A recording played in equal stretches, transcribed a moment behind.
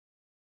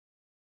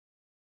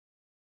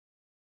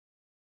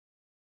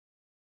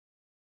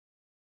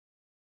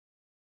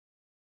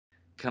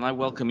Can I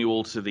welcome you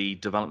all to the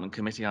Development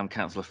Committee? I'm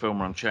Councillor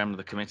Filmer, I'm Chairman of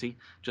the committee.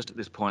 Just at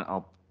this point,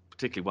 I'll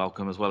particularly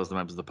welcome, as well as the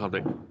members of the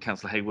public,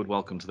 Councillor Hayward.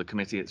 Welcome to the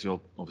committee. It's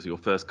obviously your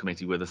first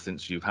committee with us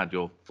since you've had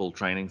your full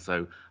training,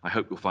 so I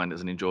hope you'll find it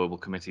as an enjoyable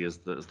committee as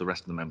the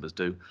rest of the members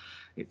do.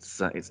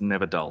 It's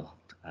never dull,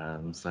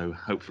 so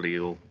hopefully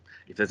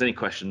if there's any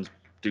questions,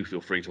 do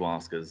feel free to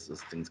ask as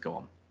things go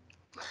on.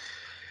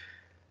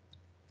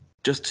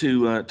 Just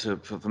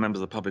for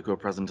members of the public who are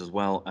present as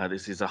well,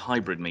 this is a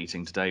hybrid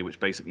meeting today, which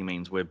basically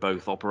means we're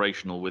both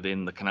operational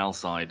within the canal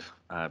side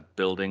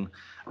building,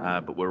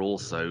 but we're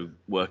also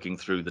working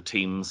through the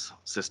Teams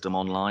system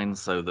online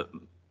so that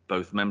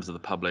both members of the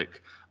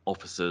public,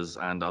 officers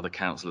and other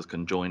councillors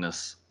can join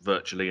us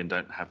virtually and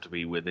don't have to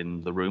be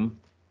within the room.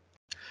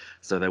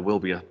 So there will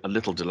be a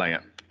little delay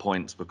at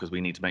points because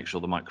we need to make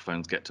sure the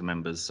microphones get to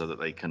members so that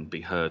they can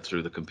be heard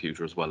through the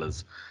computer as well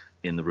as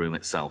in the room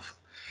itself.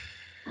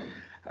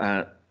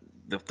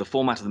 The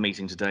format of the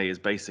meeting today is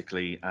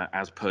basically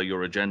as per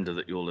your agenda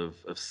that you'll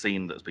have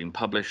seen that's been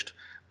published,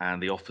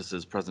 and the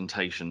officers'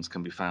 presentations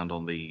can be found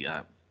on the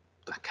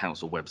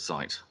council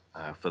website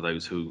for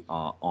those who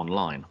are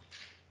online.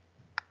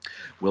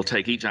 We'll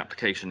take each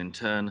application in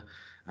turn.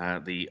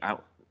 The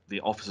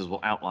officers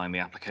will outline the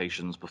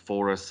applications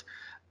before us.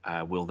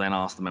 We'll then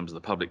ask the members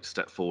of the public to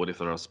step forward if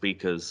there are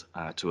speakers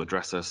to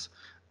address us.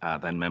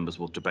 Then members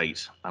will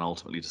debate and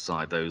ultimately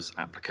decide those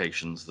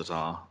applications that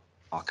are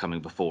coming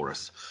before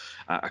us.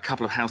 A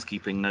couple of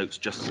housekeeping notes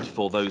just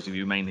for those of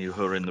you mainly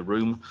who are in the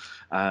room.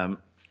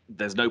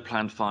 There's no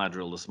planned fire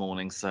drill this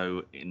morning,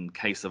 so in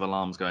case of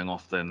alarms going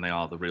off, then they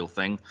are the real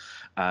thing.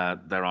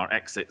 There are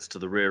exits to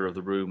the rear of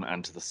the room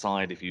and to the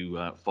side if you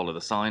follow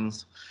the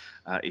signs.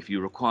 If you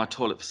require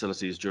toilet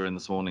facilities during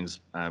this morning's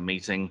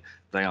meeting,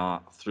 they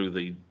are through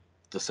the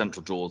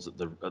central doors at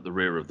the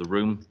rear of the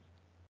room.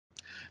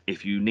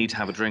 If you need to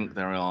have a drink,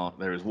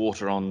 there is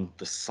water on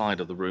the side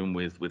of the room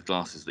with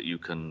glasses that you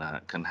can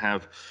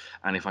have.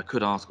 And if I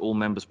could ask all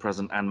members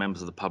present and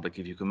members of the public,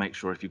 if you can make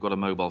sure if you've got a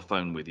mobile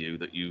phone with you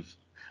that you've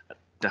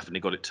definitely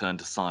got it turned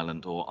to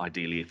silent, or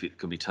ideally if it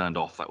can be turned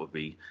off, that would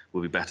be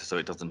better so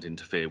it doesn't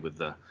interfere with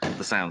the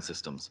sound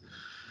systems.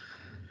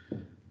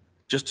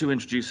 Just to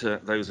introduce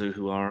those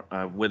who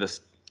are with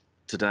us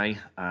today,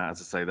 as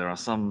I say, there are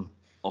some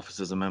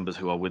officers and members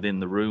who are within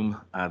the room.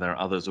 There are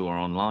others who are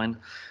online.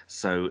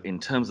 So in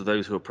terms of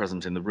those who are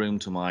present in the room,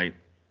 to my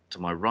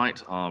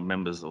right are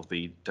members of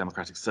the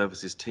Democratic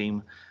Services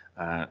team,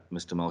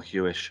 Mr.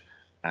 Mulhewish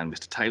and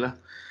Mr. Taylor.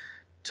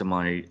 To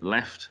my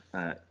left,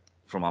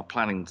 from our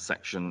planning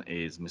section,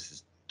 is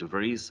Mrs. De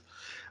Vries.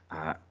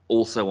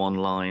 Also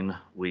online,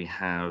 we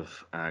have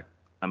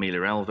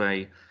Amelia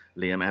Elvey,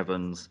 Liam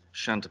Evans,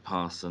 Shanta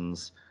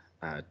Parsons,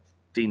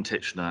 Dean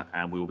Titchener,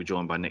 and we will be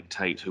joined by Nick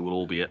Tate, who will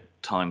all be at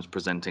times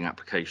presenting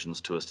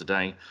applications to us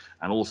today.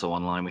 And also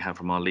online we have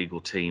from our legal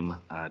team,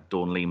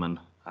 Dawn Lehman,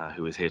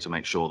 who is here to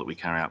make sure that we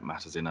carry out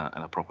matters in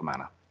a proper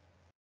manner.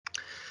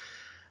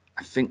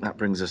 I think that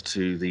brings us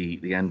to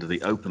the end of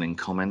the opening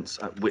comments,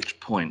 at which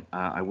point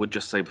I would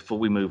just say before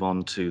we move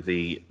on to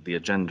the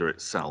agenda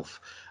itself,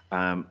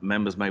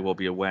 members may well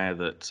be aware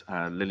that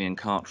Lillian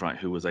Cartwright,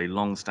 who was a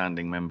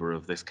long-standing member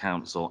of this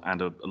council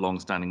and a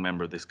long-standing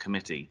member of this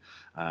committee,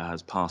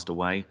 has passed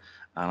away.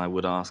 And I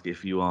would ask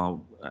if you are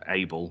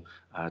able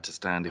to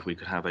stand, if we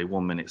could have a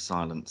 1-minute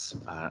silence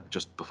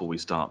just before we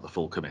start the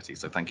full committee.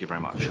 So thank you very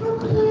much.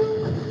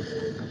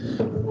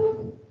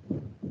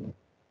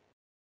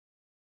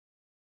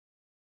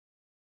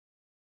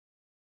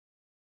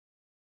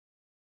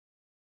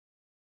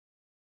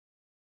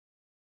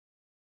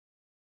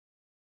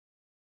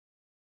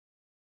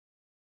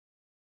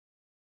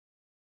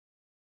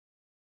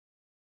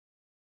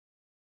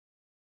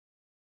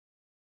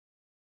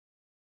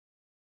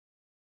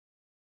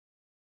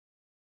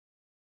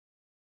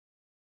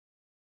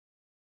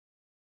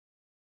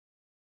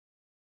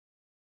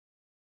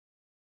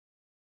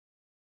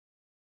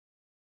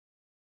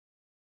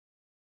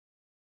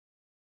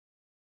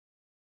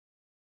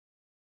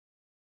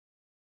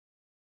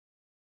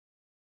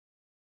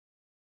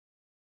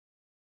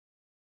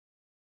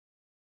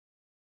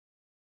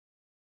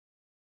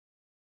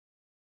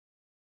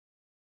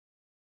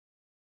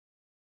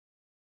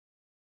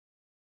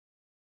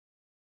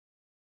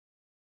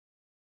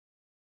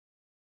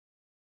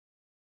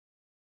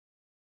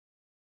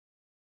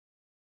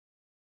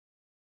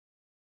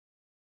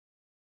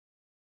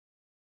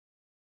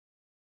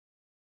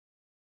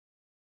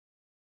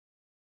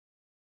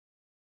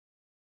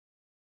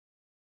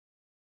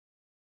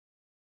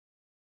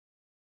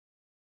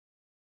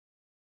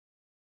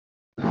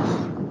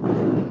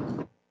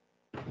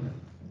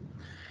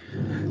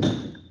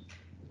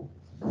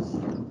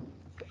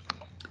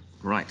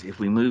 Right, if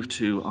we move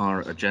to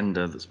our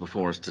agenda that's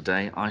before us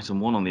today, item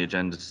 1 on the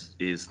agenda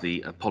is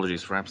the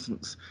apologies for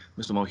absence.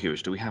 Mr.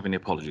 Mulhewish, do we have any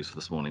apologies for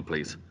this morning,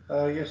 please?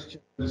 Yes,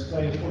 there's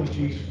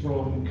apologies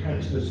from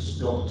Councillor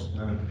Scott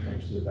and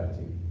Councillor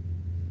Betty.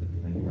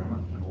 Thank you very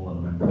much. And all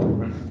other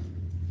members.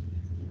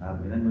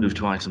 We then move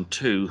to item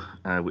 2,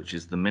 which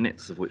is the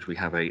minutes, of which we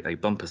have a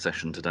bumper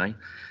session today.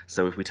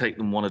 So if we take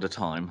them one at a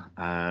time,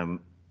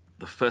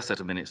 the first set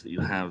of minutes that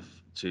you have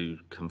to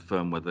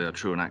confirm whether they are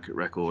true and accurate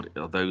record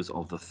are those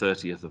of the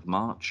 30th of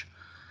March.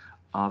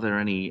 Are there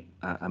any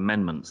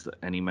amendments that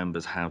any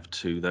members have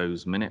to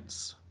those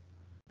minutes?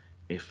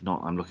 If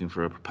not, I'm looking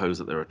for a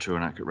proposal that they're a true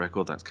and accurate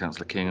record. That's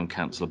Councillor King and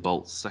Councillor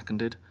Bolt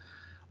seconded.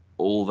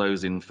 All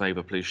those in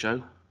favour, please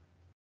show.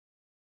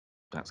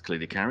 That's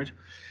clearly carried.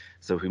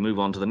 So if we move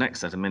on to the next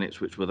set of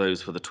minutes, which were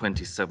those for the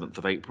 27th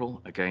of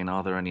April, again,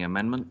 are there any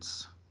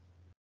amendments?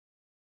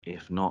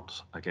 If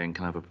not, again,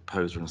 can I have a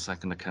proposer and a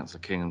seconder,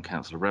 Councillor King and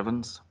Councillor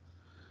Evans?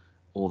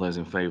 All those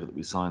in favour that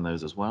we sign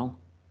those as well?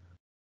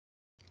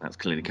 That's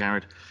clearly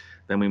carried.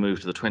 Then we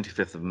move to the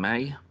 25th of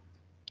May.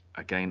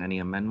 Again, any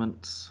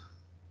amendments?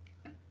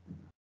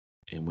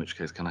 In which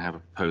case, can I have a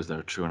proposer,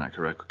 a true and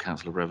accurate record,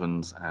 Councillor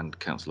Evans and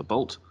Councillor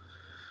Bolt?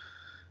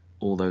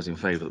 All those in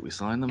favour that we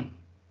sign them?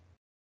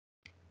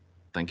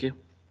 Thank you.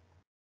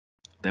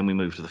 Then we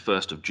move to the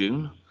 1st of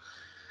June.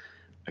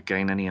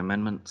 Again, any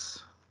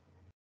amendments?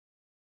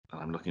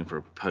 I'm looking for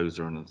a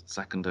proposer and a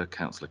seconder,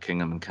 Councillor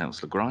Kingham and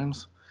Councillor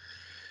Grimes.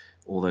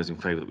 All those in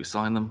favour that we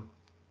sign them?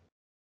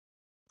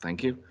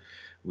 Thank you.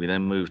 We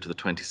then move to the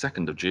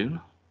 22nd of June.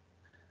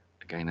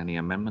 Again, any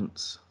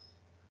amendments?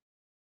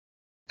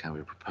 Can we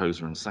have a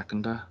proposer and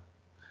seconder?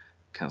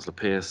 Councillor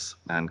Pearce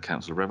and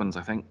Councillor Evans,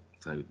 I think.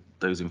 So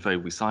those in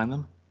favour, we sign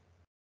them.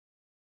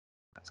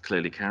 That's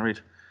clearly carried.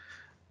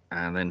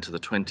 And then to the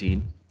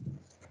 20th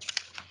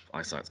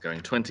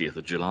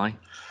of July.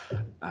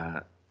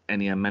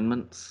 Any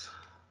amendments?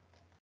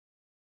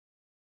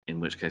 In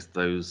which case,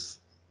 those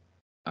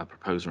a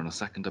proposer and a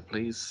seconder,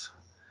 please.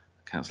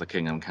 Councillor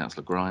Kingham,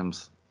 Councillor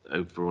Grimes,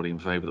 overall in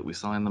favour that we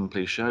sign them,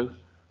 please show.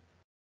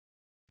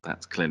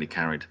 That's clearly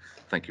carried.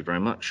 Thank you very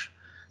much.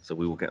 So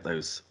we will get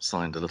those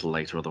signed a little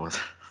later, otherwise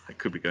I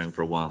could be going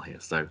for a while here.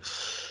 So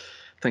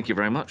thank you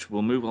very much.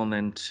 We'll move on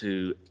then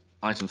to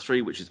item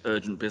 3, which is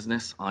urgent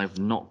business. I've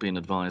not been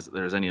advised that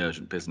there is any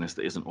urgent business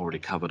that isn't already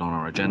covered on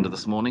our agenda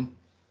this morning.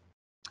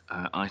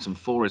 Item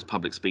 4 is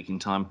public speaking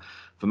time.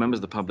 For members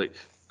of the public,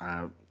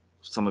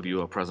 some of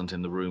you are present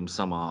in the room,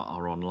 some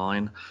are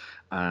online.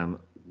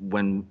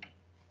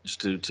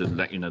 Just to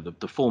let you know,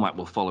 the format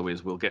we'll follow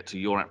is we'll get to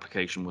your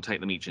application, we'll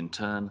take them each in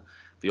turn.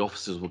 The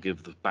officers will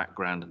give the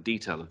background and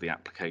detail of the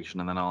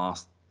application, and then I'll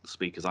ask the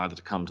speakers either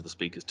to come to the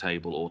speakers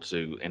table or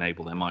to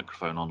enable their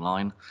microphone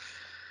online.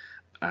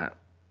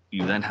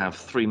 You then have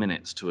 3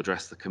 minutes to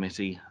address the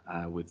committee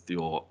with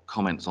your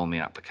comments on the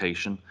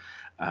application.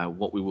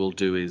 What we will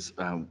do is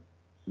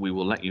we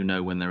will let you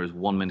know when there is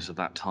 1 minute of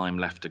that time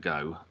left to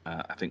go.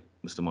 I think,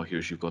 Mr.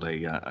 Moyhus, you've got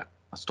a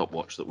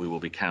stopwatch that we will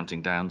be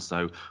counting down.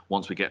 So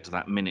once we get to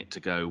that minute to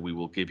go, we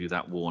will give you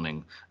that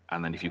warning.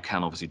 And then if you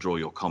can obviously draw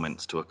your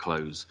comments to a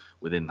close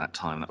within that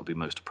time, that would be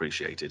most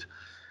appreciated.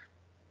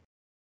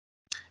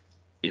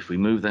 If we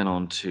move then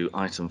on to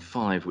item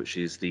 5, which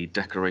is the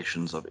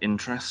declarations of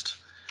interest.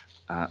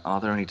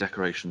 Are there any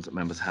declarations that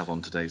members have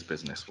on today's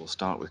business? We'll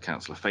start with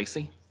Councillor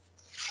Facey.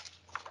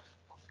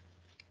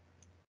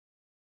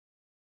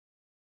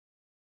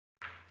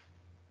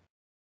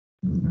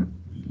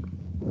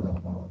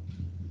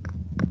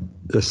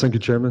 Yes, thank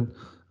you, Chairman.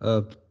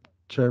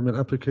 Chairman,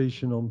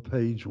 application on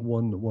page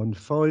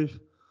 115.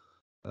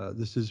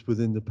 This is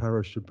within the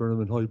parish of Burnham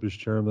and Hybridge,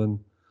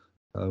 Chairman,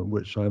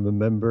 which I'm a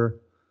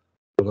member,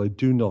 but I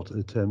do not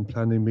attend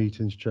planning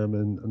meetings,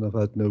 Chairman, and I've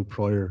had no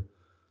prior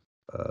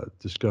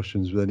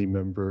discussions with any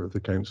member of the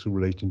council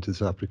relating to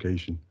this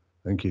application.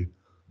 Thank you.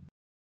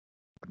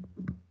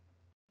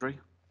 Three.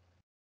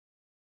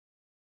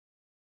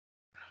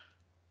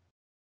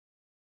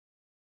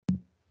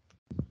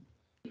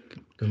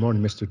 Good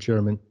morning, Mr.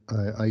 Chairman.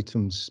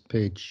 Items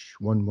page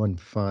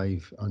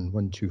 115 and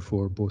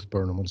 124, both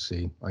Burnham will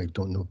say, I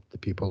don't know the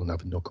people and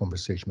have no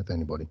conversation with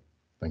anybody.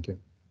 Thank you.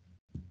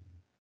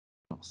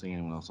 Not seeing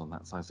anyone else on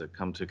that side, so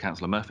come to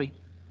Councillor Murphy.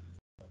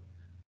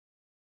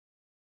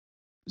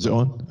 Is it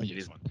on? It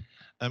is.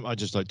 I'd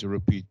just like to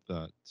repeat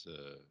that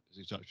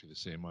it's actually the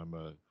same. I'm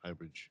a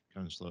Highbridge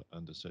councillor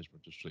and a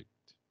Sedgemoor District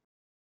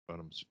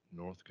Burnham's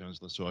North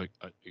councillor, so I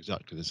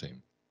exactly the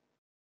same.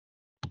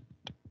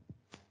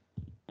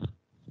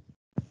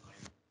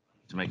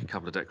 To make a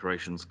couple of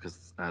declarations,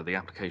 because the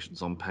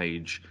applications on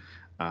page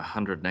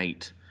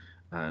 108,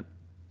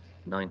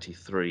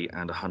 93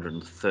 and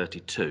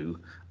 132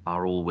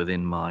 are all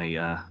within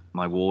my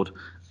my ward.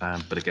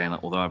 But again,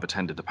 although I've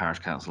attended the parish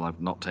council, I've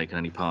not taken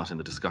any part in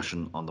the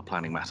discussion on the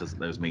planning matters at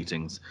those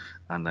meetings,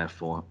 and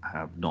therefore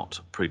have not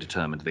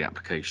predetermined the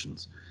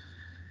applications.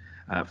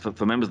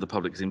 For members of the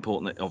public, it's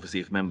important that obviously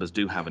if members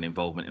do have an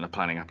involvement in a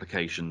planning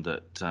application,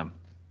 that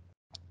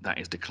that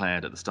is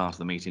declared at the start of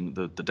the meeting.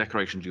 The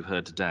declarations you've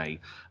heard today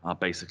are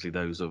basically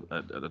those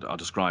that are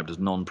described as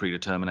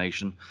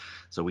non-predetermination.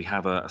 So we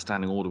have a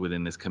standing order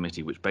within this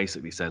committee which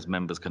basically says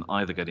members can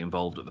either get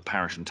involved at the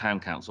parish and town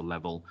council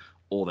level,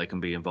 or they can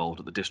be involved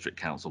at the district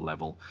council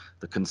level.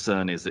 The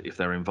concern is that if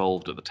they're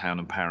involved at the town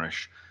and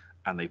parish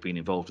and they've been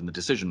involved in the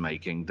decision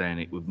making, then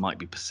it might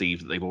be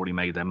perceived that they've already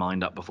made their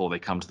mind up before they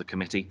come to the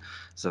committee.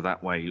 So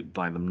that way,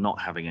 by them not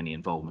having any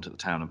involvement at the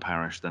town and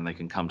parish, then they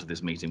can come to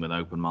this meeting with an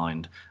open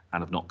mind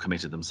and have not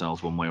committed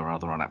themselves one way or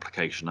other on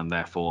application, and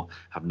therefore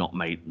have not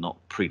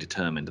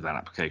predetermined that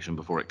application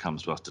before it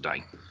comes to us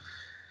today.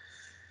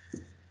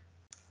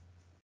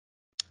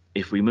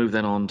 If we move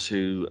then on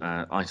to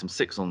item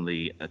 6 on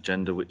the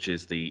agenda, which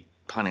is the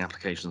planning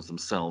applications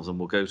themselves, and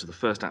we'll go to the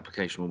first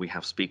application where we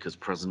have speakers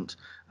present,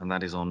 and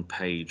that is on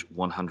page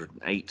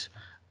 108,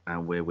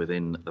 and we're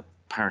within the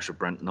parish of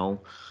Brentnall.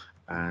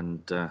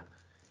 And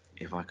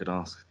if I could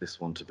ask this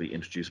one to be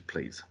introduced,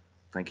 please.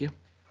 Thank you.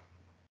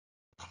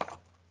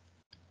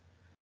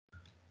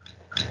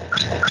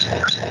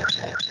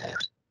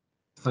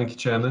 Thank you,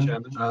 Chairman.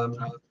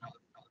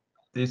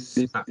 This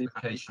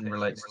application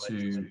relates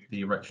to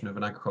the erection of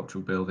an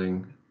agricultural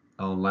building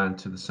on land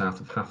to the south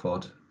of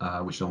Hafford,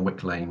 which is on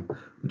Wick Lane,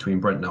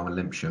 between Brentnall and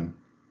Limpsham.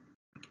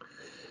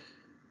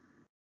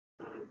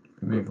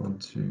 Move on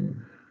to...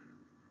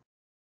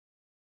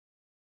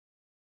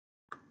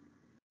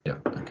 Yeah,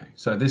 okay.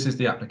 So this is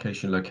the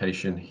application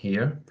location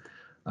here.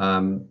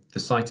 The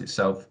site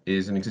itself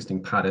is an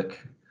existing paddock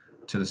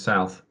to the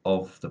south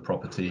of the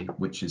property,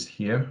 which is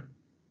here.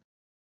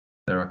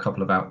 There are a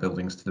couple of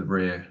outbuildings to the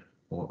rear,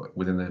 or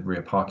within the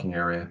rear parking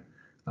area,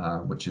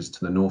 which is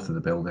to the north of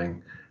the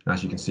building. And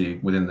as you can see,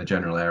 within the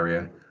general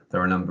area,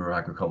 there are a number of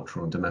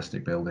agricultural and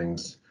domestic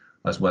buildings,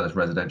 as well as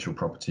residential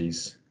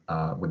properties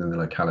within the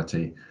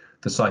locality.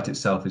 The site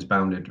itself is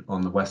bounded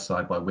on the west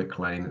side by Wick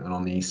Lane and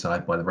on the east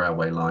side by the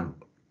railway line,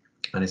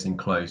 and is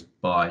enclosed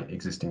by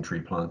existing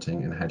tree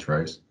planting and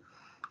hedgerows.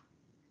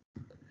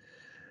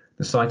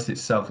 The site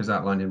itself is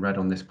outlined in red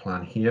on this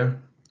plan here.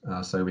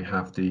 So we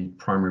have the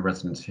primary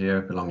residence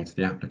here belonging to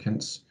the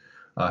applicants,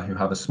 who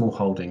have a small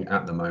holding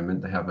at the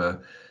moment. They have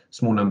a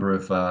small number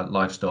of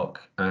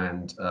livestock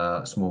and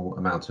a small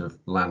amount of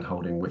land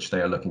holding, which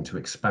they are looking to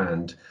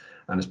expand.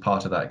 And as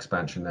part of that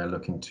expansion, they're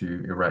looking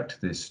to erect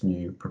this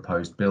new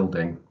proposed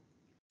building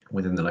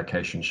within the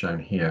location shown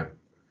here.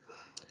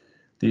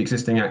 The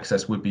existing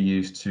access would be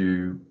used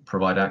to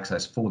provide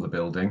access for the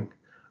building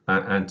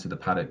and to the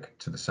paddock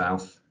to the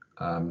south,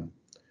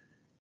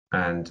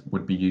 and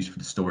would be used for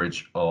the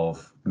storage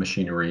of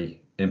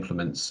machinery,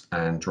 implements,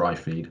 and dry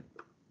feed.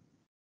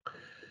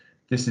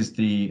 This is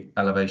the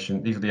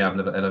elevation. These are the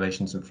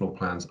elevations and floor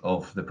plans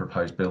of the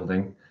proposed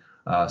building.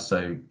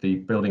 So the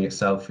building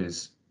itself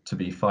is to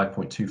be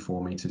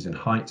 5.24 meters in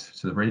height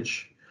to the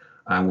ridge,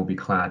 and will be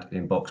clad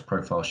in box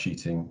profile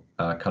sheeting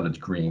coloured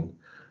green.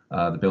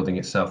 The building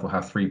itself will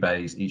have 3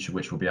 bays, each of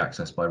which will be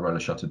accessed by roller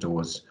shutter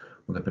doors,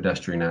 with a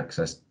pedestrian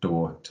access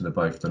door to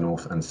both the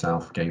north and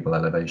south gable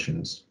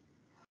elevations.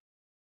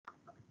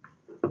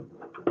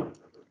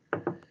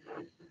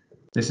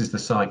 This is the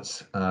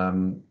site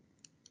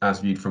as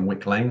viewed from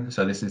Wick Lane.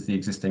 So this is the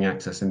existing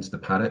access into the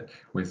paddock,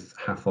 with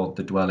Hafford,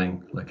 the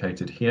dwelling,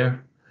 located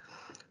here.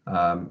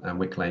 And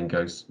Wick Lane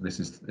goes, this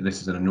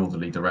is in a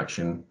northerly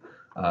direction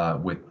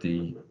with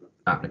the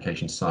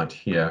application site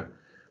here.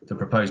 The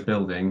proposed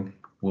building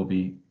will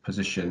be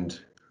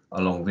positioned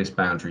along this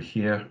boundary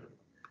here,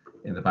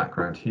 in the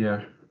background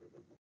here,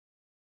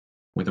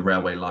 with the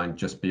railway line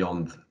just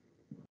beyond,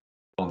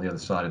 on the other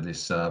side of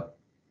this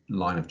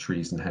line of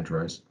trees and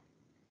hedgerows.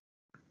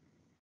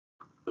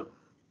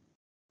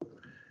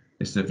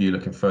 This is a view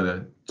looking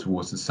further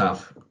towards the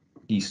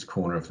southeast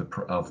corner of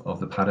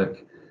the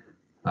paddock,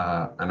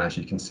 and as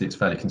you can see, it's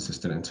fairly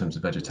consistent in terms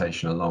of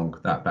vegetation along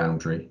that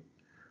boundary.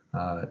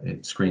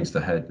 It screens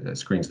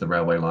the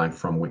railway line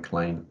from Wick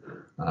Lane,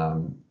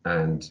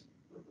 and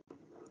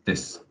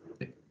this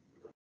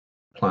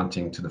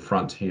planting to the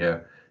front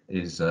here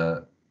is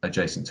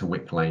adjacent to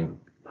Wick Lane.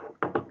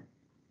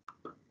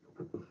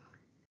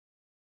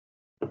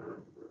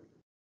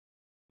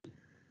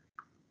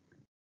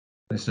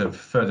 This is a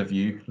further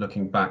view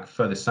looking back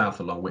further south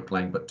along Wick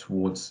Lane, but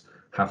towards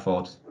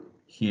Hafford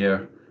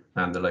here,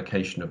 and the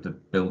location of the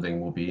building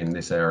will be in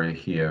this area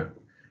here.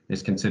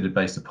 It's considered,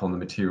 based upon the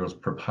materials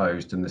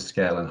proposed and the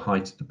scale and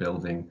height of the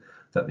building,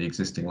 that the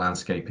existing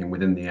landscaping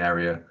within the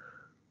area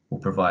will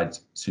provide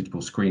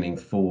suitable screening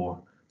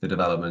for the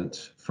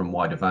development from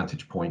wider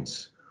vantage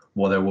points.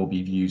 While there will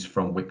be views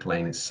from Wick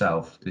Lane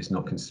itself, it is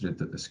not considered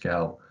that the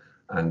scale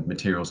and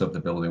materials of the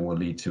building will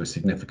lead to a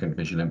significant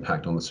visual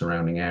impact on the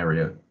surrounding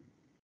area.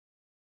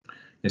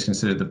 It's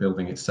considered the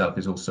building itself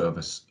is also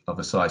of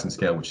a size and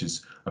scale which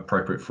is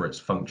appropriate for its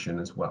function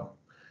as well.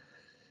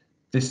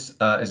 This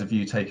is a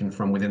view taken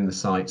from within the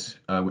site,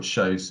 which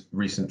shows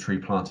recent tree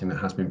planting that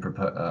has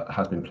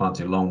been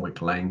planted along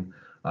Wick Lane.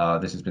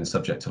 This has been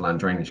subject to land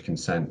drainage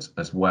consent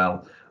as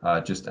well.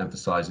 Just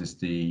emphasises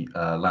the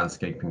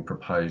landscaping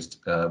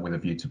proposed with a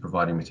view to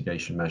providing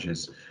mitigation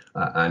measures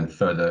and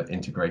further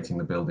integrating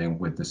the building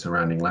with the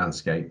surrounding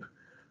landscape.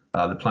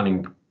 The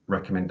planning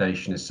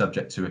recommendation is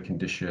subject to a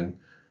condition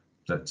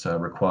that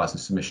requires the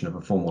submission of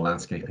a formal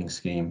landscaping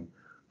scheme,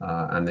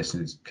 and this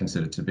is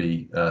considered to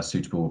be a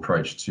suitable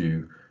approach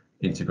to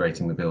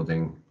integrating the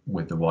building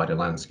with the wider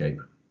landscape.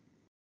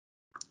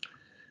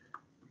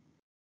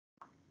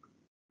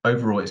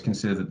 Overall, it's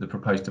considered that the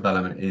proposed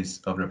development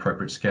is of an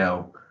appropriate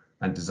scale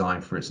and design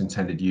for its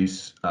intended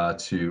use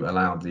to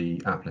allow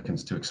the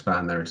applicants to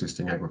expand their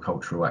existing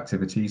agricultural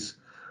activities,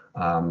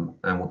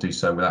 and will do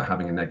so without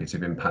having a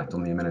negative impact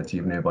on the amenity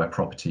of nearby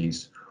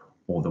properties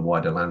or the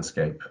wider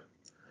landscape.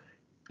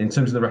 In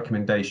terms of the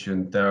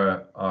recommendation,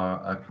 there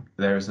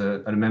is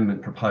an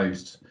amendment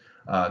proposed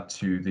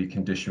to the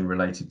condition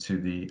related to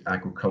the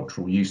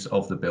agricultural use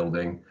of the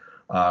building.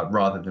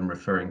 Rather than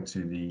referring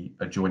to the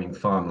adjoining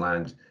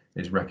farmland,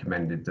 it is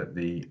recommended that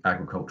the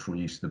agricultural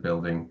use of the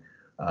building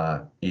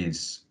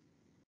is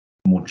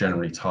more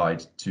generally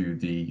tied to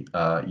the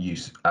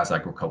use as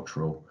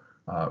agricultural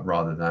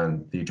rather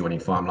than the adjoining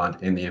farmland,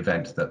 in the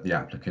event that the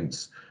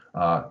applicants,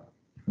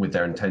 with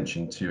their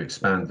intention to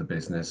expand the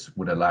business,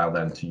 would allow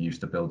them to use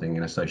the building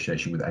in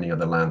association with any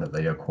other land that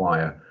they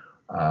acquire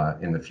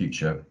in the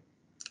future.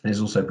 It is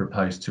also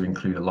proposed to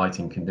include a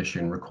lighting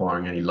condition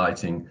requiring any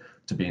lighting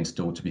to be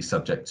installed to be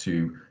subject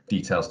to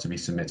details to be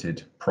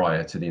submitted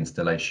prior to the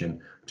installation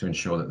to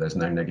ensure that there's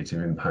no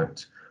negative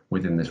impact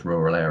within this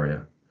rural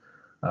area.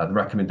 The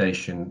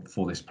recommendation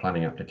for this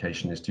planning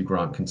application is to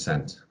grant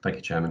consent. Thank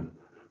you, Chairman.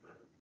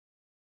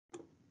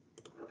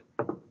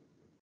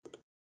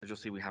 As you'll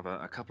see, we have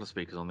a couple of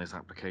speakers on this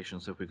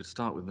application, so if we could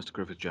start with Mr.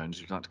 Griffith-Jones,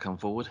 if you'd like to come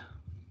forward.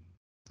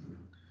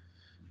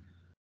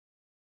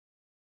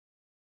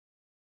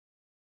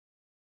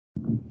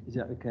 Is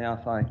that okay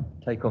if I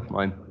take off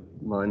my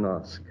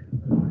mask?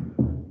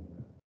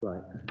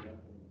 Right.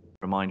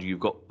 Remind you, you've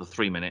got the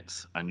 3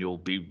 minutes, and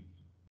we'll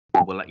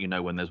let you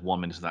know when there's 1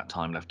 minute of that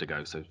time left to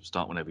go. So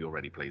start whenever you're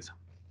ready, please.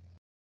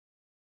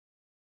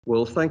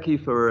 Well, thank you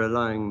for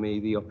allowing me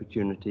the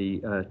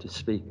opportunity to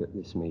speak at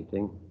this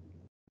meeting.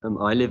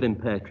 I live in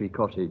Pear Tree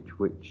Cottage,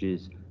 which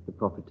is the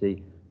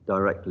property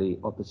directly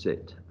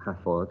opposite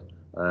Hafford,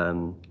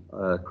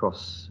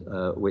 across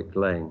Wick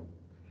Lane.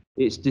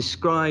 It's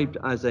described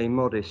as a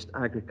modest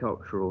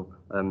agricultural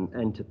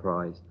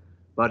enterprise,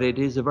 but it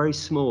is a very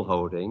small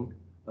holding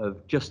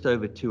of just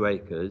over 2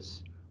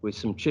 acres with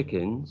some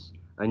chickens,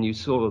 and you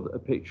saw a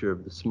picture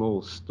of the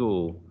small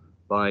stall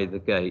by the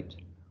gate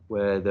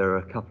where there are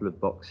a couple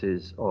of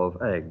boxes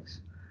of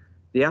eggs.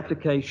 The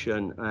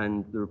application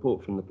and the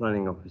report from the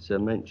planning officer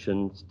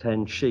mentions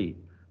 10 sheep,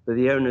 but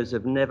the owners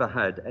have never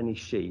had any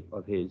sheep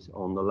of his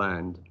on the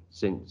land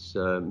since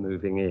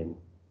moving in.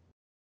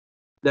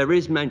 There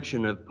is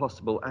mention of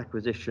possible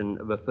acquisition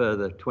of a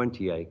further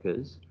 20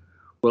 acres.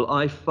 Well,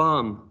 I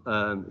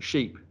farm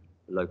sheep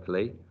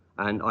locally,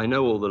 and I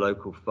know all the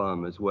local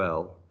farmers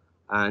well,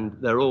 and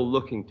they're all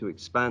looking to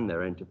expand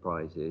their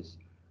enterprises,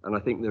 and I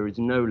think there is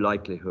no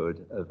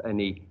likelihood of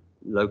any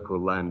local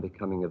land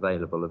becoming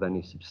available of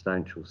any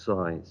substantial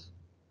size.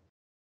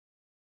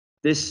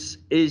 This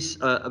is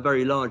a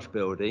very large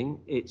building.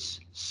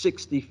 It's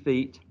 60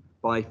 feet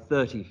by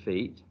 30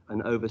 feet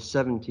and over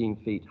 17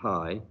 feet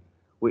high,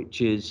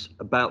 which is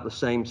about the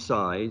same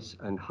size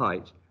and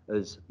height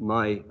as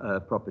my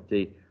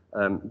property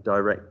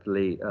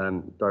directly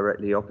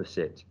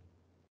opposite.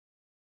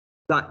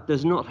 That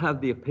does not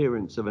have the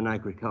appearance of an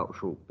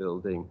agricultural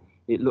building.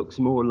 It looks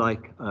more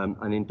like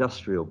an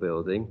industrial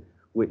building,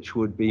 which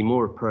would be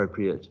more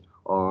appropriate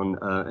on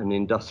an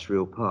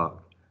industrial park.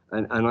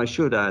 And I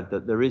should add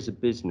that there is a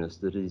business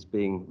that is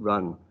being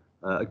run,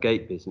 a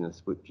gate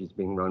business, which is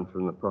being run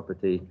from the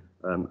property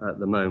at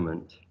the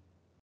moment.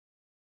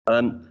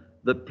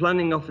 The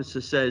planning officer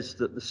says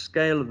that the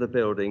scale of the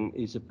building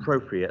is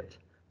appropriate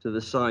to the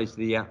size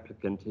the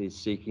applicant is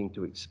seeking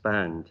to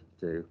expand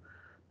to.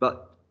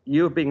 But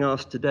you're being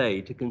asked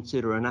today to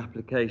consider an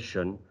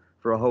application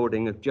for a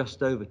holding of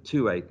just over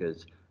 2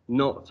 acres,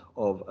 not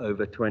of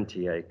over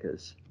 20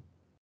 acres.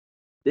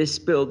 This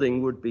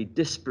building would be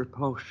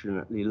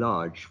disproportionately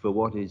large for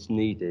what is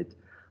needed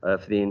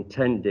for the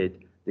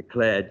intended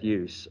declared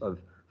use of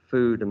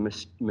food and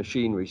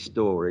machinery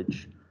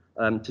storage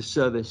to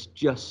service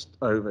just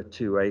over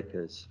 2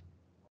 acres.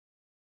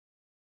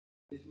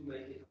 This will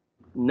make it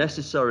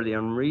necessarily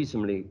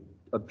unreasonably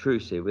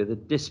obtrusive with a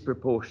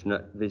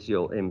disproportionate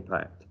visual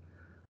impact,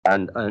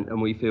 and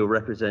we feel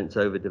represents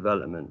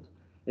overdevelopment.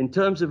 In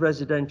terms of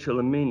residential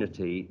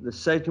amenity, the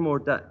Sedgemoor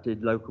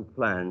adapted local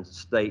plan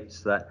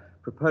states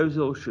that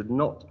proposals should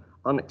not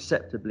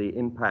unacceptably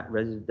impact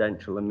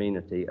residential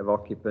amenity of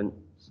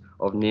occupants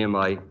of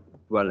nearby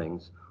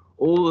dwellings.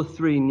 All the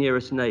 3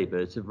 nearest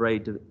neighbours have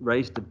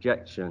raised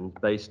objections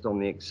based on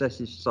the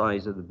excessive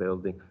size of the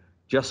building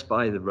just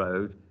by the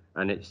road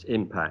and its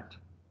impact,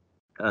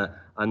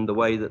 and the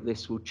way that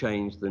this will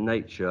change the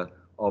nature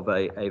of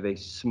a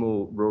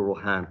small rural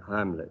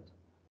hamlet.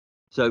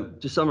 So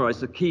to summarise,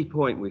 the key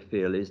point we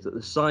feel is that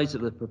the size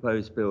of the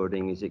proposed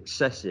building is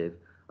excessive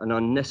and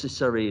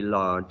unnecessarily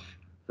large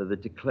for the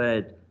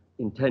declared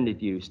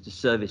intended use to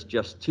service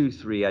just 2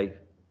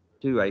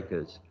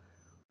 acres,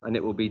 and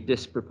it will be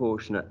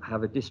disproportionate,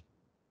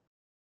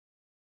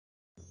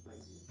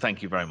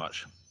 Thank you very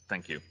much.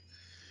 Thank you.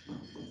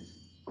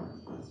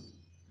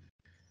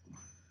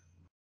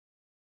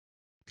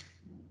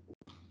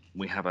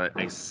 We have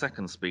a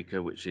second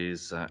speaker, which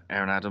is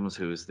Aaron Adams,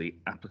 who is the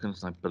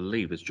applicant, and I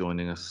believe is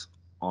joining us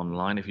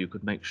online. If you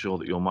could make sure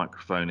that your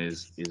microphone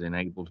is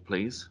enabled,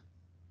 please.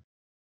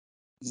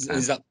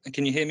 Is that?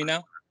 Can you hear me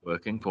now?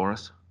 Working for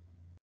us.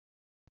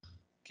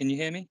 Can you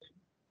hear me?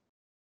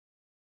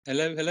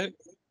 Hello, hello.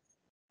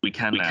 We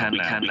can now. We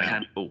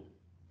can. Oh,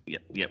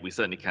 yeah, we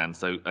certainly can.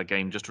 So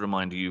again, just a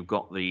reminder, you've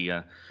got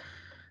the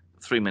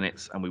 3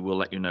 minutes, and we will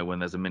let you know when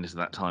there's a minute of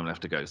that time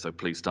left to go. So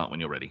please start when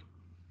you're ready.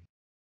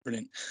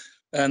 Brilliant.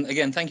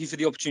 Again, thank you for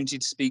the opportunity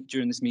to speak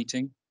during this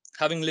meeting.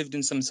 Having lived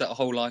in Somerset a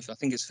whole life, I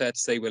think it's fair to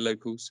say we're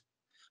locals.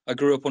 I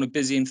grew up on a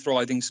busy and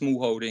thriving small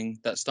holding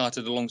that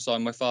started alongside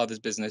my father's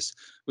business,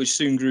 which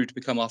soon grew to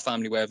become our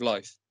family way of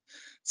life.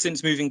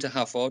 Since moving to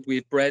Halford, we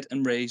have bred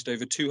and raised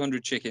over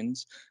 200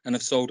 chickens and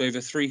have sold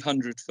over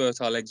 300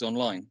 fertile eggs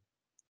online.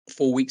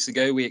 4 weeks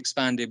ago, we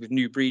expanded with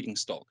new breeding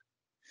stock.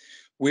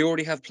 We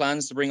already have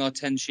plans to bring our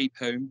 10 sheep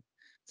home,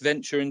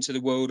 venture into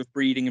the world of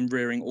breeding and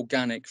rearing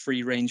organic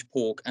free-range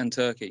pork and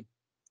turkey.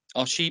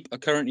 Our sheep are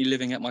currently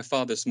living at my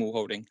father's small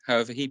holding.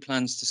 However, he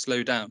plans to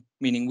slow down,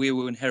 meaning we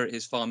will inherit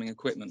his farming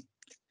equipment.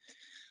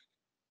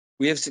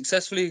 We have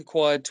successfully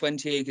acquired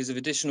 20 acres of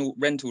additional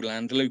rental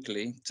land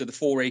locally to the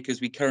 4 acres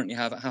we currently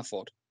have at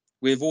Halford.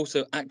 We have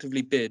also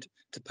actively bid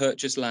to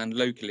purchase land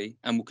locally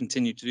and will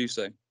continue to do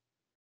so.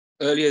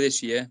 Earlier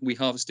this year, we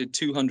harvested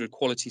 200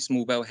 quality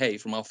small bale hay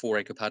from our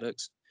 4-acre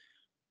paddocks.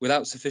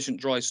 Without sufficient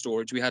dry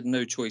storage, we had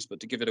no choice but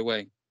to give it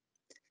away.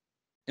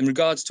 In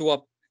regards to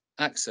our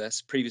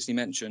access previously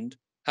mentioned,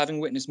 having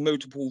witnessed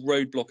multiple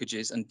road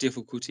blockages and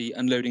difficulty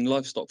unloading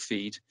livestock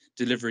feed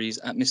deliveries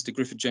at Mr.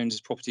 Griffith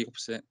Jones's property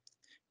opposite,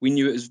 we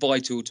knew it was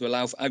vital to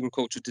allow for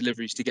agricultural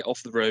deliveries to get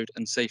off the road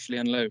and safely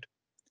unload.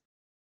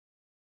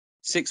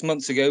 6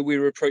 months ago, we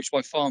were approached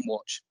by Farm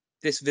Watch.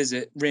 This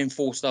visit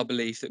reinforced our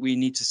belief that we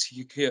need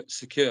to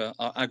secure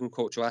our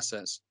agricultural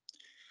assets.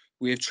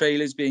 We have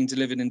trailers being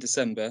delivered in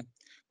December.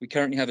 We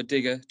currently have a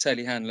digger,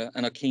 telehandler,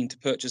 and are keen to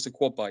purchase a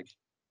quad bike.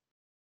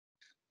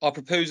 Our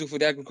proposal for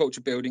the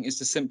agriculture building is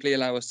to simply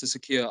allow us to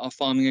secure our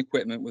farming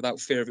equipment without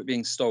fear of it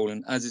being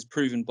stolen, as is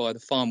proven by the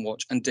Farm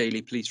Watch and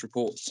daily police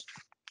reports.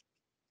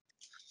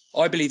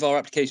 I believe our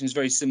application is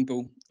very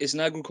simple. It's an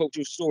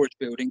agricultural storage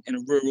building in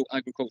a rural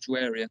agricultural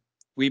area.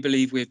 We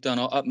believe we have done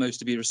our utmost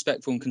to be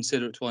respectful and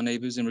considerate to our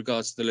neighbours in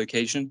regards to the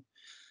location.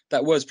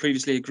 That was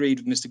previously agreed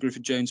with Mr.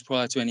 Griffith Jones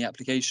prior to any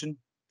application.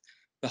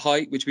 The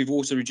height, which we've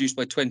also reduced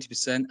by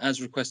 20%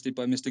 as requested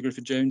by Mr.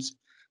 Griffith Jones,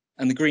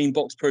 and the green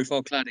box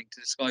profile cladding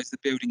to disguise the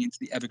building into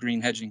the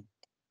evergreen hedging.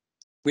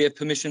 We have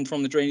permission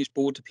from the drainage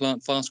board to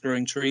plant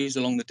fast-growing trees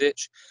along the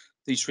ditch.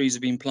 These trees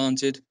have been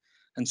planted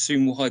and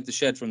soon will hide the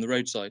shed from the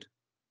roadside.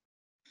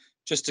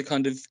 Just to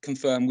kind of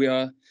confirm,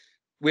 we're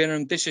an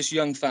ambitious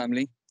young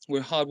family.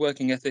 We're a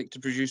hard-working ethic to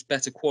produce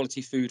better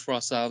quality food for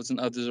ourselves and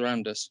others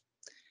around us.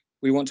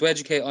 We want to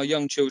educate our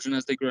young children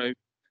as they grow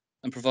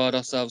and provide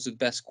ourselves with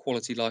the best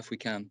quality life we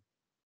can.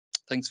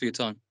 Thanks for your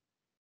time.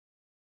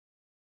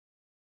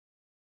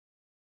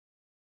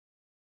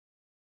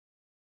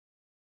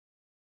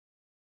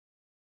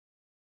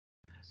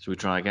 Should we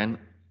try again?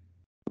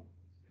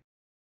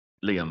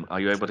 Liam, are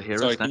you able to hear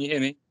Sorry, us now? can you hear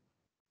me?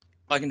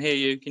 I can hear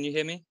you. Can you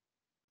hear me?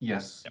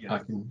 Yes, I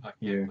can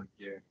hear.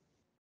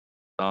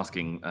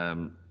 Asking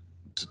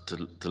to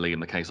Liam,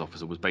 the case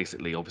officer, was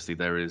basically, obviously,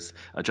 there is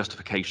a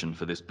justification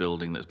for this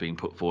building that's being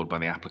put forward by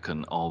the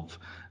applicant of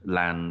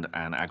land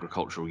and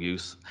agricultural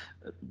use.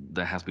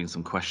 There has been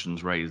some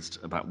questions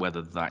raised about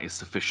whether that is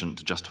sufficient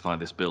to justify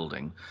this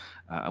building.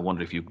 I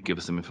wonder if you could give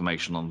us some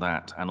information on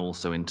that, and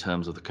also in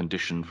terms of the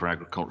condition for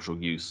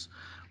agricultural use,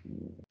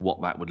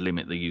 what that would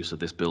limit the use of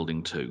this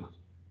building to.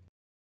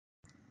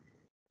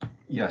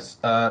 Yes.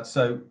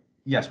 So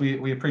yes,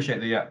 we appreciate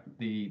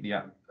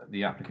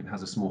the applicant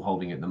has a small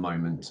holding at the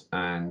moment,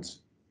 and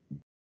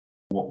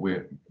what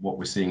we're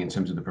seeing in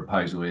terms of the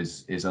proposal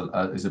is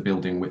a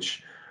building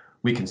which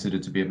we consider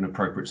to be of an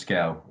appropriate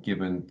scale,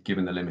 given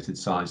the limited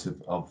size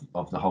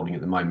of the holding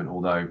at the moment.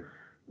 Although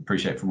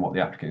appreciate from what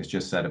the applicant has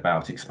just said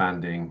about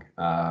expanding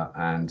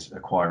and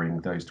acquiring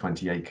those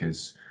 20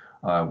 acres.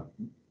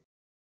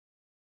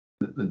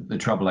 The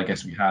trouble I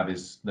guess we have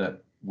is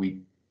that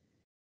we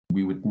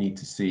would need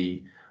to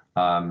see,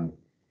 or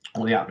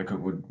the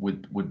applicant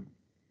would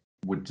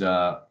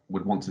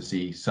want to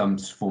see some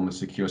form of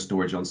secure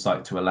storage on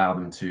site to allow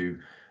them to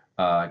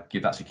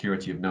give that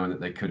security of knowing that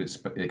they could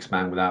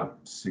expand without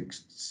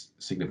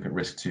significant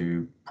risk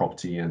to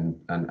property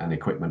and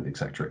equipment,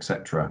 etc.,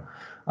 etc.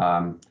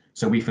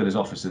 So we feel as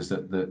officers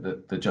that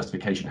the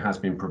justification has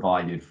been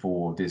provided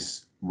for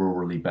this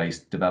rurally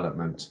based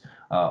development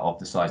of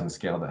the size and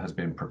scale that has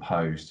been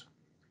proposed.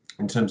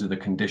 In terms of the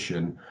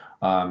condition,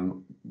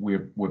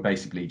 we're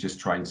basically just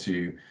trying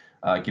to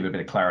give a bit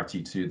of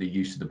clarity to the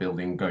use of the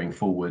building going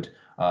forward,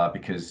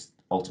 because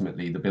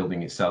ultimately the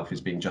building itself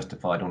is being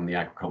justified on the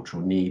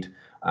agricultural need,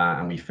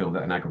 and we feel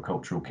that an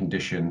agricultural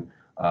condition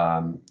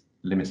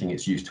limiting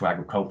its use to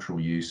agricultural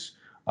use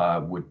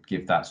would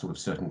give that sort of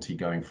certainty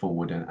going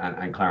forward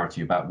and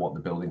clarity about what the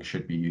building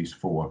should be used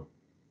for.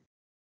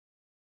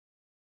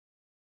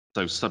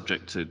 So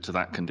subject to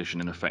that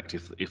condition, in effect,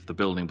 if the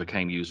building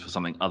became used for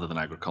something other than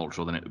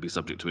agricultural, then it would be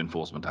subject to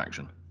enforcement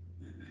action?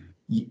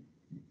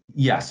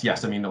 Yes.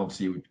 I mean,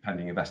 obviously,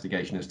 pending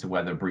investigation as to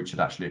whether a breach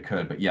had actually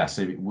occurred. But yes,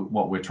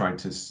 what we're trying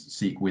to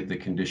seek with the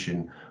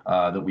condition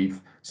that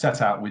we've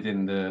set out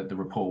within the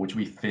report, which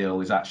we feel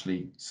is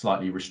actually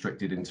slightly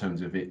restricted in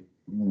terms of it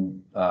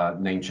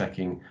name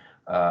checking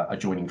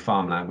adjoining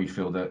farmland. We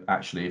feel that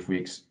actually, if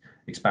we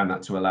expand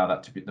that to allow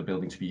that to be the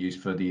building to be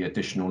used for the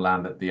additional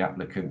land that the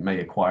applicant may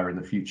acquire in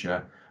the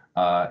future,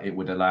 it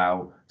would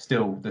allow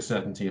still the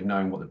certainty of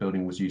knowing what the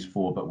building was used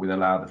for, but would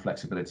allow the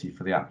flexibility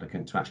for the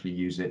applicant to actually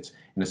use it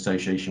in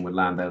association with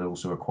land that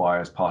also acquire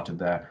as part of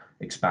their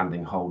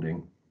expanding holding.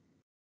 Thank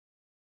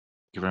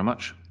you very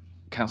much.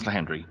 Councillor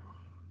Hendry.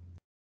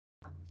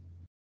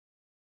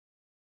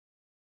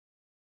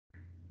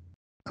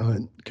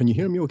 Can you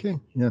hear me okay?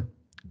 Yeah.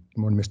 Good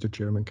morning, Mr.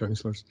 Chairman,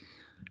 councillors.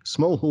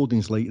 Small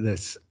holdings like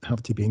this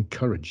have to be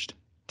encouraged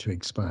to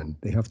expand.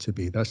 They have to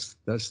be. That's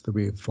the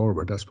way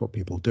forward. That's what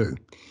people do.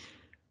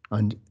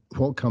 And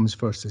what comes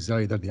first is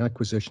either the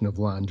acquisition of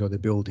land or the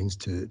buildings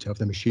to have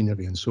the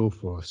machinery and so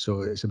forth.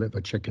 So it's a bit of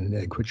a chicken and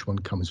egg, which one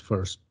comes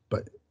first,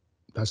 but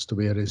that's the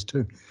way it is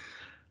too.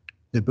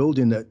 The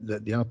building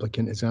that the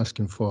applicant is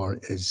asking for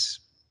is,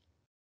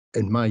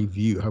 in my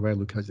view, how I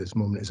look at this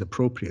moment, is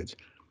appropriate.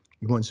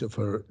 He wants it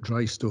for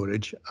dry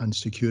storage and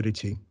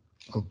security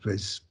of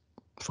his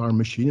farm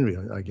machinery,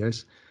 I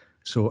guess.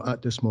 So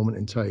at this moment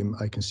in time,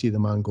 I can see the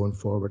man going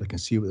forward. I can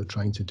see what they're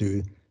trying to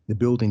do. The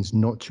building's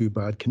not too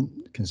bad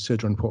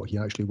considering what he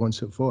actually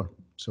wants it for.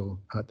 So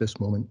at this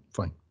moment,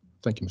 fine.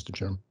 Thank you, Mr.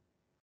 Chairman.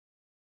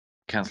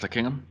 Councillor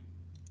Kingham.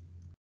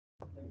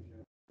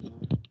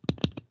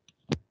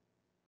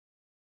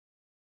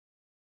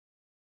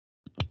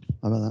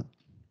 How about that?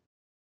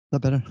 Is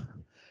that better?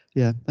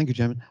 Yeah, thank you,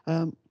 Chairman.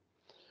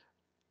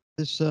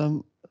 This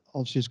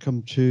obviously has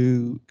come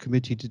to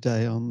committee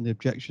today on the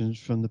objections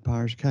from the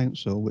parish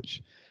council,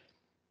 which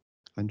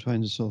I'm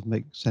trying to sort of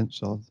make sense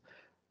of.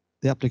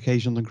 The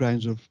application on the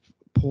grounds of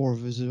poor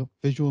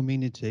visual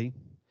amenity,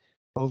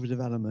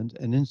 overdevelopment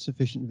and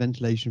insufficient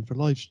ventilation for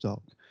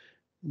livestock.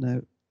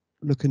 Now,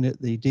 looking at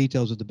the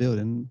details of the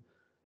building,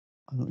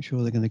 I'm not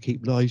sure they're going to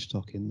keep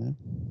livestock in there.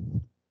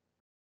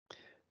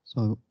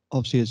 So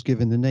obviously it's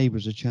given the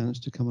neighbours a chance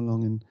to come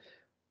along and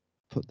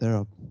put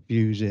their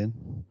views in.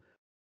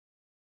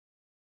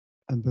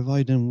 And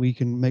providing we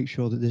can make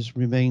sure that this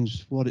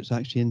remains what it's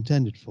actually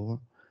intended for,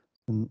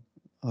 and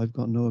I've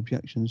got no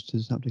objections to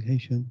this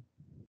application.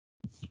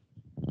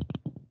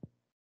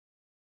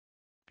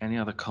 Any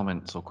other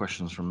comments or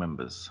questions from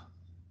members?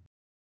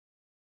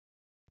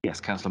 Yes,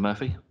 Councillor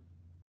Murphy.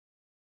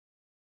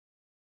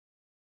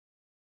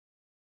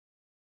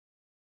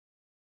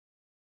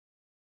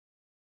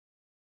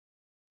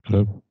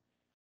 Hello.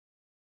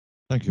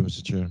 Thank you,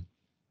 Mr. Chair.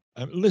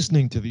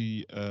 Listening to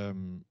the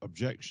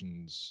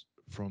objections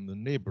from the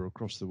neighbour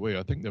across the way,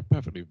 I think they're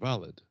perfectly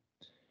valid.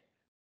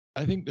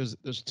 I think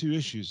there's two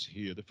issues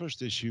here. The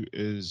first issue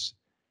is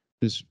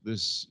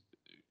this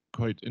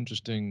quite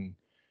interesting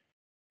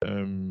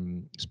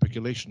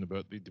speculation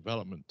about the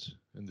development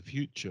in the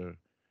future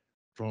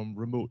from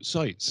remote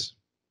sites,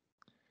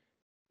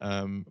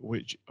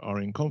 which are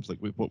in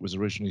conflict with what was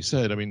originally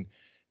said. I mean,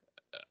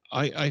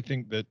 I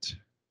think that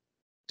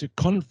to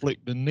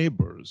conflict the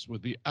neighbours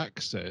with the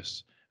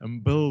access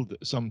and build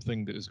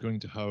something that is going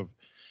to have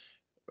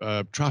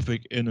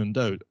traffic in and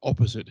out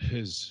opposite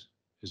his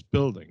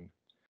building,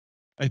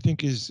 I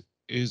think is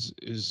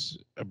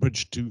a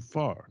bridge too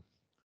far.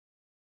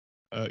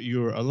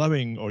 You're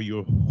allowing, or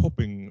you're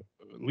hoping,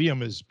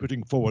 Liam is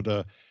putting forward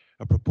a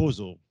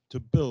proposal to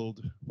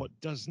build what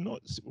does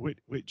not,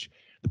 which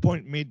the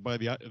point made by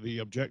the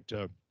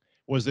objector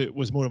was that it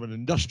was more of an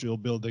industrial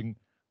building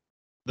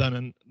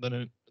than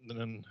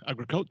an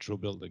agricultural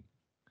building.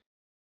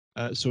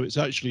 So it's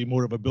actually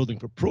more of a building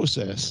for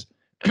process,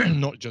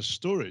 not just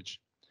storage.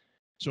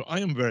 So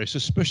I am very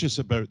suspicious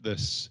about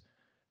this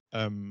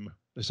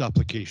this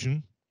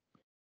application.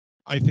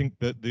 I think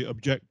that the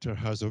objector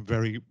has a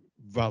very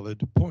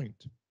valid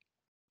point.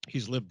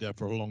 He's lived there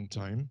for a long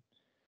time.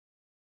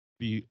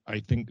 I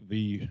think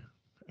the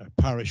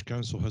parish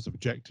council has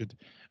objected,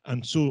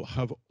 and so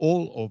have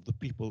all of the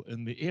people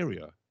in the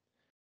area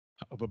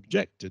have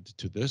objected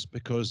to this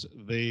because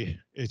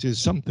it is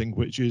something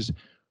which is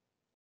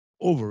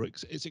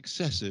it's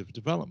excessive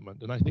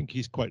development, and I think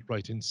he's quite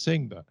right in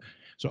saying that.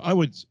 So I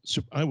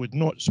would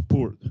not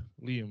support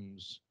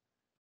Liam's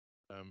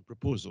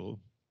proposal.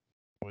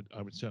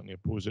 I would certainly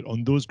oppose it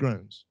on those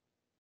grounds.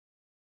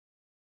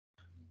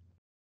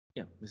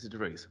 Yeah, Mrs. De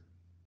Vries.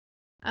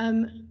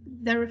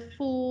 There are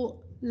 4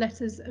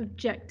 letters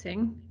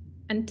objecting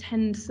and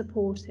 10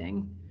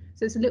 supporting.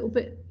 So it's a little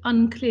bit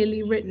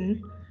unclearly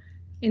written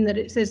in that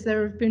it says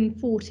there have been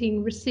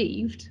 14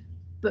 received,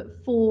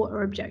 but 4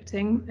 are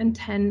objecting and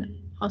 10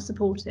 are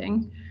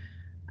supporting.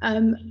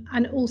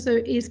 And also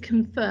is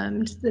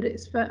confirmed that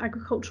it's for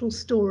agricultural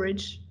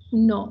storage,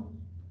 not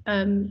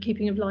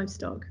keeping of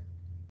livestock.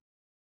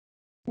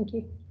 Thank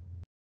you.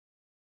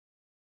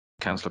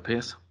 Councillor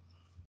Pearce.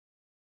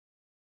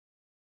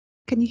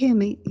 Can you hear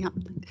me? Yeah.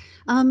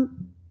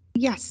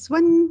 Yes,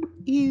 when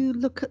you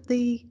look at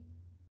the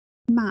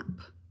map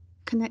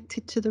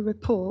connected to the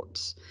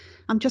reports.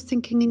 I'm just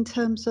thinking in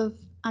terms of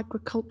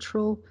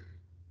agricultural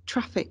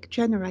traffic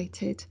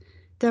generated.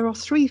 There are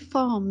 3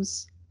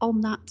 farms on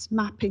that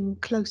map in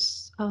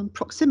close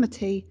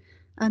proximity,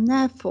 and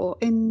therefore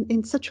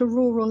in such a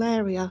rural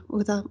area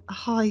with a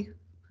high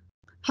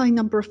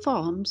number of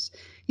farms,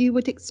 you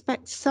would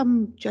expect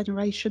some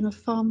generation of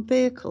farm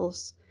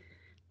vehicles.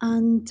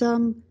 And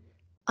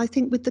I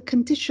think with the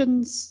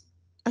conditions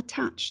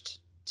attached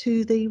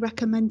to the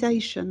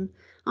recommendation,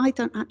 I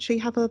don't actually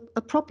have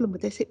a problem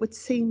with this. It would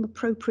seem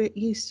appropriate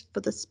use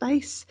for the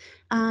space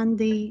and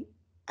the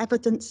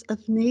evidence of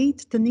need.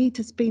 The need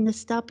has been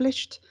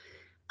established,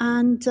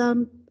 and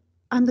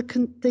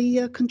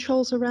the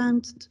controls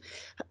around.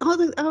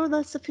 Are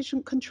there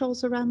sufficient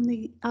controls around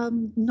the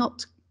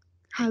not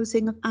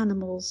housing of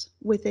animals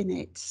within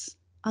it?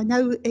 I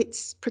know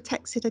it's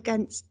protected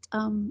against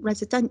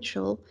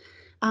residential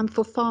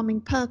for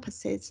farming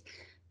purposes,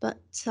 but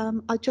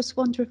I just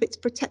wonder if it's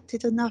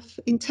protected enough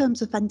in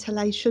terms of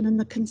ventilation and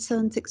the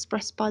concerns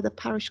expressed by the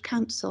parish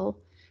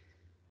council.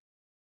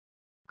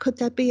 Could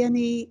there be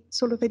any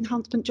sort of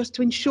enhancement just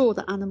to ensure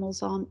that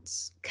animals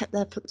aren't kept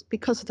there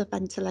because of the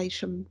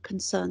ventilation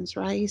concerns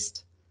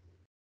raised?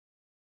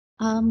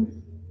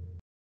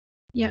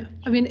 Yeah,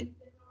 I mean,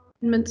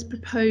 amendments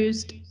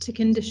proposed to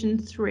condition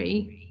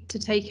 3 to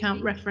take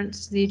out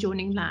reference to the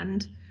adjoining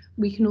land.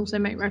 We can also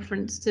make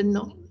reference to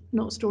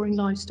not storing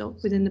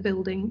livestock within the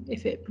building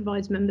if it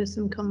provides members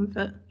some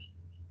comfort.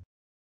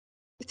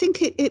 I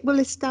think it will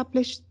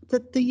establish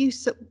that the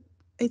use that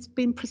it's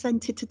been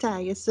presented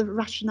today is the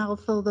rationale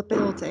for the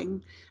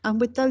building, and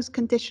with those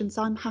conditions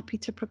I'm happy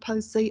to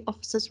propose the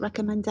officer's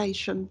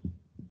recommendation.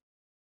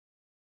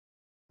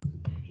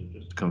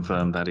 Just to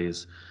confirm, that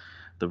is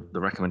the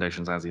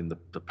recommendations as in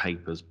the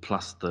papers,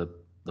 plus the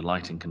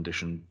lighting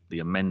condition, the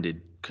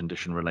amended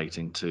condition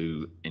relating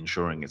to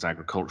ensuring it's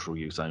agricultural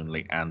use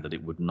only and that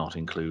it would not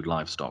include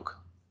livestock.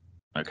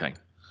 Okay.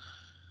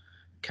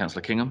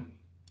 Councillor Kingham.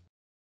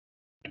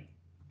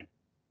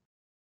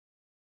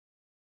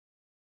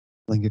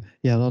 Thank you.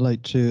 Yeah, I'd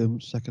like to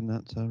second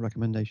that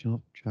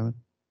recommendation, Chairman.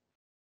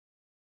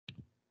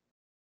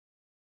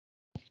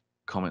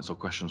 Comments or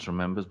questions from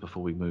members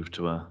before we move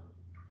to a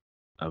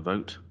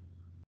vote?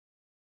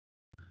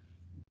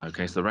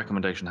 Okay, so the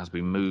recommendation has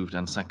been moved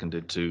and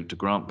seconded to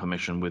grant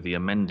permission with the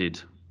amended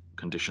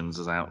conditions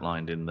as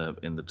outlined in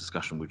the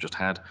discussion we've just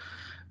had.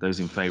 Those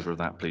in favour of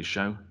that, please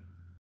show.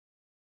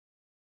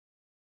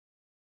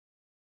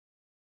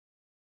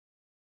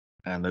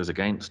 And those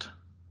against?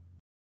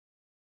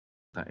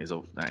 That is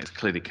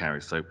clearly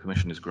carried. So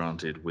permission is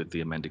granted with the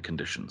amended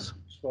conditions.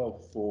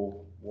 12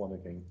 for, 1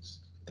 against.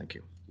 Thank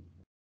you.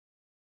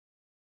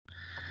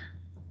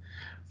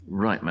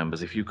 Right,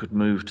 members, if you could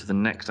move to the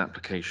next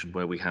application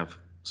where we have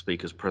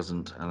speakers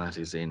present, and that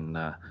is in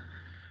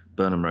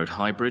Burnham Road,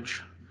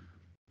 Highbridge,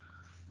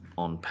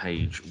 on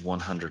page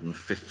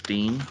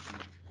 115.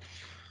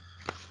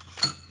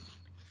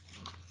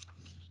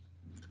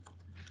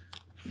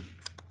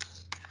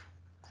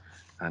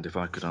 And if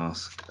I could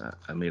ask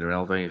Amelia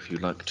Elvey if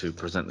you'd like to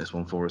present this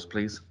one for us,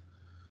 please.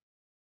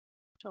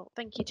 Sure.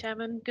 Thank you,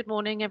 Chairman. Good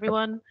morning,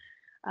 everyone.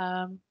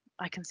 I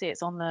can see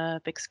it's on the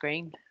big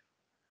screen.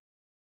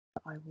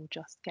 I will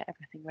just get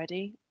everything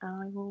ready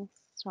and I will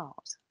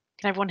start.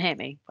 Can everyone hear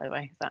me, by the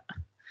way? Is that...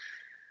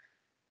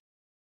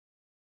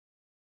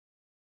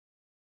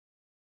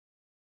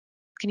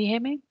 Can you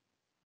hear me?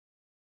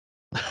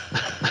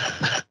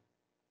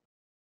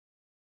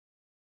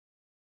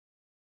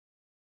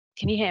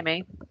 Can you hear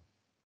me?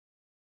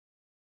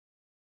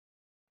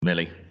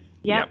 Millie.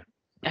 Yeah. Yep.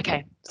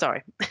 Okay,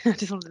 sorry. I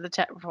just wanted to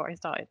check before I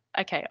started.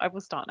 Okay, I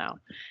will start now.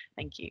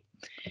 Thank you.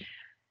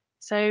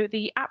 So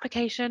the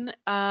application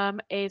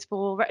is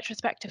for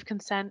retrospective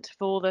consent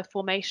for the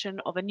formation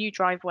of a new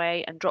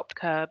driveway and drop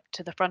curb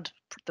to the front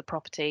of the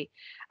property,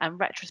 and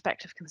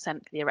retrospective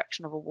consent for the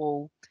erection of a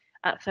wall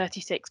at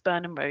 36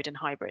 Burnham Road in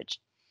Highbridge.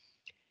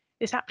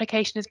 This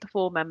application is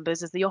before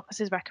members as the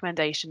officer's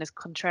recommendation is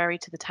contrary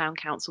to the Town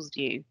Council's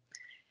view.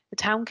 The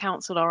Town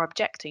Council are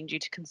objecting due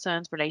to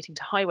concerns relating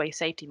to highway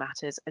safety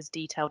matters as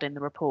detailed in the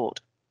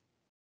report.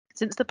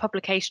 Since the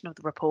publication of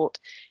the report,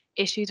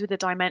 issues with the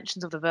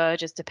dimensions of the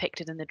verge as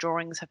depicted in the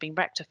drawings have been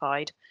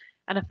rectified,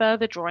 and a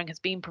further drawing has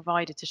been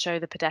provided to show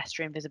the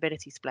pedestrian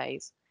visibility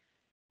splays.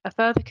 A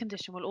further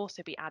condition will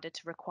also be added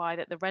to require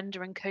that the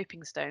render and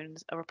coping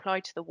stones are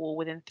applied to the wall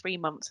within 3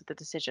 months of the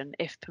decision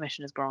if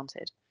permission is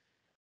granted.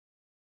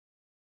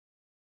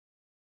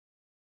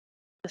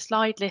 The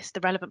slide lists the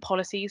relevant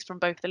policies from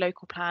both the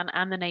local plan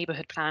and the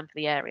neighbourhood plan for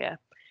the area.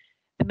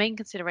 The main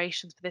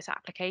considerations for this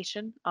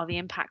application are the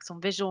impacts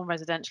on visual and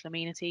residential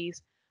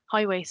amenities,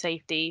 highway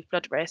safety,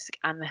 flood risk,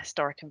 and the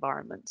historic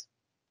environment.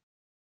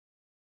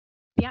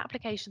 The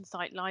application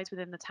site lies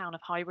within the town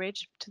of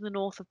Highbridge to the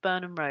north of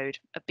Burnham Road,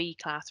 a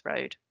B-class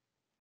road.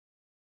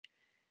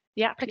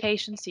 The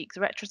application seeks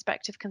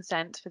retrospective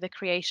consent for the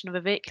creation of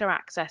a vehicular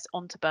access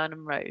onto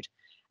Burnham Road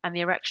and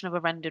the erection of a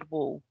rendered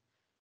wall.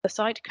 The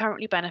site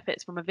currently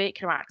benefits from a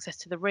vehicular access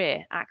to the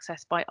rear,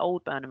 accessed by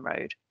Old Burnham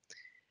Road.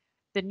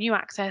 The new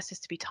access is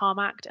to be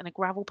tarmacked and a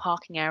gravel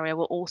parking area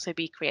will also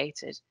be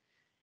created.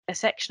 A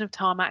section of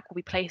tarmac will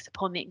be placed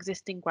upon the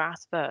existing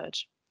grass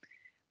verge.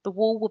 The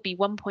wall will be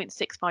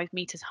 1.65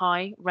 metres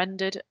high,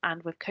 rendered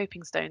and with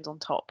coping stones on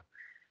top.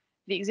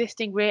 The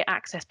existing rear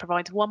access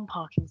provides one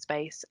parking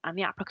space and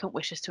the applicant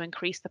wishes to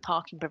increase the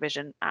parking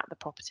provision at the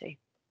property.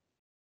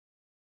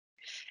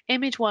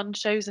 Image 1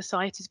 shows the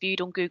site as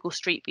viewed on Google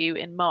Street View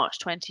in March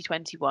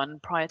 2021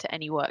 prior to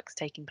any works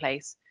taking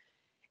place.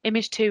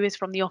 Image 2 is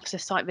from the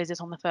officer's site visit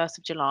on the 1st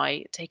of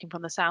July, taken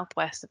from the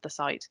southwest of the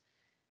site.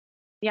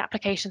 The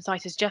application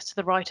site is just to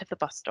the right of the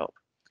bus stop.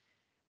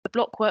 The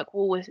blockwork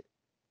wall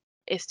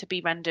is to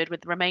be rendered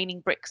with the remaining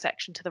brick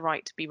section to the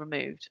right to be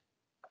removed.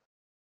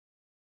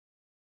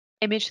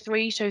 Image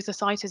 3 shows the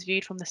site as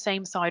viewed from the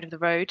same side of the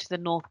road to the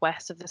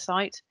northwest of the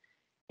site.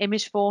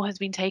 Image 4 has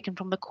been taken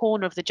from the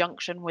corner of the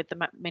junction with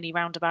the mini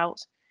roundabout.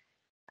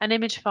 And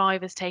image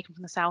 5 is taken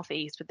from the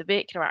southeast with the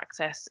vehicular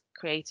access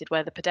created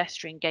where the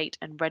pedestrian gate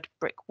and red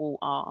brick wall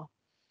are.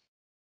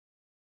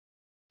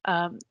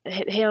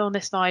 Here on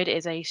this slide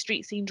is a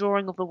street scene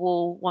drawing of the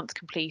wall once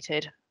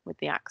completed with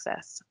the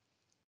access.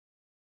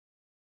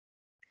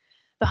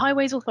 The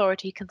Highways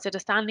Authority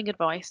considers standing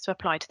advice to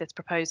apply to this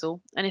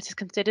proposal, and it is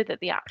considered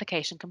that the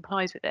application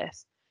complies with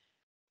this.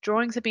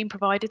 Drawings have been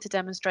provided to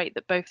demonstrate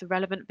that both the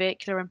relevant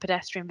vehicular and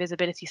pedestrian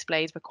visibility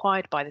displays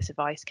required by this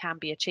advice can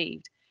be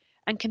achieved,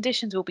 and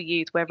conditions will be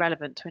used where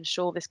relevant to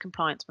ensure this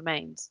compliance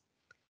remains.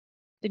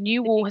 The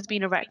new wall has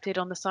been erected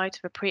on the site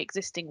of a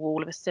pre-existing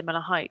wall of a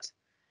similar height.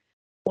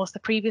 Whilst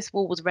the previous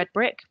wall was red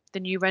brick, the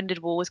new rendered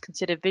wall was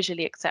considered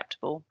visually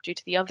acceptable due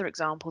to the other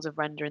examples of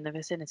render in the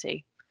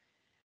vicinity.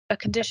 A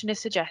condition is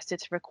suggested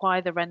to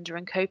require the render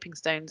and coping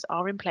stones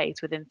are in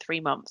place within 3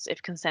 months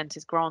if consent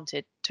is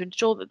granted to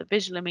ensure that the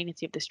visual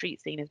amenity of the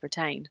street scene is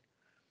retained.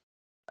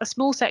 A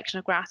small section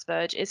of grass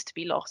verge is to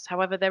be lost,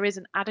 however there is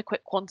an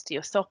adequate quantity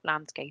of soft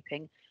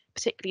landscaping,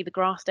 particularly the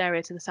grassed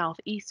area to the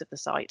southeast of the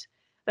site,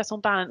 that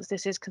on balance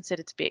this is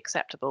considered to be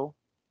acceptable.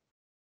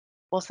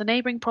 Whilst the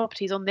neighbouring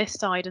properties on this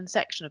side and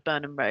section of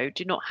Burnham Road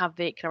do not have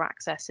vehicular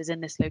accesses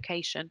in this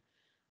location,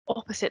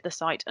 opposite the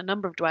site, a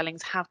number of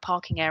dwellings have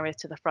parking areas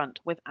to the front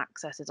with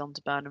accesses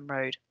onto Burnham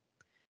Road.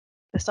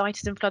 The site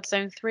is in flood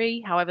zone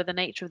 3, however the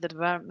nature of the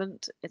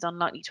development is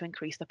unlikely to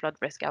increase the flood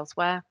risk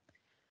elsewhere.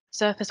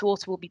 Surface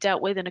water will be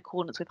dealt with in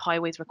accordance with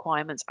highways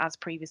requirements as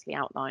previously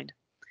outlined.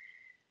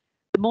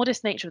 The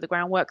modest nature of the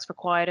groundworks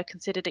required are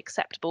considered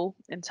acceptable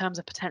in terms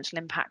of potential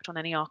impact on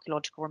any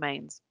archaeological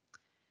remains.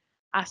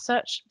 As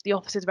such, the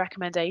officer's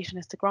recommendation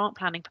is to grant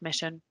planning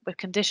permission with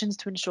conditions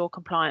to ensure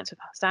compliance with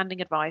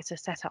standing advice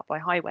as set out by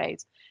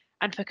highways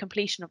and for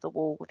completion of the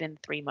wall within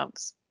 3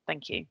 months.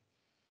 Thank you.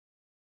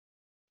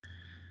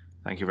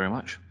 Thank you very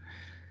much.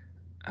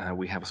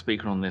 We have a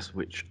speaker on this,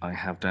 which I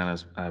have down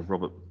as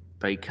Robert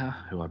Baker,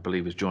 who I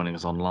believe is joining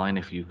us online.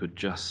 If you could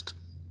just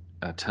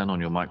turn on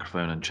your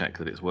microphone and check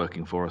that it's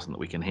working for us and that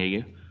we can hear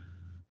you.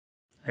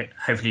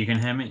 Hopefully you can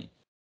hear me.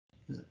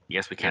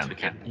 Yes, we can.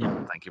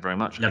 Yeah. Thank you very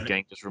much. Lovely.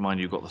 Again, just remind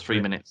you, you've got the 3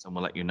 minutes and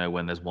we'll let you know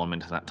when there's 1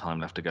 minute of that time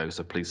left to go.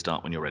 So please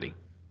start when you're ready.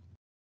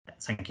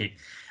 Thank you.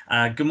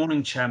 Good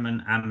morning,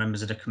 Chairman and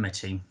members of the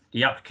committee.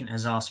 The applicant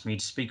has asked me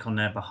to speak on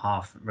their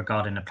behalf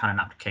regarding the planning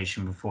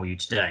application before you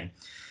today.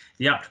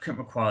 The applicant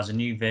requires a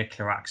new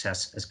vehicular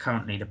access as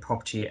currently the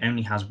property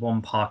only has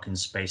one parking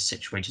space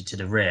situated to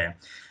the rear.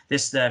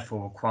 This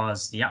therefore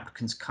requires the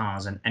applicant's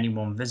cars and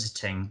anyone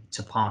visiting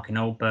to park in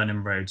Old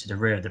Burnham Road to the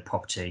rear of the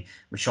property,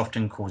 which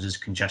often causes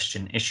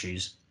congestion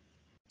issues.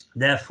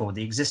 Therefore,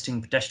 the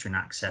existing pedestrian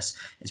access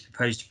is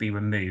proposed to be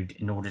removed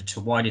in order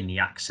to widen the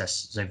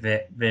access so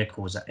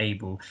vehicles are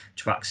able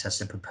to access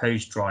the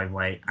proposed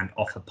driveway and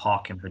offer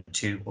parking for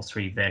 2 or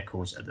 3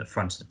 vehicles at the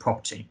front of the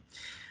property.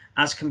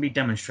 As can be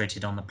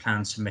demonstrated on the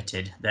plan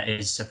submitted, there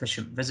is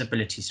sufficient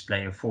visibility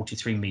display of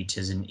 43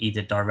 metres in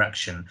either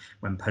direction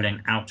when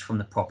pulling out from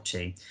the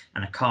property,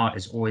 and a car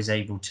is always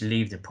able to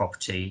leave the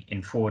property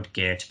in forward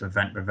gear to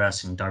prevent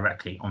reversing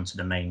directly onto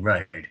the main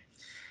road.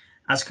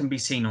 As can be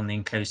seen on the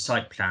enclosed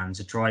site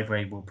plans, a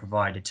driveway will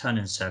provide a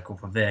turning circle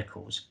for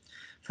vehicles.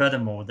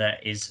 Furthermore, there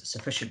is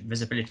sufficient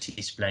visibility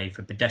display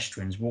for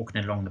pedestrians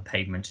walking along the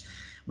pavement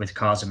with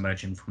cars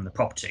emerging from the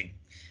property.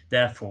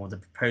 Therefore, the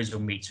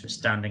proposal meets with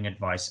standing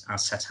advice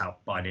as set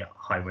out by the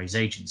Highways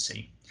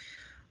Agency.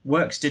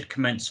 Works did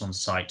commence on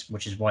site,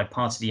 which is why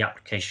part of the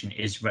application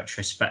is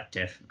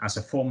retrospective, as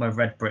a former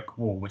red brick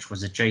wall which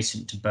was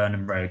adjacent to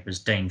Burnham Road was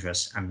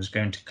dangerous and was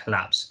going to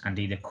collapse and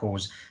either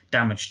cause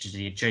damage to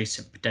the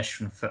adjacent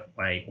pedestrian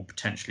footway or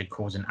potentially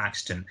cause an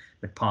accident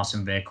with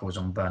passing vehicles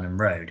on Burnham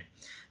Road.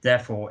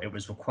 Therefore, it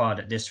was required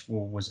that this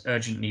wall was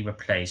urgently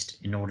replaced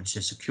in order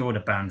to secure the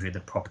boundary of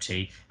the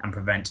property and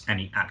prevent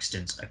any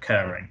accidents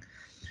occurring.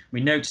 We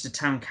note the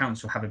Town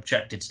Council have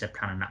objected to the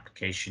planning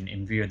application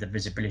in view of the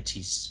visibility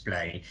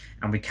display,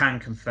 and we can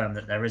confirm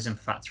that there is in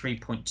fact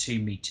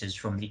 3.2 metres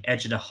from the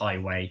edge of the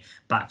highway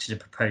back to the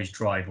proposed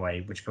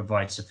driveway, which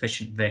provides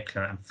sufficient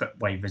vehicular and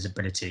footway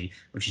visibility,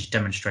 which is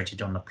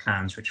demonstrated on the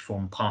plans which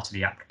form part of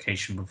the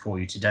application before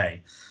you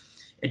today.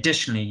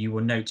 Additionally, you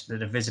will note that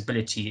the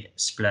visibility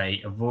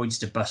display avoids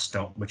the bus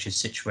stop, which is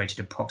situated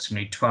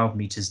approximately 12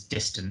 metres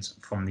distant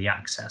from the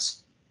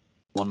access.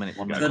 1 minute.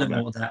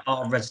 Furthermore, there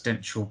are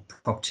residential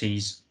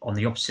properties on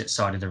the opposite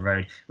side of the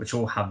road, which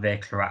all have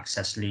vehicular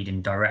access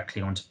leading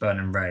directly onto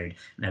Burnham Road,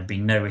 and there have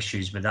been no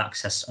issues with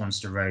access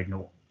onto the road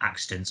nor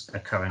accidents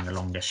occurring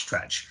along this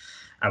stretch.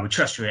 I would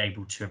trust you're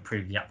able to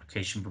approve the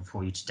application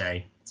before you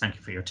today. Thank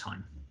you for your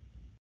time.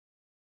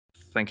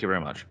 Thank you very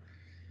much.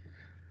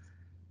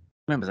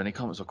 Members, any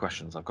comments or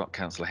questions? I've got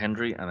Councillor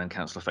Hendry and then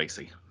Councillor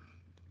Facey.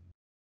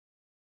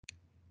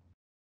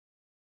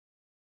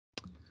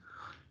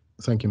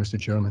 Thank you, Mr.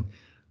 Chairman.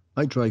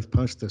 I drive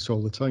past this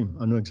all the time.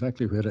 I know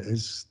exactly where it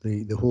is,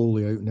 the whole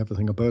layout and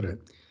everything about it.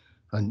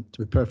 And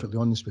to be perfectly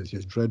honest with you,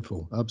 it's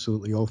dreadful,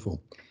 absolutely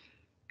awful.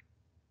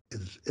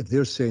 If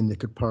they're saying they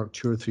could park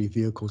 2 or 3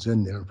 vehicles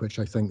in there, which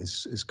I think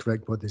is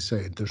correct what they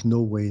said, there's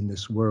no way in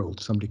this world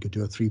somebody could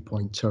do a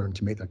 3-point turn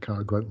to make their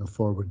car go out in a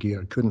forward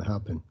gear. It couldn't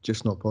happen,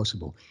 just not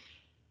possible.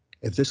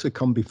 If this had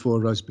come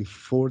before us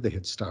before they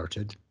had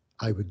started,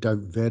 I would doubt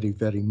very,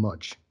 very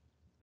much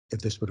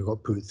if this would have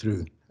got put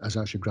through as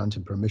actually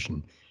granted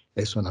permission.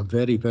 It's on a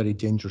very, very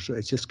dangerous,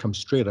 it just comes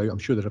straight out. I'm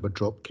sure they have a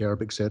drop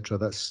curb, etc.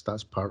 That's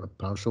part of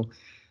parcel.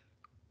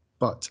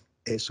 But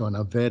it's on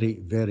a very,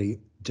 very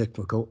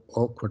difficult,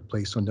 awkward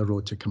place on the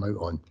road to come out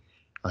on.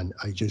 And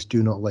I just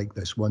do not like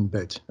this one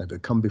bit. If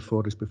it come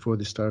before us before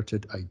they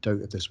started, I doubt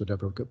if this would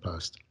ever get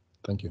passed.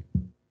 Thank you.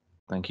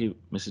 Thank you.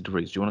 Mrs. De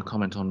Vries, do you want to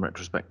comment on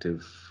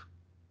retrospective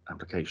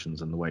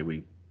applications and the way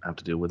we have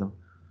to deal with them?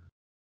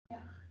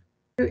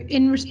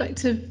 In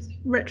respect of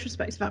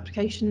retrospective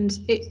applications,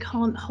 it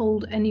can't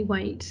hold any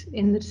weight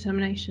in the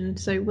determination.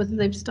 So whether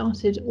they've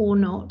started or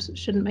not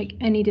shouldn't make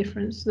any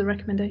difference to the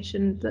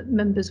recommendation that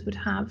members would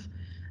have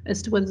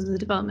as to whether the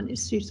development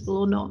is suitable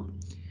or not.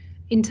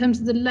 In terms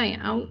of the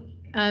layout,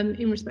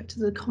 in respect to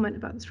the comment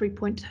about the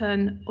 3-point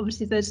turn,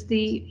 obviously there's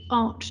the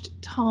arched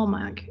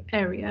tarmac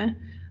area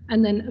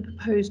and then a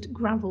proposed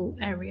gravel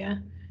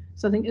area.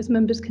 So I think as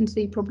members can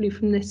see probably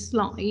from this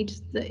slide,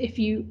 that if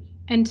you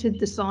entered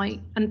the site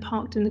and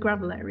parked in the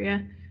gravel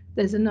area,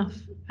 there's enough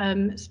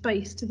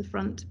space to the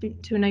front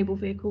to enable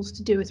vehicles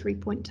to do a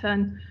 3-point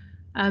turn,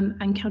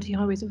 and County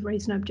Highways have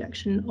raised no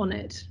objection on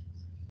it.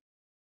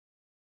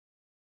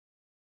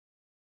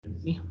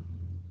 Thank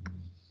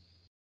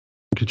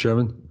you,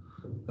 Chairman.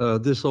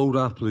 This old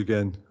apple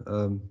again,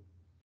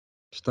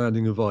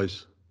 standing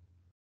advice.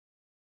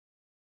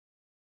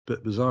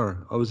 Bit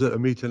bizarre. I was at a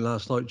meeting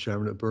last night,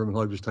 Chairman, at Birmingham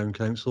Highbury Town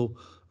Council,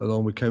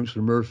 along with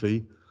Councillor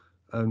Murphy,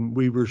 and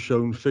we were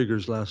shown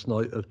figures last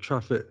night of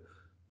traffic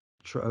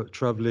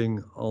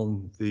travelling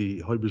on the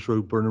Highbury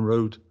Road,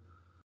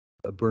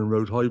 Burnham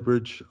Road High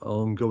Bridge,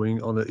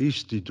 going on an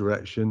easterly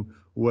direction,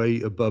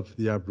 way above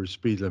the average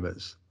speed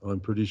limits. I'm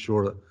pretty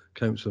sure that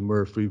Councillor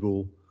Murphy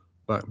will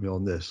back me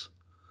on this.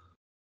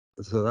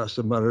 So that's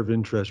a matter of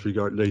interest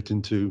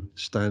relating to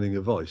standing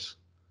advice.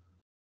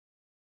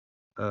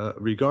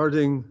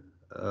 Regarding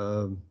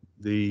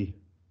the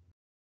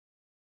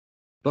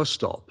bus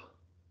stop,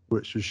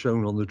 which was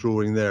shown on the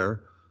drawing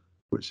there,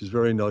 which is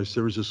very nice.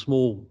 There is a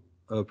small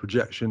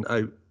projection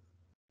out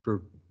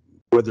for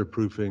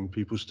weatherproofing.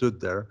 People stood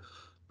there,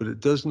 but it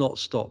does not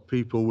stop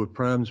people with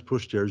prams,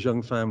 pushchairs,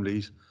 young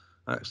families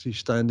actually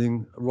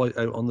standing right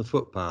out on the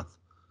footpath.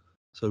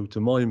 So to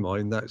my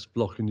mind, that's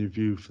blocking your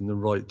view from the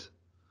right,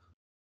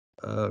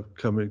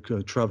 traffic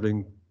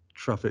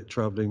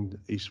travelling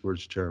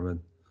eastwards,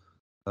 Chairman.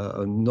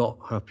 I'm not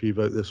happy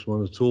about this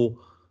one at all,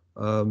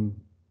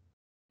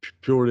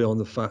 purely on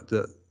the fact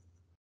that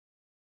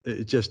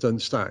it just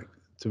doesn't stack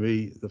to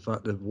me, the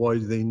fact of why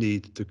do they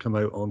need to come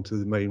out onto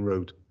the main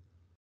road.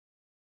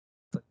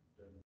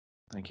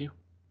 Thank you.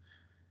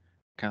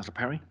 Councillor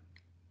Perry.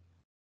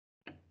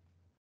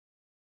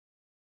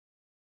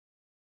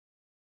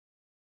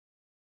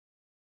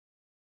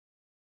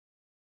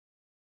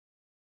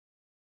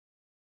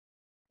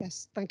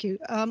 Yes, thank you.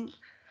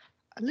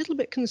 A little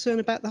bit concerned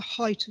about the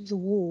height of the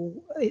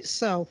wall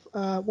itself.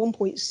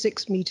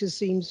 1.6 metres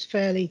seems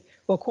fairly,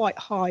 well, quite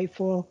high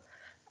for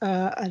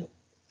an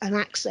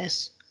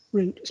access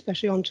route,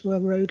 especially onto a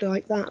road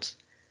like that.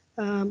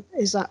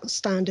 Is that the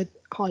standard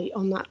height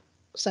on that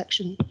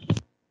section?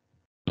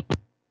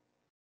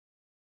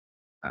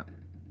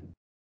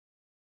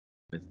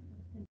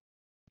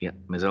 Yeah,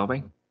 Ms.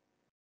 Elbe.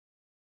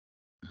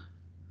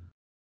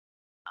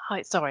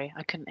 Hi, sorry,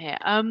 I couldn't hear.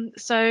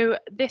 So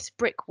this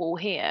brick wall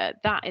here,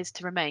 that is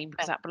to remain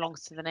because that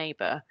belongs to the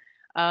neighbour,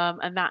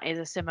 and that is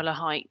a similar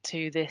height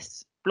to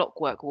this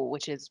blockwork wall,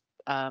 which is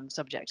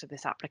subject to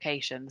this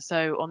application.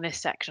 So on this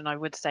section, I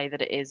would say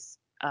that it is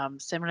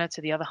similar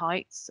to the other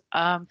heights.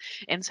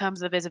 In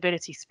terms of the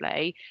visibility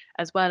display,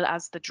 as well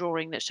as the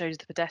drawing that shows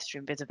the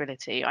pedestrian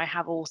visibility, I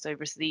have also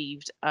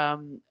received a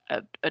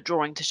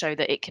drawing to show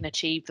that it can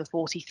achieve the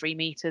 43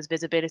 metres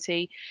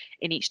visibility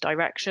in each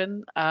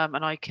direction,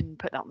 and I can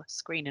put that on the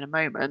screen in a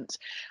moment.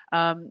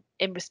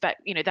 In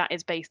respect, that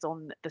is based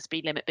on the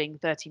speed limit being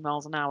 30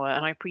 miles an hour,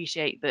 and I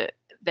appreciate that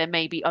there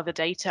may be other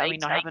data. I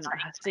mean, I haven't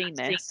seen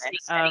this.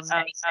 Sorry,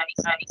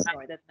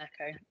 there's an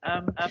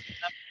echo.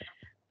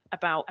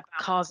 About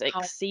cars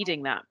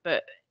exceeding that,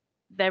 but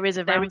there is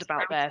a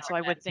roundabout there, so I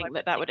would think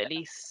that that would at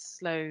least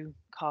slow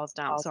cars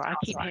down. Sorry, I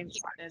keep hearing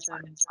there's I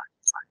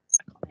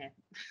can't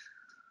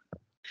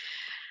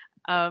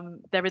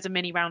hear. There is a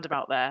mini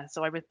roundabout there,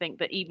 so I would think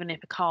that even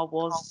if a car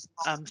was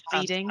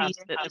speeding, that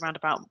the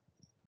roundabout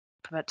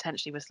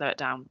potentially would slow it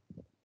down.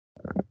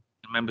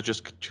 Remember,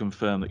 just to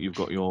confirm that you've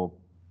got your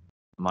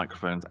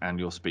microphones and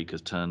your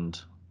speakers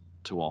turned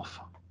to off,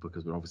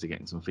 because we're obviously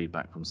getting some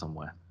feedback from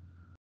somewhere.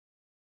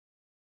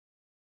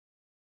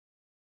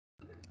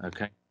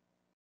 Okay.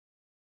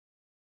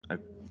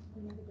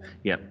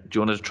 Yeah. Do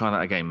you want to try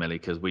that again, Millie?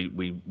 Because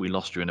we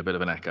lost you in a bit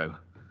of an echo.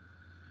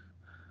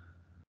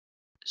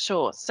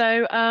 Sure.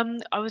 So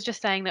I was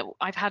just saying that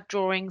I've had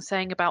drawings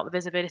saying about the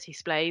visibility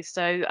displays.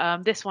 So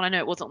this one, I know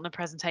it wasn't on the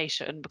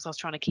presentation because I was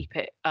trying to keep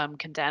it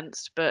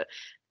condensed, but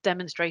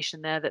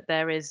demonstration there that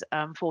there is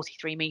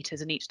 43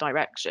 meters in each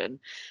direction,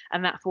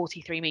 and that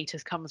 43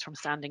 meters comes from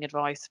standing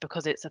advice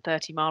because it's a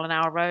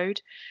 30-mile-an-hour road.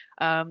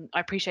 I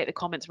appreciate the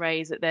comments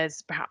raised that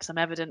there's perhaps some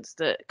evidence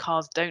that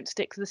cars don't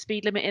stick to the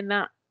speed limit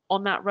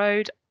on that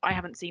road. I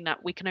haven't seen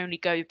that. We can only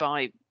go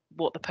by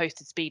what the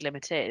posted speed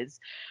limit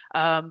is,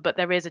 but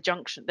there is a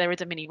junction, there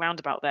is a mini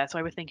roundabout there, so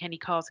I would think any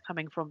cars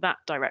coming from that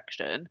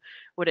direction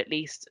would, at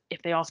least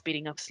if they are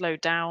speeding up, slow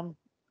down,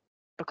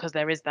 because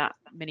there is that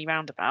mini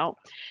roundabout.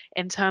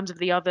 In terms of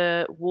the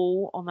other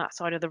wall on that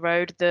side of the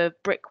road, the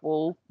brick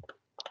wall,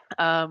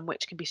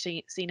 which can be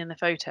seen in the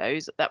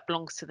photos, that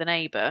belongs to the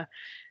neighbour,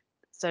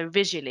 so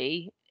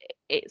visually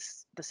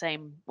it's the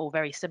same or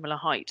very similar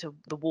height to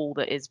the wall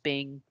that is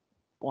being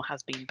or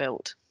has been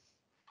built.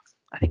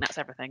 I think that's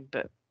everything,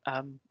 but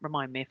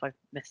remind me if I've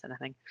missed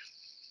anything.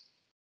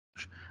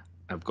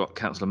 I've got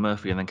Councillor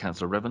Murphy and then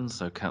Councillor Revens.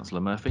 So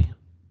Councillor Murphy.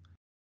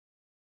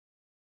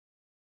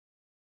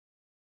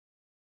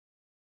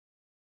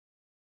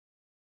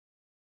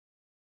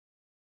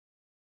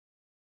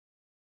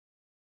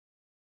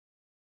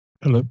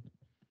 Hello.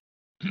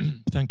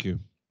 Thank you.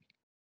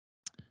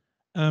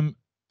 I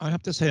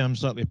have to say I'm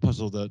slightly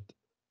puzzled that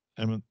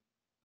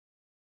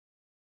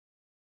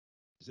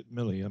is it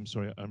Millie? I'm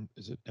sorry.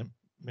 Is it?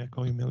 May I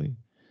call you Millie?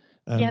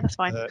 Yeah, that's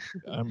fine.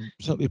 I'm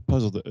slightly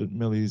puzzled at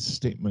Millie's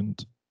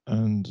statement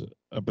and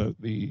about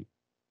the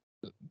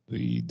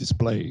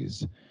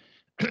displays.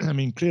 I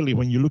mean, clearly,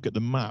 when you look at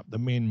the map, the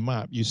main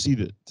map, you see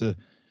that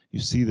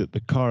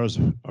the cars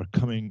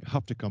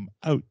have to come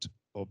out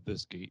of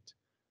this gate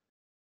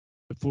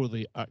before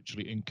they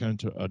actually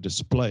encounter a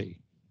display.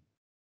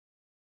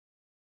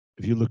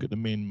 If you look at the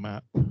main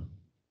map,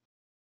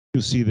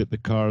 you'll see that the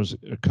cars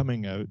are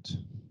coming out.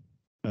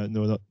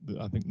 No,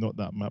 I think not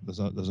that map.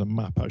 There's a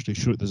map actually.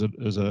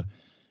 There's a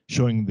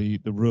showing the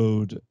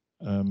road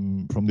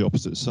from the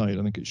opposite side.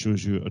 I think it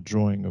shows you a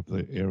drawing of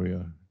the area.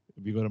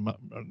 Have you got a map,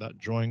 that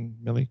drawing,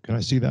 Millie? Can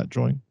I see that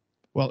drawing?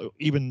 Well,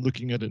 even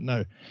looking at it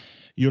now,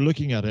 you're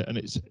looking at it, and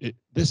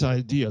this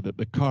idea that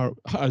the car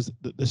has,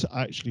 that this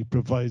actually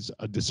provides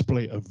a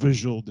display, a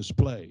visual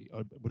display,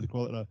 or what do they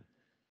call it,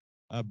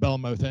 a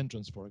bell-mouth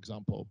entrance, for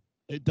example.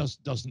 It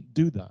doesn't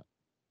do that.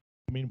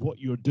 I mean, what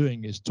you're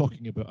doing is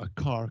talking about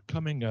a car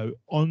coming out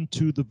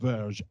onto the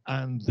verge,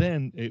 and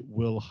then it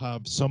will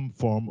have some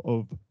form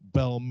of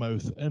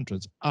bell-mouth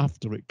entrance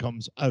after it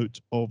comes out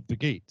of the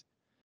gate.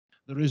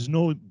 There is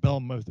no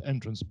bell-mouth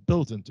entrance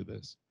built into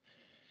this.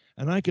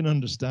 And I can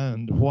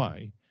understand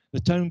why the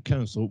town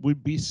council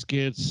would be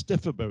scared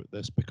stiff about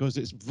this, because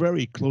it's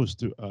very close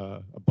to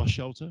a bus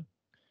shelter.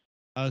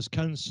 As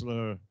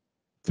Councillor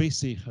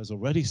Facey has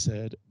already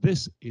said,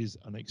 this is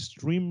an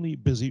extremely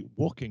busy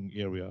walking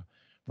area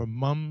for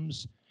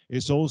mums.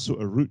 It's also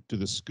a route to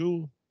the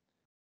school.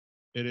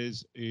 It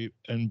is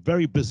and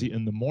very busy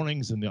in the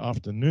mornings and the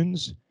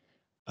afternoons.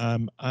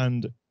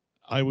 And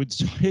I would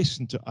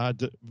hasten to add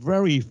that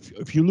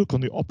if you look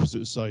on the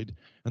opposite side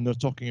and they're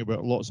talking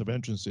about lots of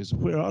entrances,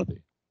 where are they?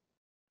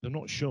 They're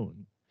not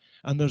shown.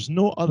 And there's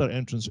no other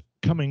entrance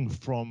coming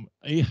from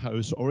a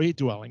house or a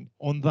dwelling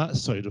on that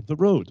side of the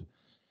road.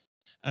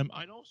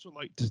 I'd also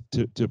like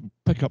to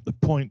pick up the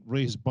point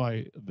raised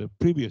by the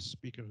previous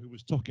speaker who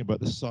was talking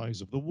about the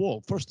size of the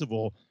wall. First of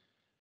all,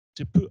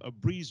 to put a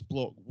breeze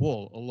block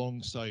wall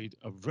alongside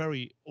a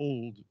very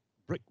old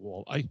brick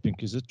wall, I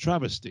think is a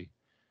travesty.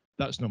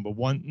 That's number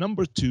one.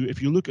 Number two,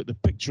 if you look at the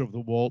picture of the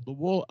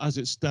wall as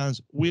it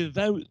stands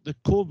without the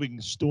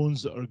coping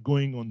stones that are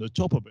going on the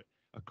top of it,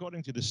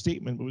 according to the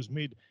statement that was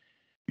made,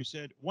 you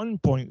said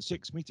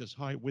 1.6 meters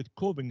high with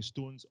coping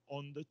stones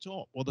on the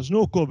top. Well, there's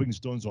no coping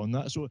stones on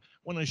that, so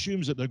one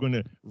assumes that they're going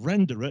to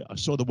render it. I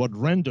saw the word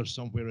render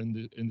somewhere in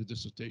the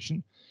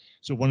dissertation.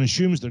 So one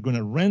assumes they're going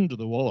to render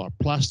the wall, or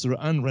plaster it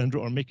and render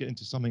it, or make it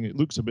into something that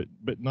looks a bit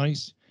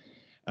nice.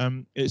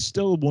 It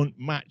still won't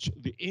match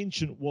the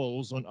ancient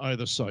walls on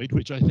either side,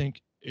 which I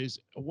think is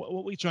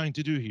what we're trying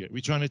to do here.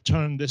 We're trying to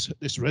turn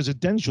this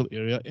residential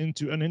area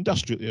into an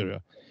industrial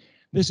area.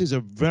 This is a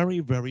very,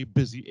 very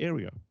busy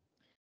area.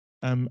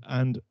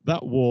 And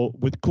that wall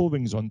with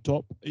covings on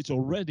top, it's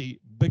already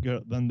bigger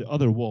than the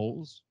other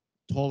walls,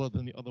 taller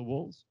than the other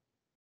walls.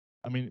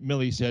 I mean,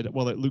 Millie said,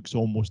 well, it looks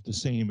almost the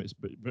same. It's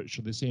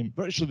virtually the same.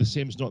 Virtually the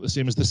same is not the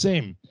same as the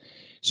same.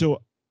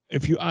 So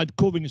if you add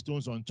coving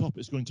stones on top,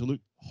 it's going to look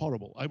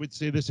horrible. I would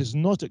say this is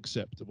not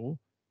acceptable.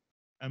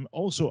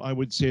 Also, I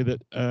would say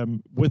that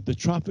with the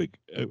traffic,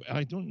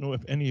 I don't know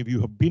if any of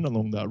you have been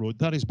along that road.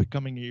 That is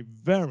becoming a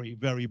very,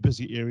 very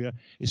busy area,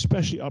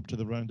 especially up to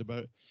the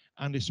roundabout,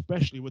 and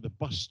especially with the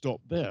bus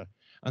stop there.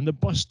 And the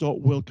bus stop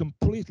will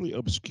completely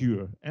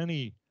obscure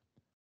any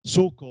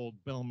so-called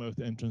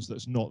Bellmouth entrance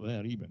that's not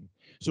there even.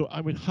 So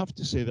I would have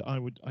to say that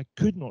I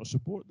could not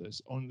support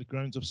this on the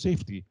grounds of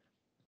safety,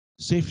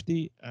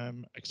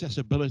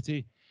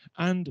 accessibility,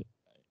 and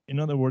in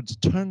other words,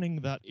 turning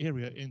that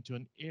area into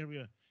an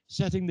area,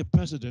 setting the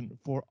precedent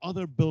for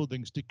other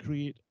buildings to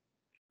create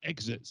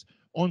exits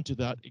onto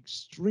that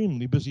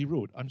extremely busy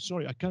road. I'm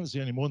sorry, I can't say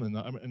any more than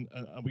that.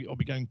 I'll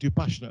be getting too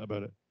passionate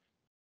about it.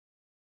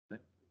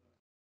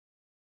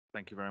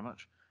 Thank you very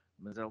much.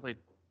 Ms. Elway,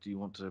 do you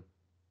want to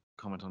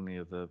comment on any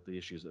of the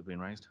issues that have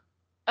been raised?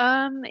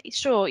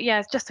 Sure.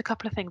 Yeah, just a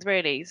couple of things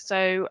really.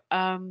 So,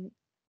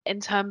 in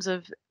terms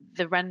of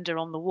the render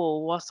on the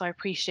wall, whilst I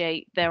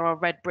appreciate there are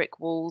red brick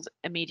walls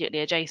immediately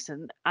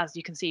adjacent, as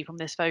you can see from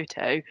this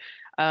photo,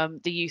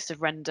 the use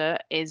of render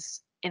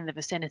is in the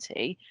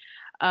vicinity.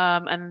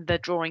 And the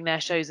drawing there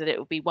shows that it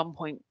will be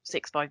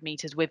 1.65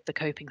 meters with the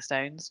coping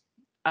stones.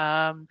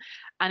 And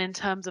in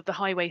terms of the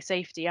highway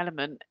safety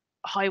element,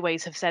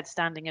 highways have said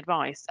standing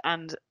advice,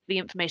 and the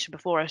information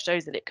before us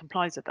shows that it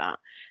complies with that.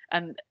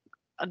 And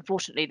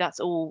unfortunately, that's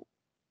all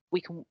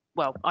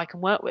I can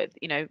work with,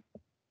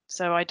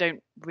 so I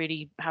don't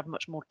really have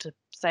much more to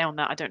say on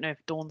that. I don't know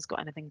if Dawn's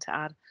got anything to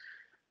add.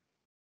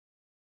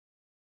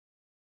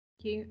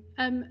 Thank you.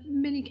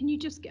 Millie, can you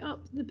just get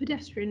up the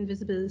pedestrian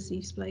visibility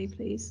display,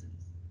 please?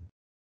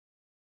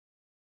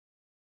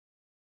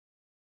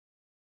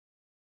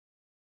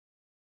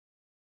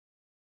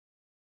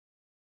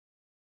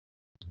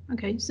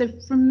 Okay, so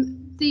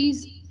from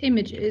these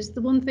images,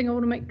 the one thing I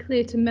want to make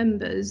clear to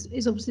members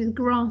is obviously the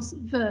grass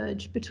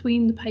verge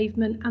between the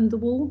pavement and the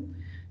wall.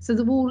 So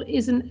the wall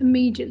isn't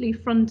immediately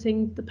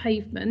fronting the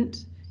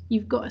pavement.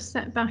 You've got a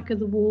setback of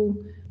the wall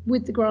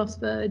with the grass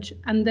verge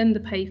and then the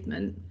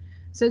pavement.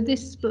 So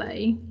this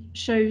display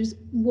shows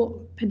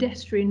what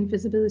pedestrian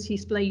visibility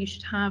display you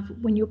should have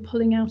when you're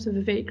pulling out of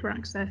a vehicular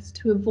access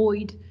to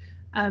avoid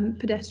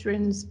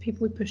pedestrians,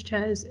 people with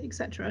pushchairs,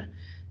 etc.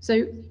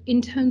 So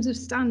in terms of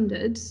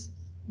standards,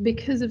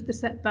 because of the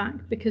setback,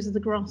 because of the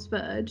grass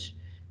verge,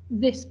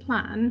 this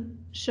plan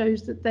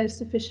shows that there's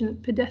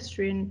sufficient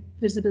pedestrian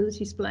visibility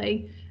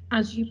display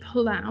as you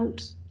pull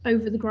out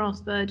over the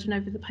grass verge and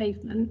over the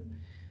pavement.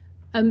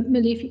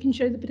 Millie, if you can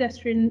show the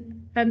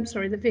pedestrian,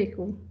 the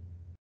vehicle,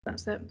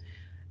 that's it.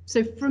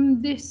 So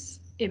from this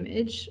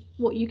image,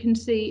 what you can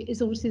see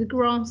is obviously the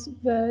grass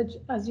verge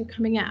as you're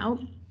coming out,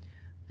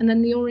 and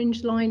then the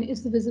orange line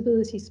is the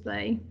visibility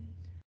display.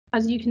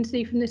 As you can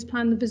see from this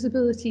plan, the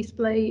visibility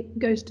display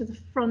goes to the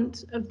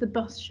front of the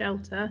bus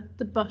shelter.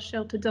 The bus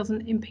shelter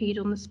doesn't impede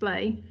on the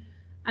display,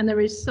 and there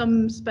is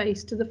some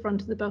space to the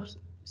front of the bus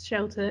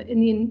shelter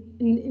in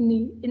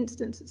the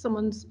instance that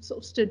someone's sort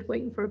of stood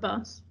waiting for a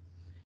bus.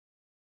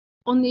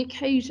 On the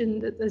occasion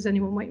that there's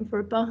anyone waiting for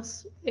a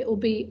bus, it will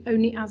be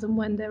only as and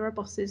when there are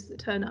buses that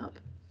turn up.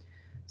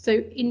 So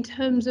in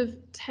terms of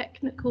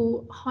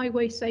technical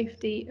highway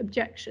safety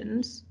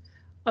objections,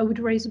 I would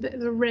raise a bit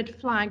of a red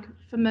flag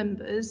for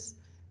members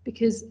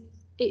because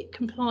it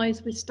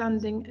complies with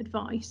standing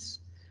advice.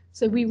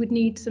 So we would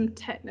need some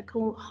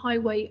technical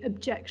highway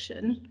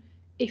objection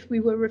if we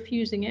were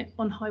refusing it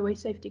on highway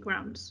safety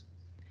grounds.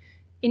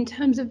 In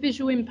terms of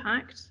visual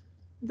impact,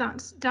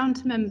 that's down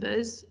to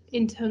members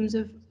in terms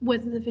of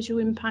whether the visual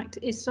impact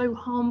is so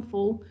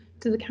harmful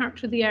to the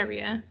character of the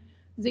area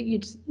that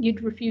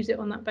you'd refuse it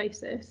on that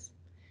basis.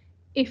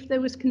 If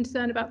there was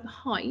concern about the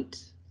height,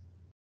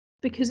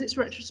 because it's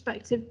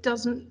retrospective,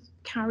 doesn't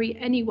carry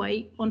any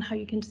weight on how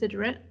you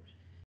consider it.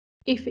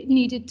 If it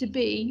needed to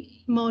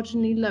be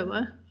marginally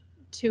lower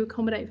to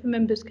accommodate for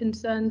members'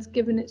 concerns,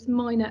 given its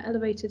minor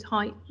elevated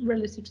height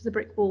relative to the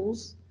brick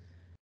walls,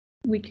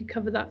 we could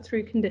cover that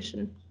through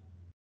condition.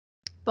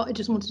 But I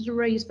just wanted to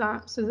raise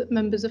that so that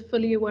members are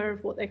fully aware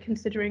of what they're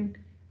considering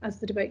as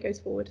the debate goes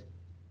forward.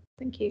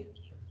 Thank you.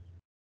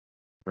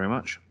 Very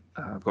much.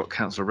 I've got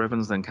Councillor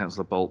Revens, then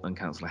Councillor Bolt, and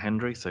Councillor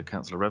Hendry. So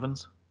Councillor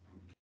Revens.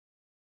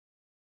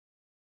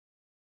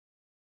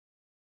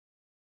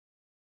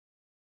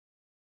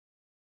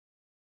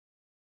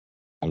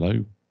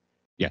 Hello.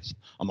 Yes,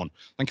 I'm on.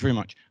 Thank you very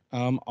much.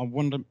 I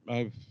wonder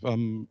if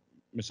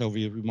Ms.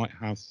 Elvia, we might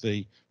have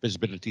the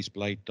visibility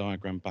display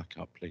diagram back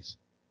up, please.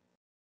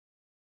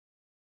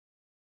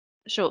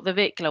 Sure, the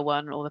vehicular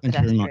one or the Thank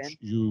pedestrian? you very much.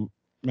 You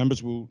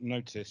members will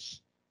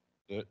notice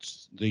that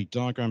the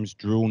diagram is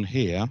drawn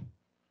here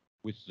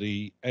with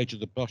the edge of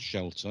the bus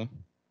shelter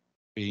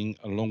being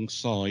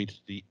alongside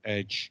the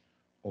edge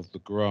of the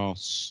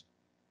grass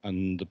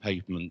and the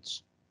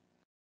pavement.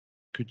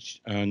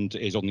 and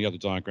is on the other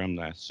diagram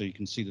there. So you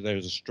can see that there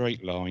is a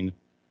straight line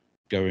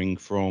going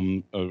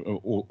from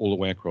all the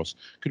way across.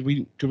 Could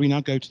we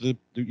now go to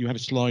you had a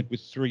slide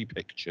with 3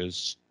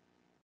 pictures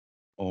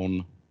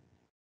on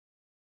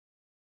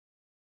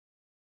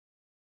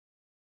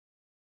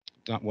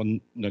that one.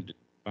 No,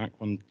 back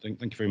one.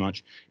 Thank you very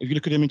much. If you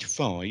look at image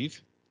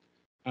 5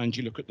 and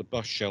you look at the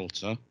bus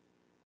shelter,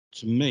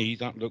 to me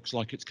that looks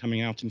like it's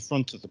coming out in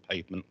front of the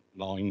pavement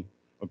line,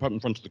 or in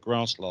front of the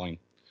grass line.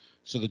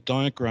 So the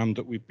diagram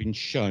that we've been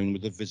shown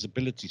with the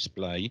visibility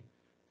display,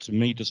 to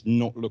me, does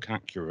not look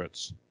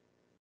accurate.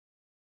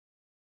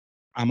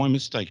 Am I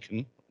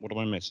mistaken? What am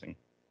I missing?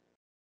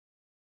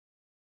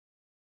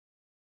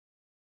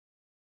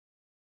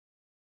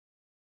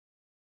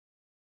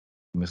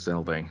 Ms.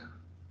 Elving.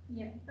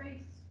 Yeah,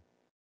 base.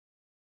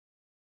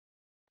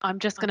 I'm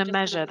just going to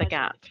measure the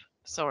gap.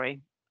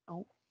 Sorry.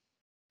 Oh,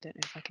 don't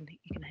know if you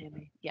can hear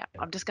me. Yeah,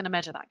 I'm just going to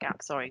measure that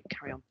gap. Sorry,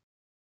 carry on.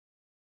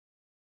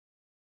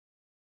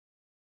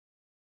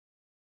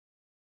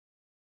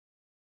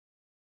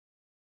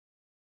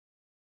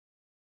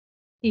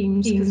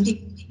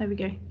 There we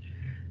go.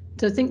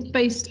 So I think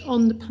based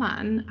on the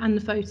plan and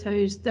the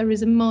photos, there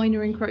is a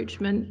minor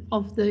encroachment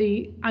of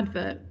the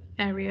advert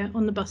area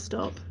on the bus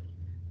stop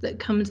that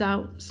comes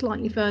out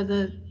slightly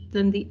further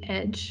than the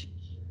edge,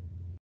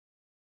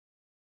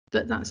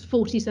 but that's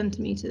 40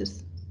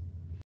 centimetres.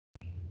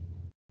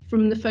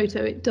 From the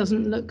photo, it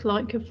doesn't look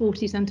like a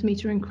 40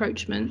 centimetre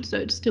encroachment, so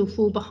it'd still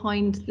fall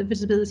behind the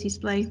visibility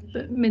display.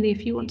 But Millie,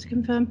 if you want to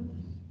confirm.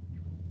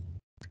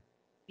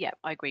 Yeah,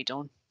 I agree,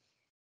 Dawn.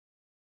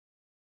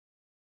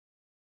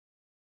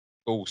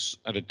 Of course,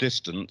 at a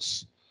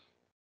distance,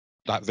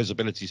 that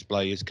visibility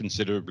display is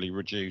considerably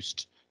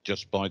reduced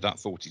just by that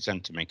 40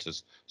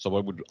 centimetres. So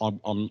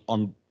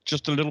I'm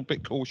just a little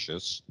bit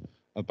cautious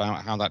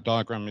about how that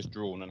diagram is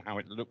drawn and how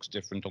it looks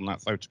different on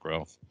that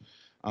photograph.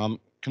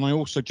 Can I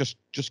also just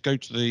go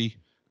to the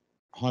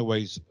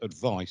highways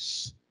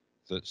advice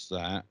that's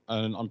there?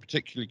 And I'm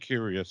particularly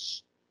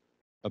curious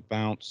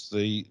about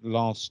the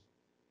last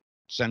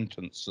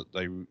sentence that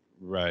they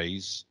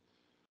raise.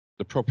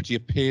 The property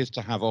appears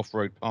to have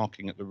off-road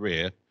parking at the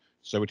rear,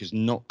 so it is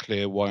not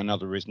clear why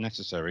another is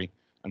necessary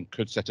and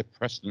could set a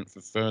precedent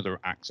for further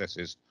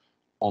accesses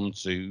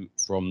onto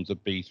from the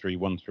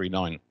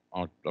B3139.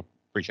 I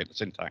appreciate the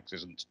syntax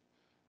isn't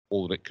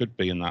all that it could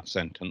be in that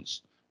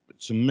sentence, but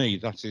to me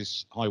that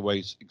is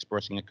highways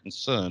expressing a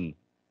concern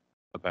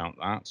about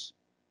that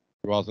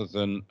rather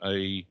than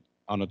a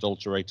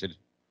unadulterated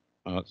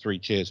 3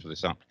 cheers for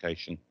this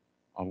application.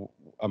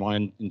 Am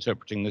I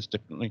interpreting this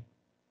differently?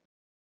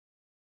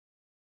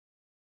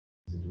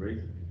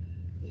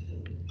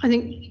 I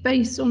think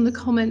based on the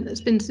comment that's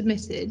been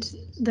submitted,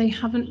 they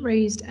haven't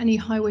raised any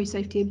highway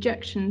safety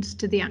objections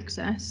to the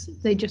access.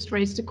 They just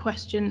raised a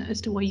question as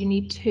to why you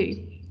need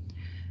 2.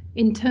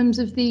 In terms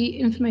of the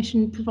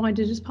information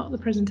provided as part of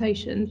the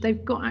presentation,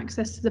 they've got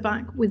access to the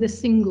back with a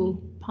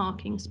single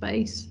parking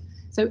space.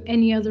 So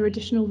any other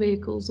additional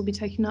vehicles will be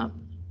taken up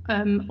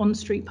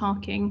on-street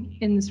parking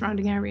in the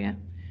surrounding area.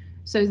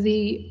 So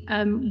the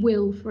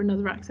will for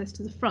another access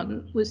to the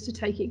front was to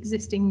take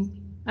existing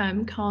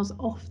cars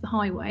off the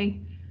highway.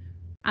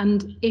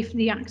 And if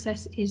the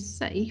access is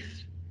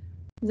safe,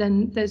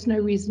 then there's no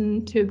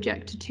reason to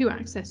object to 2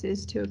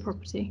 accesses to a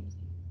property.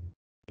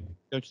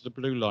 Go to the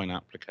blue line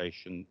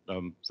application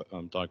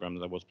diagram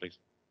there was, please.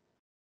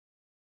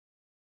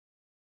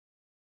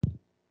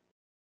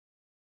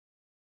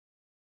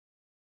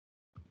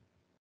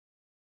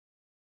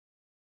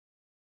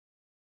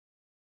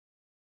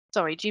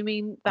 Sorry, do you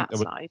mean that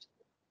side?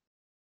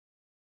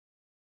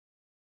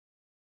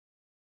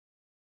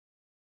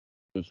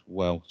 As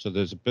well. So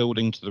there's a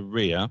building to the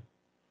rear,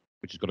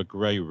 which has got a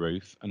grey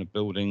roof, and a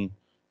building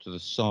to the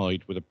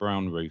side with a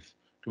brown roof.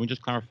 Can we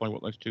just clarify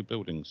what those 2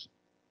 buildings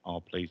are,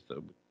 please?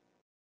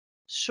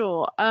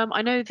 Sure.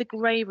 I know the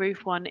grey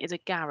roof one is a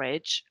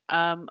garage.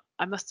 I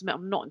must admit,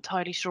 I'm not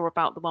entirely sure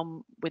about the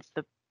one with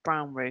the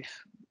brown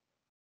roof.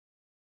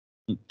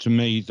 To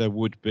me, there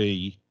would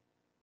be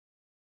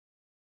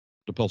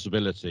the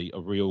possibility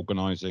of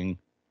reorganising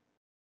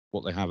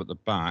what they have at the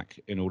back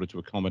in order to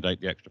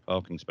accommodate the extra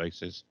parking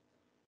spaces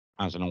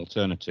as an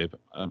alternative.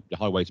 The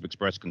highways have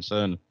expressed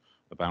concern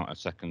about a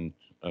second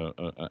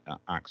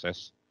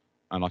access,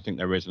 and I think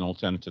there is an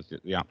alternative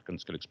that the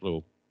applicants could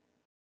explore.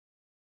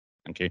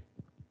 Thank you.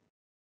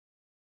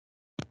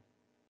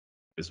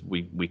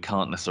 We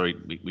can't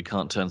necessarily we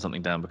can't turn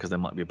something down because there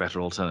might be a better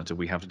alternative.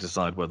 We have to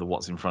decide whether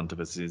what's in front of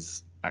us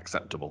is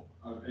acceptable.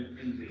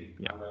 Indeed.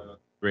 Yeah.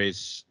 There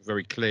is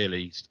very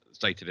clearly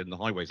stated in the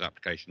highways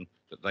application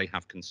that they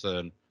have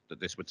concern that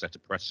this would set a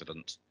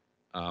precedent,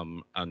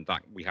 and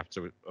that we have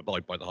to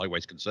abide by the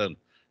highways concern.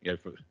 You know,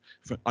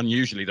 for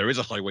unusually there is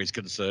a highways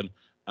concern,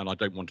 and I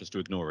don't want us to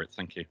ignore it.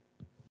 Thank you.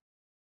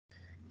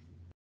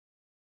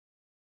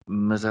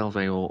 Ms.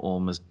 Elvey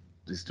or Ms.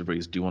 De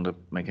Vries, do you want to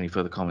make any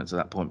further comments at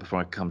that point before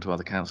I come to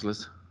other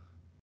councillors?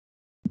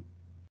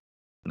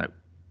 No.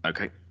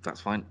 Okay, that's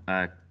fine.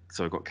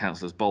 So I've got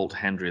councillors Bolt,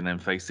 Hendry, and then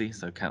Facey.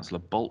 So Councillor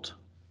Bolt.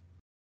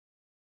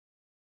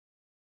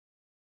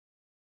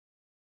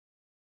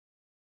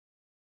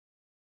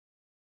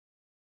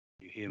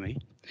 you hear me?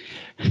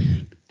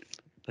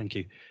 Thank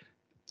you.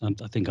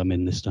 I think I'm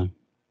in this time.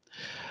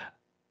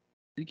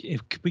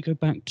 Could we go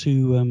back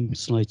to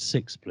slide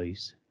 6,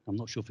 please? I'm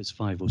not sure if it's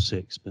 5 or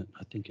 6, but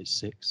I think it's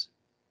 6.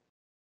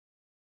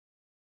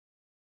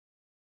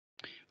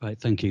 Right,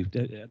 thank you.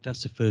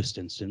 That's the first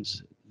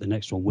instance. The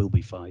next one will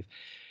be 5.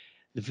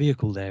 The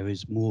vehicle there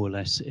is more or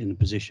less in a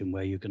position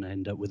where you're going to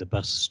end up with a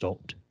bus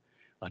stopped.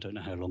 I don't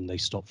know how long they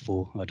stop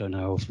for. I don't know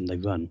how often they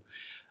run.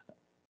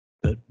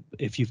 But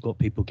if you've got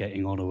people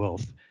getting on or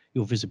off,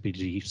 your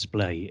visibility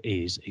display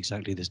is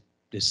exactly this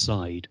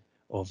side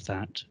of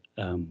that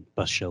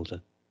bus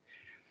shelter.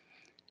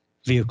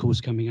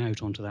 Vehicles coming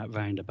out onto that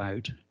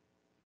roundabout,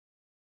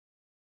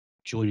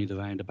 joining the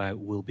roundabout,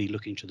 will be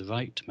looking to the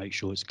right to make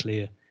sure it's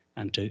clear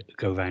and to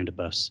go round a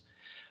bus.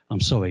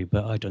 I'm sorry,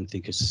 but I don't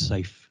think it's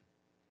safe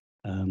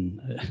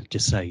to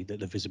say that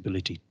the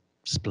visibility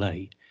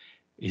display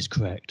is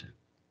correct.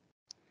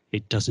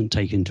 It doesn't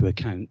take into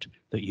account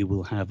that you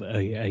will have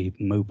a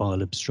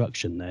mobile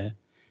obstruction there,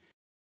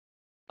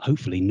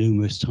 hopefully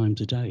numerous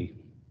times a day.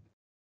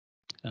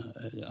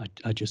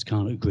 I just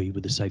can't agree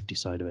with the safety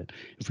side of it.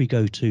 If we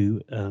go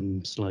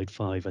to slide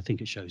 5, I think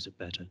it shows it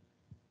better.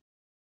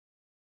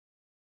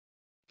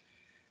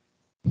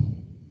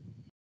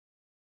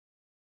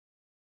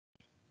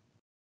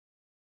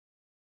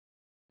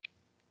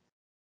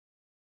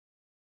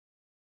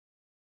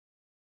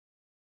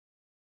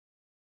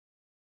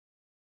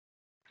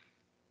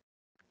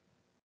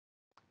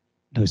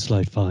 No,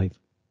 slide 5.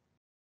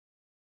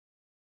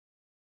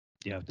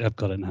 Yeah, I've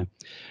got it now.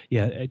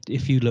 Yeah,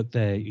 if you look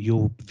there,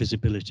 your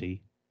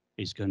visibility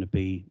is going to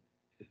be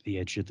the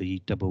edge of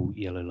the double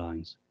yellow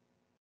lines.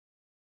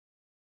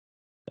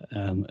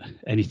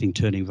 Anything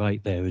turning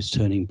right there is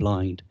turning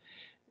blind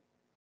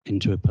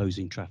into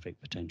opposing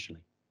traffic potentially.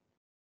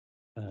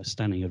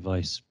 Standing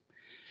advice,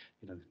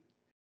 you know,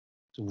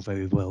 it's all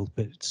very well,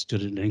 but it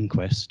stood at an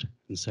inquest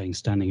and saying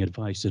standing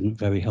advice isn't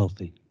very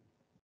healthy.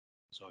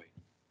 Sorry.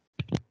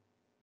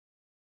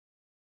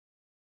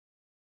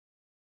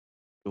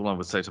 All I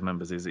would say to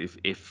members is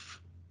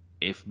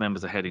if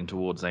members are heading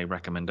towards a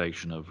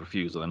recommendation of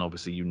refusal, then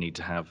obviously you need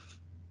to have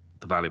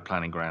the valid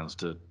planning grounds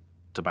to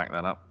back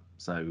that up.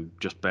 So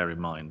just bear in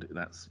mind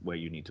that's where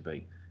you need to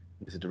be.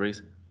 Mr. De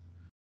Vries?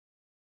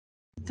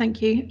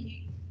 Thank you.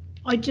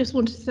 I just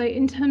wanted to say,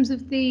 in terms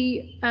of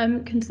the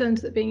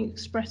concerns that are being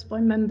expressed by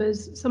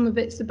members, some of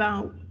it's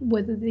about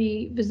whether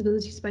the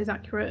visibility display is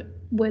accurate,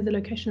 where the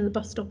location of the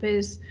bus stop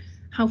is,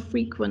 how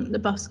frequent the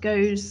bus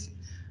goes,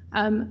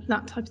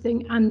 that type of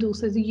thing, and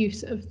also the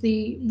use of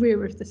the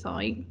rear of the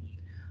site.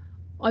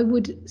 I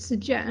would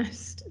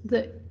suggest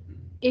that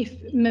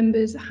if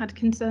members had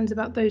concerns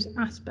about those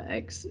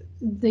aspects,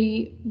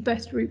 the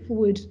best route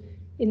forward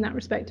in that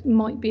respect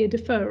might be a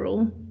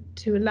deferral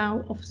to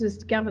allow officers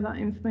to gather that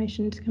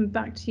information, to come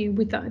back to you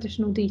with that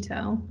additional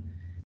detail,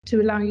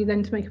 to allow you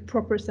then to make a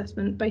proper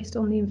assessment based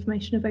on the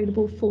information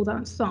available for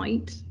that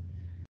site.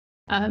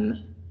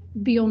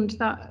 Beyond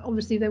that,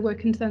 obviously there were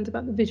concerns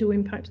about the visual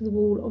impact of the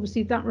wall.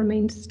 Obviously that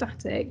remains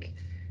static.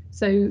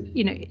 So,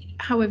 you know,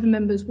 however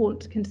members want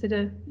to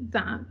consider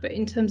that, but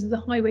in terms of the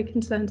highway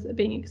concerns that are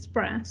being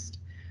expressed,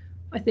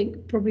 I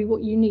think probably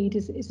what you need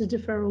is a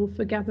deferral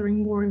for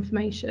gathering more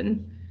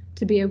information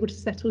to be able to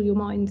settle your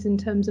minds in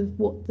terms of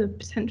what the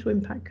potential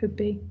impact could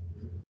be.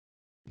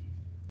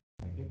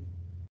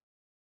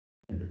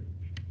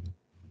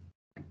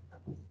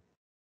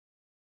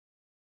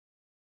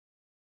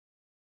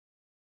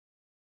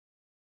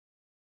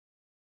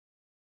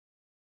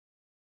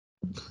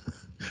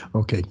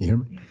 Okay, can you hear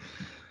me?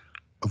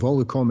 Of all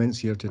the comments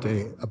here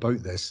today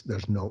about this,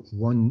 there's not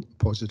one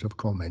positive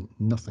comment,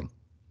 nothing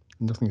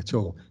at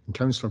all. And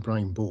Councillor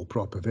Brian Bowl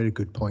brought up a very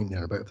good point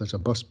there about if there's a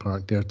bus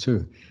park there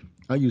too.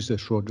 I use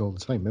this road all the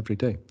time, every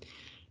day.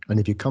 And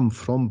if you come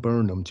from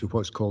Burnham to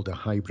what's called a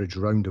Highbridge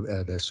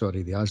roundabout, the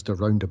Asda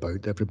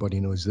roundabout, everybody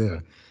knows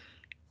there,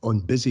 on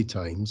busy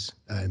times,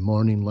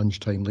 morning,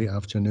 lunchtime, late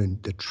afternoon,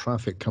 the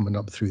traffic coming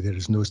up through there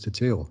is nose to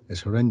tail.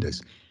 It's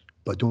horrendous.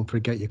 But don't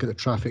forget, you've got the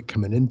traffic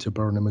coming into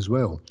Burnham as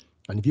well.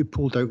 And if you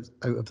pulled out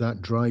of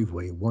that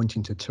driveway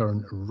wanting to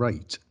turn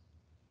right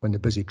when the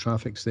busy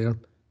traffic's there,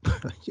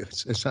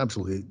 it's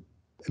absolutely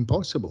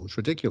impossible. It's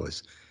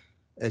ridiculous.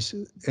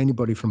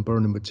 Anybody from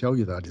Burnham would tell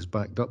you that is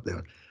backed up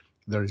there.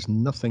 There is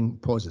nothing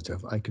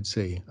positive I could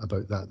say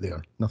about that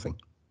there. Nothing.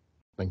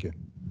 Thank you.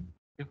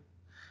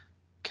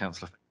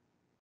 Councillor.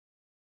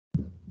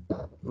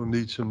 We'll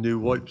need some new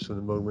wipes in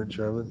a moment,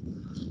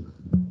 Chairman.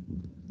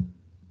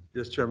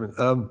 Yes, Chairman.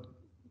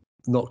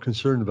 Not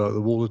concerned about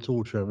the wall at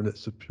all, Chairman.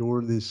 It's a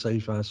purely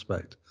safe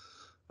aspect.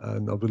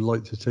 And I would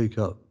like to take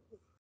up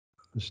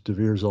Mr. De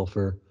Vere's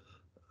offer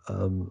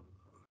for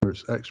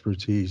its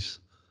expertise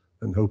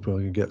and hoping I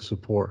can get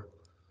support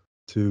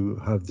to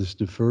have this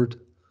deferred,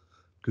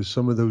 because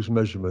some of those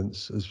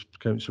measurements, as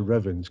Councillor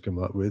Revin's come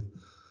up with,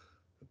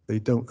 they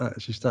don't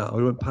actually start. I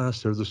went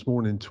past there this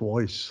morning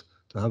twice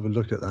to have a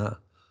look at that.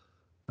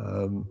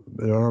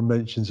 There are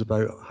mentions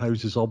about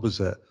houses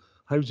opposite.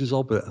 Houses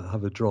opposite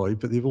have a drive,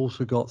 but they've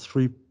also got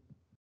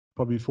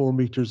probably 4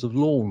 meters of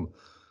lawn.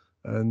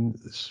 And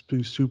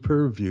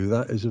superb view.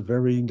 That is a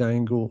very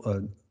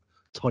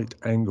tight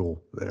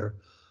angle there,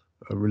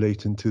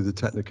 relating to the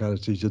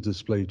technicalities of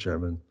display,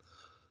 Chairman.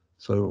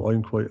 So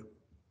I'm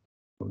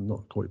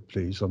not quite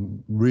pleased.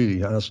 I'm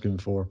really asking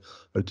for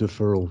a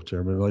deferral,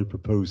 Chairman. I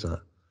propose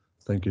that.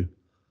 Thank you.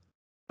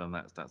 And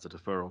that's a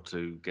deferral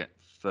to get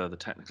further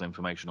technical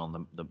information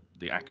on the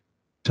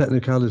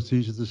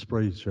Technicalities of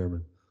display,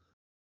 Chairman.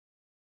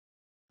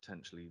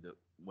 potentially that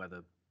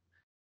whether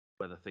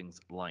things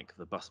like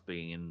the bus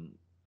being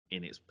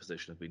in its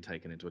position have been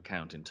taken into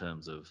account in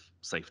terms of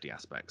safety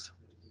aspects.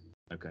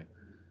 Okay,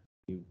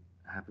 you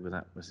happy with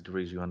that, Mr. De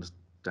Vries? You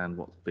understand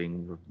what's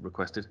being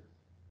requested?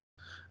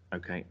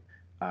 Okay,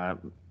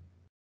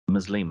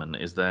 Ms. Lehman,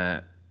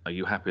 are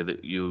you happy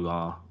that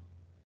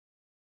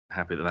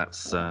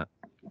that's a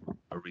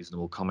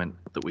reasonable comment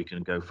that we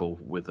can go for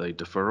with a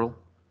deferral?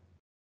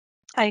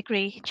 I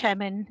agree,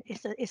 Chairman.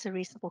 It's a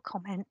reasonable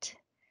comment.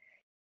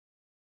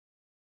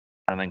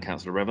 And then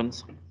Councillor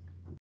Evans.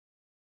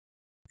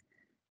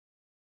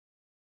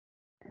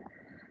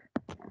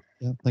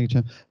 Yeah, thank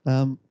you, Chair.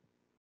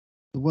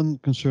 The one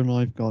concern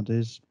I've got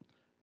is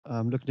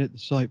looking at the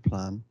site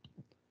plan.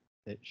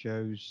 It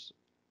shows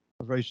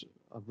a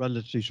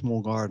relatively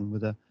small garden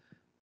with a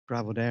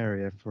gravelled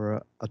area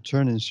for a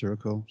turning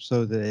circle,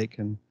 so that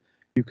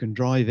you can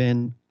drive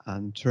in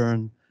and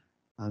turn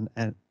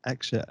and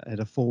exit at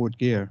a forward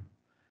gear.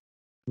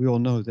 We all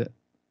know that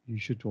you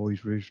should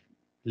always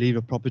leave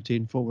a property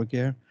in forward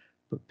gear,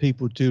 but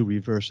people do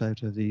reverse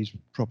out of these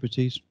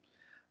properties.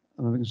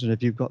 And I'm concerned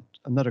if you've got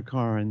another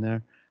car in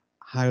there,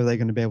 how are they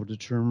going to be able to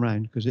turn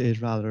around? Because it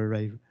is rather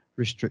a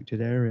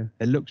restricted area.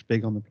 It looks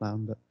big on the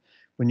plan, but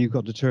when you've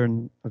got to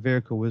turn a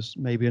vehicle with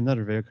maybe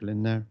another vehicle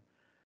in there,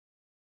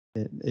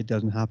 it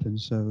doesn't happen.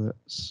 So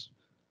it's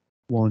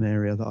one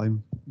area that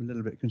I'm a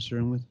little bit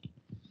concerned with.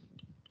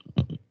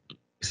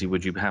 See,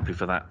 would you be happy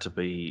for that to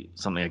be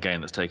something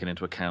again that's taken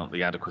into account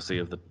the adequacy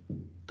of the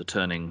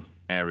turning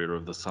area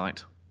of the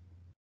site?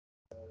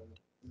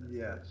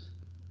 Yes.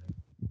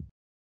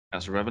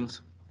 Councillor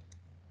Evans.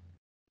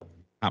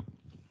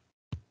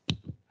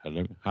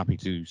 Hello, happy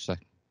to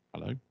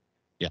hello.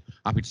 Yeah,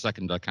 happy to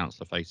second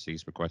Councillor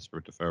Facey's request for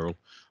a deferral,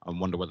 and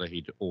wonder whether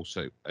he'd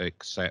also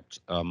accept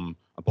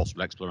a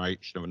possible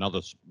exploration of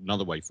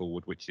another way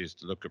forward, which is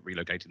to look at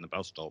relocating the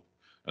bus stop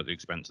at the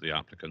expense of the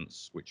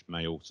applicants, which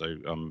may also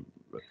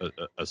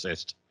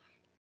assist.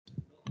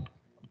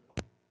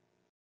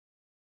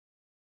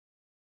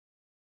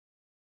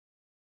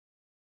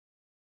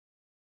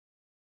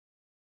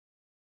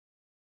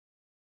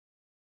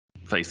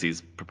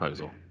 Facey's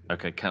proposal.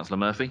 Okay, Councillor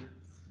Murphy.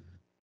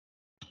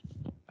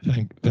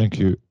 Thank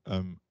you.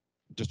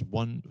 Just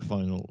one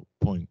final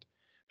point.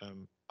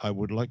 I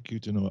would like you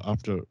to know,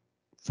 after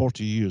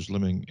 40 years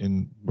living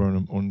in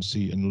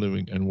Burnham-on-Sea and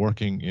living and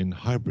working in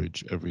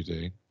Highbridge every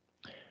day,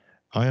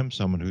 I am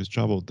someone who's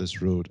travelled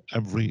this road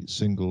every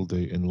single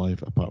day in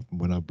life, apart from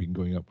when I've been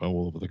going up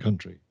all over the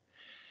country.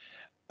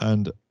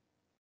 And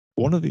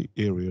one of the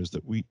areas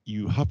that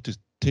you have to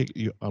take,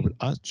 I would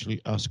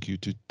actually ask you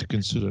to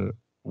consider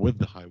with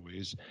the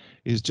highways,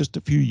 is just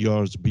a few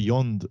yards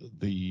beyond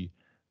the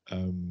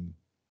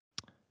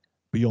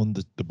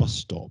bus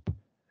stop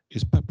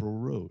is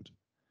Pepperell Road.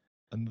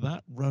 And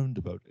that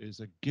roundabout is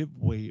a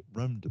giveaway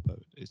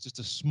roundabout. It's just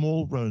a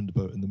small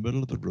roundabout in the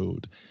middle of the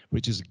road,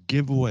 which is a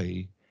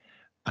giveaway.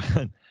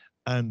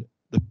 And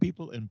the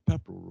people in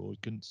Pepperell Road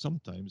can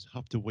sometimes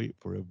have to wait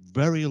for a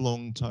very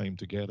long time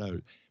to get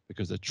out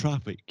because the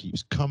traffic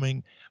keeps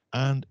coming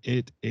and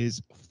it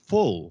is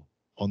full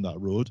on that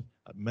road.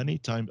 Many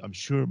times, I'm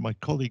sure my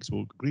colleagues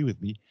will agree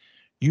with me,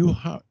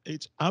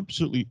 it's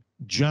absolutely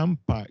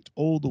jam-packed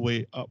all the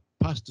way up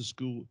past the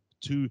school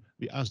to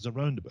the Asda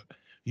roundabout.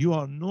 You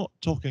are not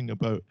talking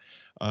about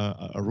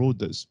a road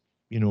that's,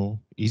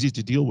 easy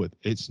to deal with.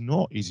 It's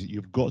not easy.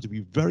 You've got to be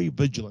very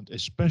vigilant,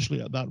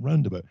 especially at that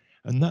roundabout.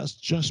 And that's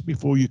just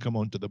before you come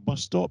onto the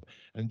bus stop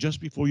and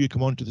just before you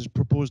come onto this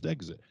proposed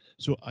exit.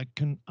 So I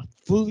can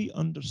fully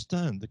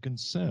understand the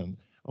concern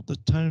of the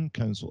town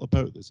council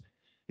about this.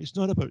 It's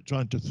not about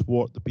trying to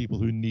thwart the people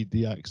who need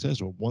the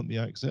access or want the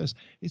access.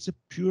 It's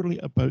purely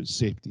about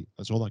safety.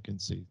 That's all I can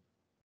say.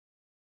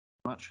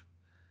 Much.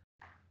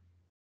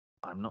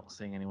 I'm not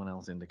seeing anyone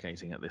else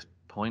indicating at this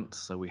point,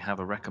 so we have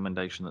a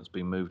recommendation that's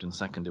been moved and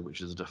seconded,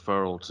 which is a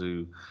deferral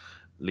to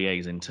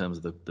liaise in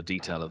terms of the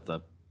detail of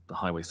the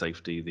highway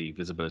safety, the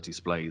visibility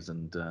displays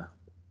and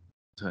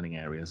turning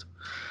areas.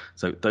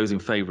 So those in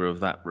favour of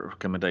that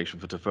recommendation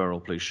for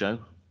deferral, please show.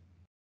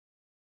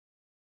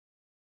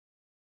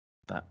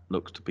 That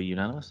looks to be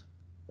unanimous.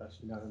 That's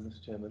unanimous,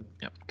 Chairman.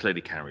 Yep,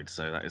 clearly carried,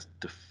 so that is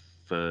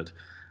deferred.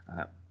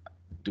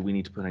 Do we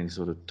need to put any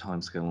sort of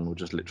timescale on, or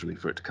just literally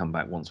for it to come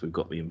back once we've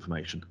got the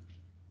information?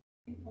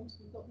 Once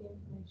we've got the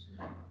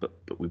information. But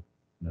we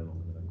no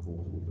longer than a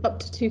quarter. Up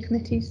to 2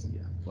 committees.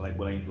 Yeah,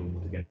 we'll aim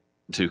to get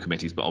 2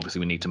 committees, but obviously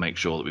we need to make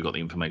sure that we've got the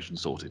information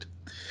sorted.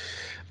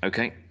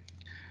 Okay,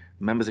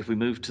 members, if we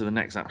move to the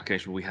next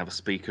application, we have a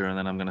speaker, and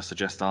then I'm going to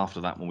suggest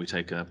after that when we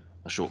take a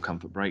short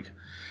comfort break.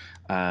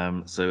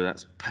 So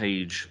that's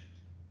page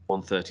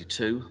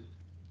 132.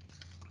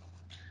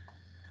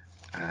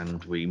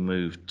 And we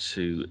move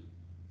to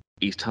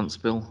East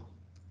Huntsville,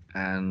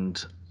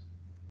 and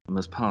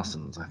Ms.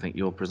 Parsons, I think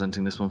you're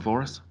presenting this one for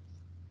us.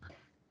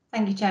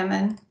 Thank you,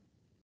 Chairman.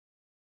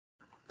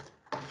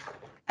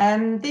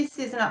 This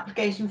is an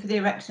application for the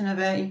erection of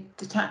a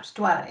detached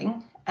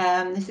dwelling.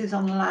 This is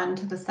on the land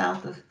to the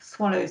south of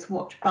Swallows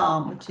Watch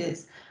Farm, which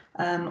is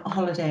a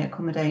holiday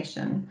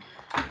accommodation.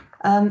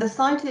 The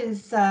site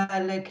is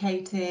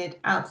located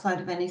outside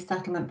of any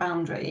settlement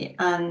boundary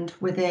and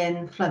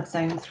within flood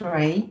zone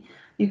 3.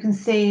 You can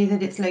see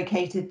that it's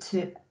located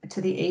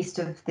to the east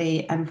of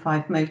the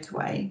M5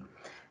 motorway,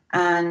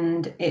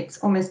 and it's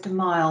almost a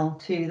mile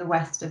to the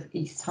west of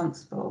East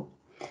Huntsville.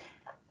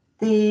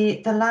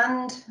 The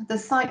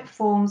site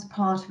forms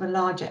part of a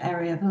larger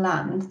area of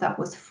land that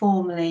was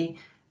formerly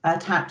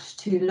attached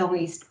to Long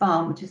East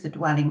Farm, which is a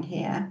dwelling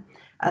here.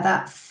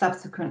 That's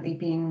subsequently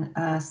been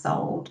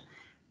sold.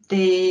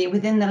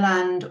 Within the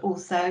land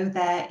also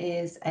there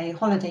is a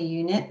holiday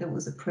unit that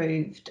was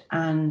approved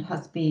and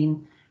has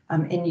been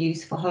in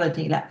use for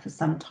holiday let for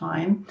some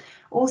time.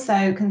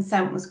 Also,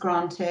 consent was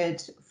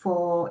granted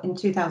in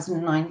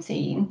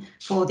 2019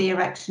 for the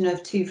erection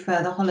of 2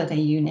 further holiday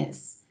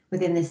units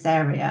within this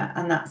area,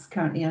 and that's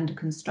currently under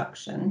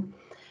construction.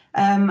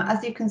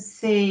 As you can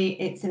see,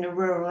 it's in a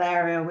rural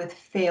area with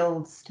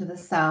fields to the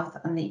south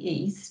and the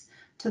east.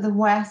 To the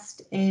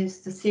west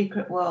is the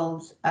Secret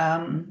World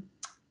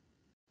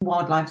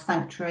Wildlife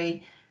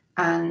Sanctuary,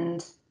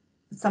 and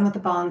some of the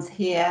barns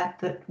here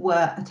that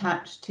were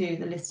attached to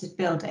the listed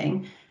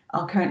building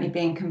are currently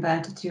being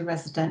converted to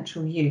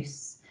residential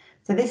use.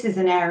 So this is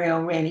an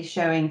aerial really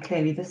showing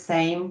clearly the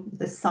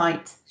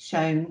site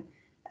shown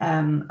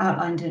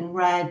outlined in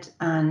red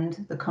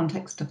and the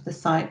context of the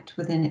site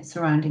within its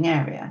surrounding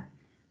area.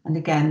 And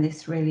again,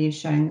 this really is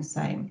showing the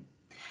same.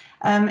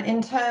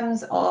 In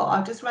terms of,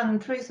 I'll just run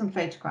through some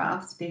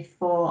photographs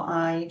before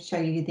I show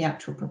you the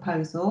actual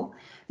proposal.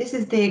 This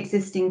is the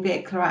existing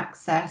vehicular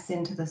access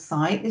into the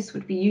site. This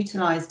would be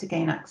utilised to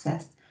gain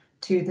access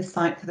to the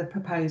site for the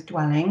proposed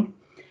dwelling.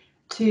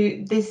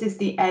 This is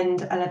the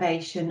end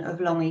elevation of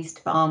Long East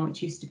Farm,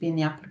 which used to be in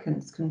the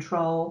applicant's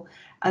control.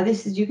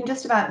 You can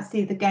just about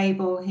see the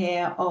gable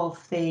here of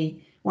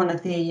one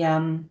of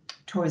the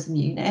tourism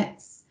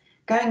units.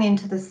 Going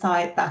into the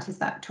site, that is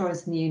that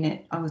tourism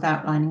unit I was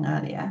outlining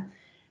earlier,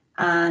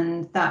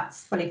 and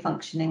that's fully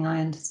functioning,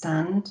 I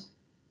understand.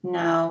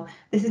 Now,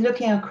 this is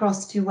looking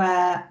across to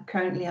where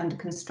currently under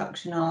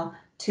construction are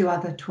 2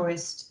 other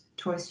tourist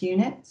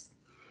units.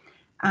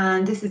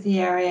 And this is the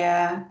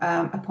area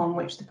upon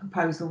which the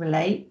proposal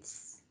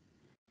relates.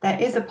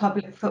 There is a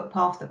public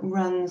footpath that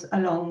runs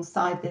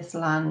alongside this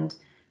land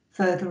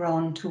further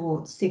on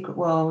towards Secret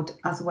World,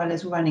 as well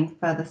as running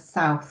further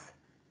south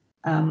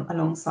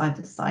alongside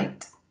the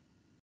site.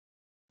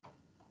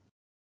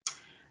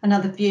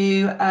 Another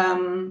view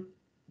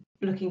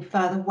looking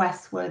further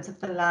westwards of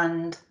the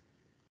land,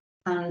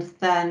 and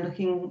then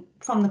looking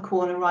from the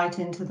corner right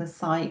into the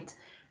site,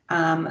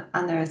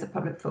 and there is a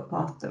public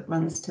footpath that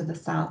runs to the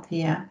south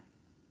here.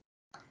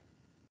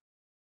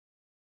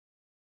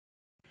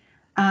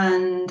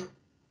 And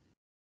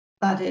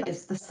that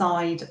is the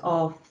side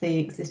of the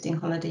existing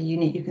holiday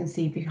unit you can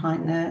see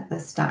behind the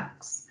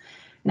stacks.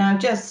 Now,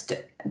 just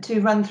to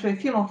run through a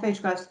few more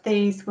photographs,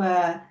 these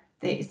were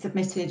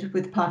submitted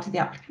as part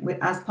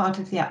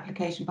of the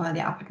application by the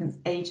applicant's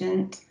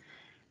agent.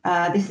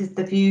 This is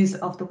the views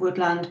of the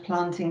woodland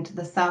planting to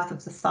the south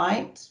of the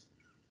site.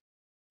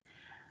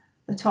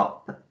 The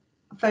top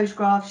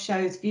photograph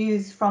shows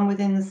views from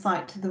within the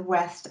site to the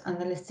west and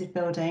the listed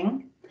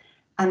building.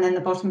 And then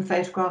the bottom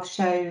photograph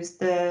shows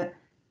the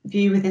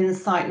view within the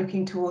site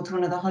looking towards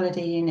one of the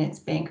holiday units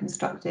being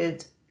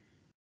constructed.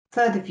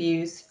 Further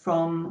views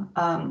from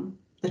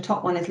the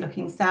top one is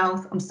looking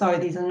south. I'm sorry,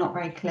 these are not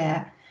very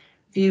clear.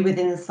 View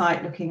within the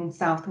site looking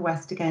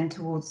southwest again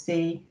towards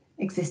the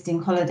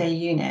existing holiday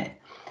unit.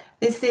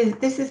 This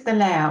is the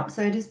layout.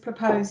 So it is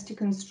proposed to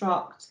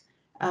construct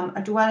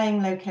a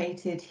dwelling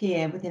located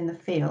here within the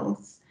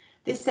fields.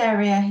 This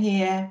area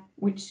here,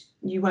 which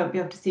you won't be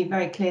able to see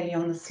very clearly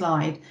on the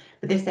slide,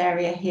 but this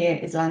area here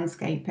is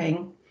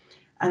landscaping.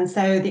 And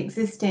so the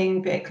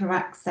existing vehicular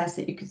access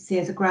that you can see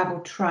as a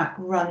gravel track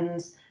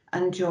runs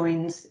and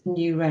joins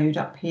New Road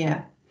up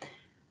here.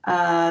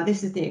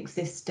 This is the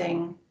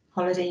existing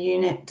holiday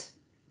unit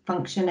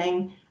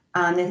functioning,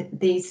 and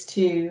these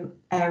 2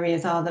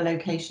 areas are the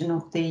location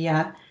of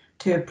the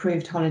 2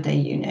 approved holiday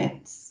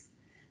units.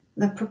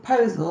 The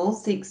proposal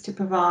seeks to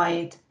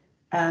provide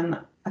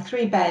a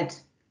 3-bed,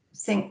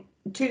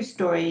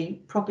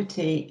 2-storey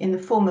property in the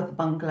form of a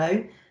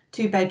bungalow.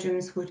 2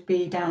 bedrooms would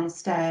be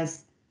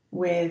downstairs,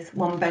 with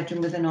 1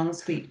 bedroom with an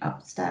ensuite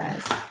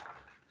upstairs.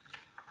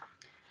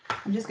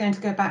 I'm just going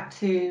to go back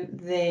to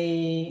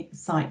the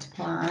site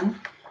plan.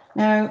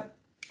 Now,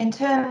 in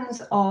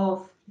terms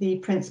of the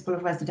principle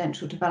of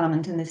residential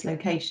development in this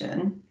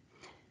location,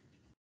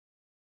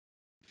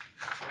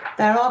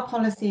 there are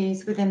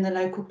policies within the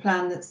local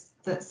plan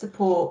that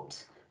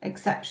support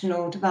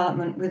exceptional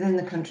development within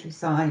the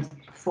countryside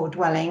for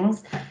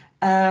dwellings.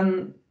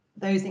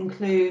 Those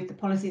include, the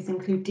policies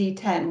include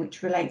D10,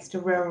 which relates to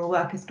rural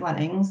workers'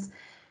 dwellings,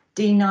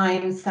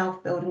 D9,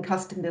 self-build and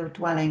custom-built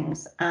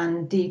dwellings,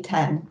 and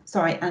D10,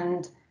 sorry,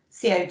 and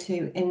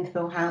CO2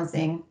 infill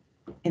housing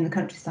in the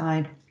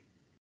countryside.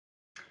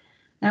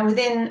 Now,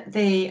 within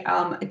the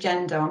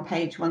agenda on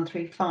page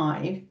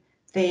 135,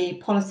 the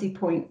policy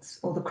points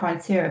or the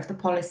criteria of the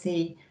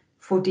policy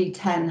for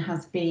D10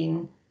 has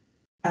been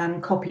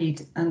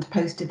copied and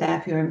posted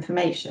there for your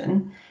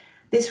information.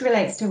 This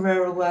relates to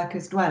rural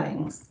workers'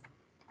 dwellings.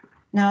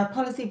 Now,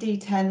 policy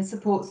D10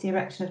 supports the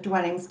erection of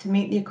dwellings to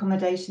meet the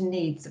accommodation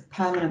needs of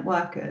permanent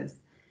workers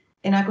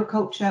in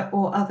agriculture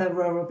or other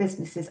rural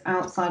businesses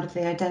outside of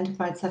the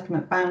identified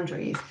settlement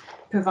boundaries,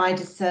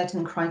 provided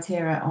certain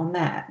criteria are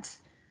met,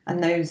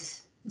 and the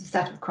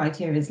set of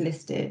criteria is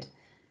listed.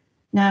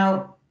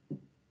 Now,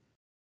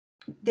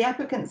 the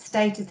applicant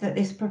stated that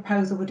this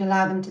proposal would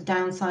allow them to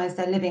downsize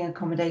their living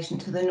accommodation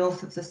to the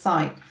north of the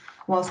site,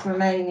 whilst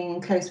remaining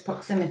in close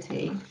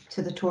proximity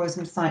to the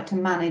tourism site to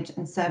manage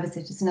and service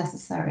it as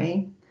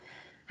necessary.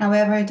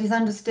 However, it is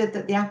understood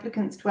that the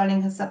applicant's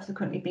dwelling has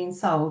subsequently been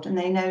sold and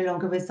they no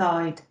longer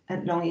reside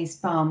at Long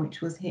East Farm,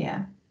 which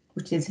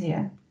is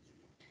here.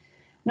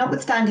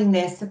 Notwithstanding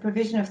this, the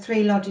provision of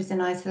 3 lodges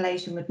in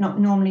isolation would not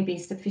normally be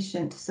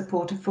sufficient to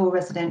support a full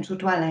residential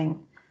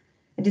dwelling.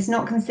 It is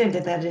not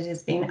considered that it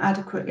has been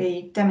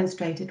adequately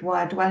demonstrated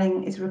why a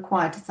dwelling is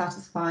required to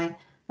satisfy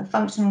a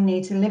functional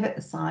need to live at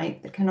the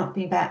site that cannot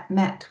be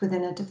met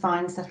within a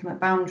defined settlement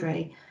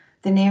boundary,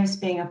 the nearest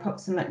being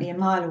approximately a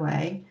mile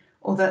away,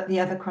 or that the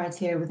other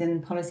criteria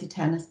within policy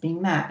 10 has been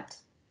met.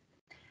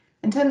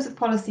 In terms of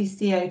policy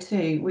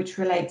CO2, which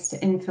relates to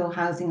infill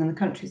housing in the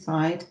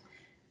countryside,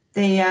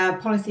 the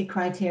policy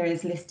criteria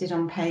is listed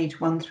on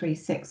page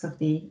 136 of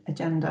the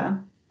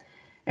agenda.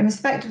 In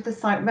respect of the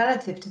site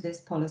relative to this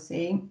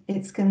policy,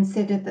 it's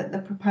considered that the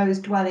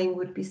proposed dwelling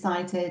would be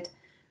sited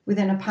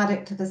within a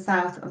paddock to the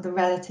south of the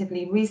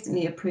relatively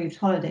recently approved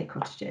holiday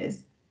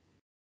cottages.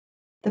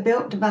 The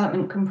built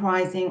development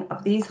comprising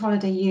of these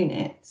holiday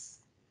units,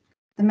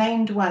 the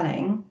main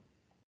dwelling,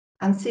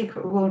 and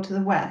Secret Wall to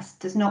the west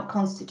does not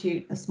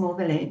constitute a small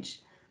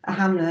village, a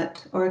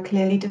hamlet, or a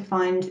clearly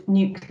defined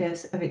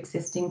nucleus of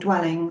existing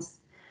dwellings.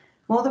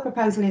 While the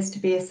proposal is to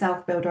be a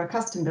self-build or a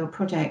custom-build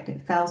project,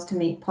 it fails to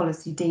meet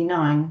policy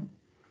D9.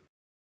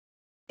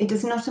 It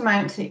does not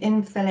amount to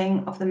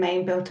infilling of the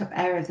main built-up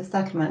area of the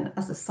settlement,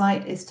 as the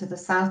site is to the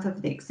south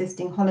of the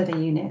existing holiday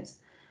units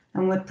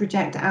and would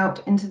project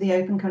out into the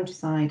open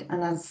countryside,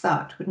 and as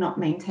such would not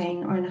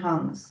maintain or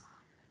enhance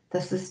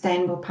the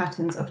sustainable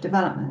patterns of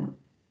development.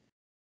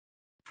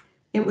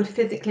 It would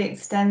physically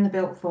extend the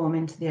built form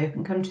into the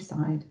open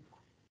countryside.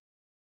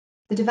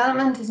 The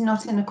development is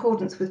not in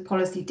accordance with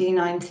policy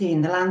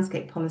D19, the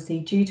landscape policy,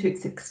 due to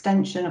its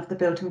extension of the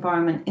built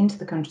environment into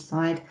the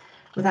countryside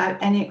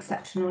without any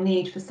exceptional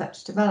need for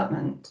such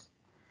development.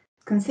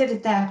 It's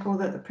considered therefore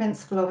that the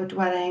principle of a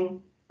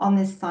dwelling on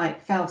this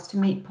site fails to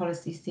meet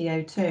policy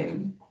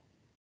CO2.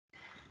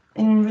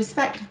 In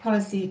respect of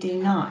policy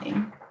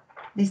D9,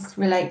 this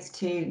relates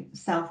to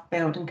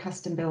self-build and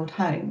custom-build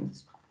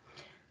homes.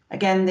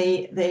 Again,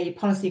 the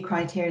policy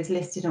criteria is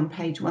listed on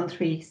page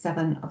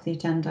 137 of the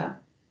agenda.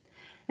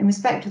 In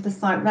respect of the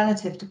site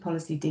relative to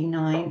policy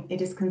D9,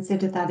 it is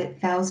considered that it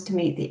fails to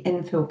meet the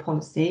infill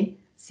policy,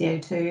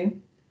 CO2.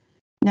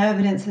 No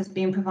evidence has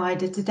been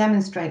provided to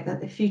demonstrate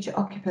that the future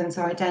occupants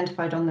are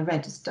identified on the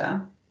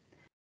register.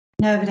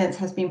 No evidence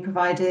has been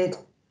provided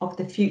of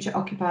the future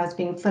occupiers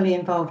being fully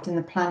involved in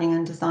the planning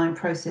and design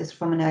process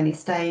from an early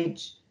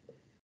stage.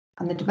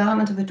 And the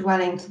development of a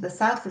dwelling to the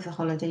south of the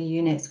holiday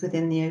units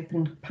within the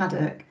open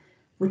paddock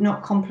would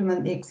not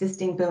complement the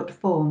existing built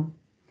form.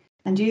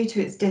 And due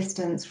to its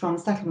distance from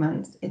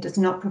settlements, it does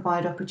not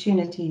provide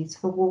opportunities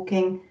for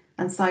walking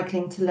and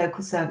cycling to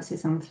local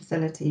services and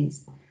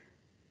facilities.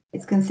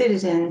 It's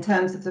considered in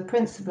terms of the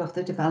principle of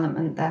the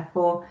development,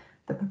 therefore,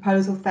 the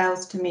proposal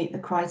fails to meet the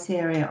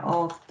criteria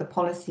of the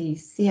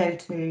policies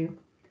CO2,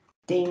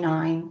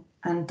 D9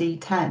 and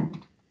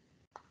D10.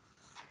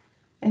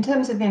 In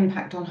terms of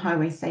impact on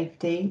highway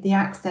safety, the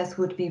access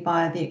would be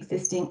via the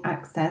existing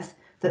access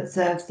that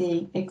serves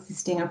the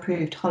existing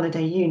approved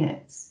holiday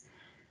units.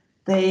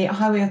 The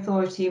Highway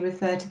Authority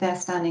referred to their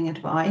standing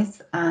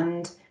advice,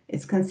 and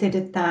it's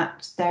considered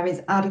that there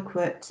is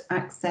adequate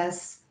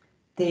access,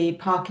 the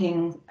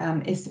parking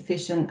is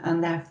sufficient,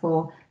 and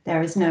therefore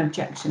there is no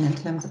objection in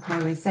terms of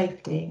highway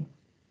safety.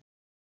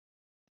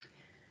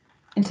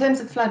 In terms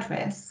of flood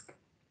risk,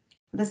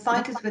 the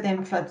site is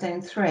within flood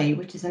zone 3,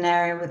 which is an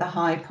area with a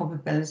high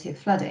probability of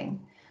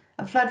flooding.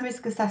 A flood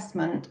risk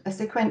assessment, a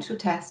sequential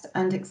test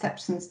and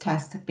acceptance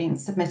test have been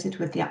submitted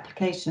with the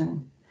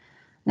application.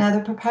 Now,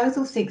 the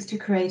proposal seeks to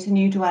create a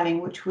new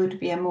dwelling which would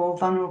be a more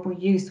vulnerable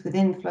use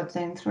within flood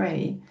zone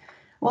 3.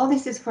 While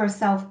this is for a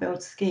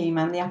self-build scheme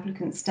and the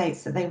applicant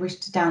states that they wish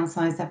to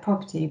downsize their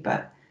property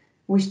but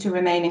wish to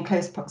remain in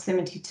close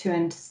proximity to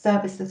and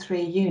service the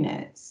 3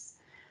 units,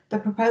 the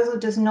proposal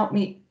does not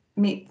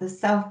meet the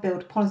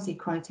self-build policy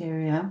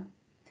criteria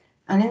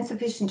An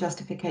insufficient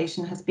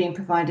justification has been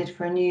provided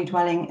for a new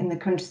dwelling in the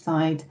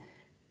countryside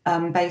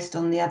based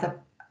on the other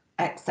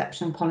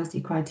exception policy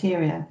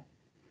criteria.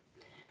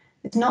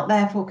 It's not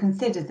therefore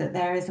considered that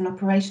there is an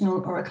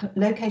operational or a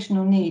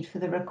locational need for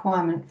the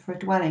requirement for a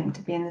dwelling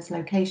to be in this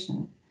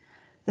location.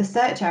 The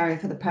search area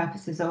for the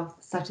purposes of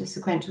such a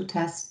sequential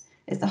test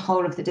is the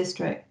whole of the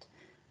district,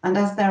 and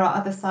as there are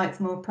other sites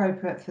more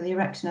appropriate for the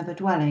erection of a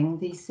dwelling,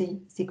 the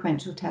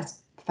sequential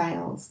test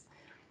fails.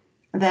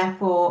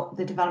 Therefore,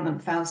 the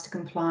development fails to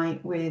comply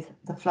with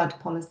the flood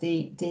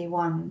policy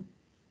D1.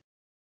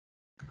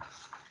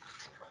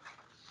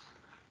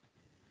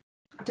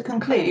 To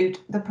conclude,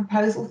 the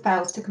proposal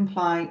fails to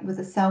comply with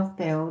the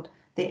self-build,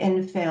 the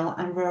infill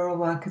and rural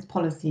workers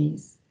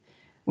policies,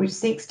 which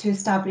seeks to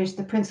establish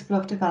the principle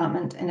of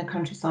development in a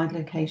countryside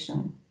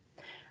location.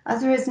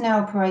 As there is no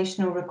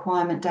operational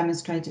requirement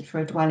demonstrated for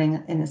a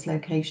dwelling in this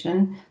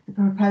location, the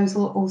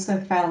proposal also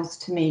fails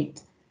to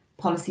meet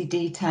policy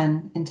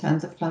D10 in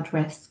terms of flood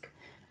risk,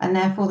 and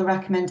therefore the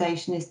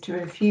recommendation is to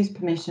refuse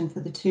permission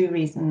for the 2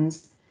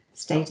 reasons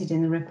stated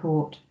in the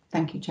report.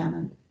 Thank you,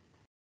 Chairman.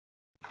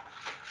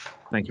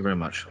 Thank you very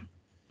much.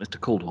 Mr.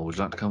 Caldwell, would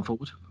you like to come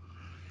forward?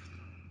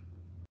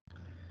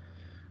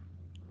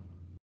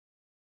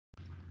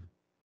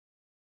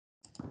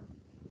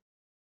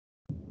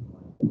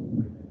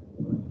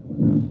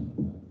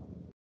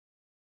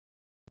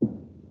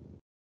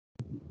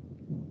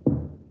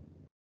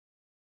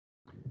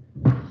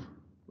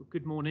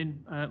 Good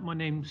morning. My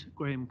name's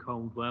Graham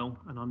Caldwell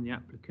and I'm the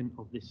applicant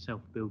of this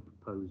self-build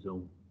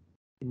proposal.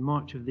 In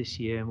March of this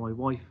year, my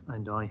wife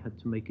and I had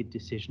to make a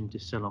decision to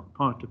sell off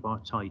part of our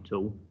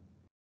title.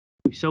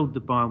 We sold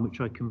the barn,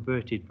 which I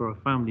converted for a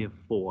family of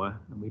 4,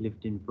 and we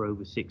lived in for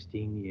over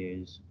 16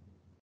 years.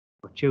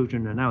 Our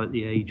children are now at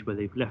the age where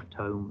they've left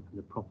home and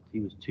the property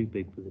was too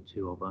big for the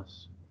 2 of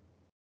us.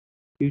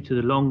 Due to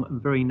the long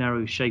and very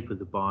narrow shape of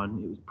the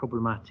barn, it was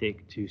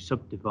problematic to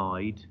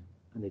subdivide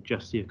and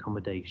adjust the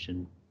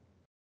accommodation.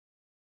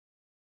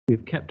 We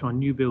have kept our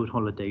new build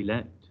holiday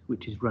let,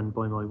 which is run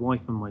by my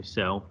wife and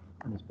myself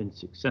and has been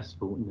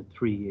successful in the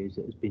 3 years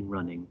it has been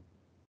running.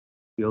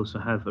 We also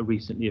have a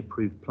recently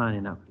approved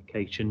planning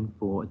application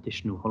for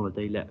additional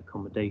holiday let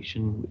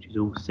accommodation, which is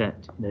all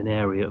set in an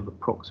area of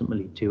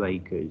approximately 2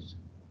 acres.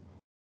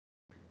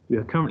 We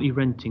are currently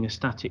renting a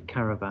static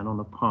caravan on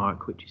a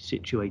park which is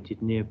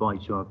situated nearby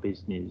to our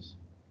business.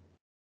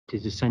 It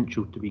is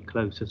essential to be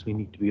close as we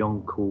need to be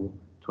on call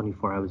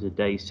 24 hours a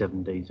day,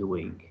 7 days a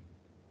week.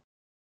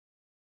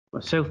 My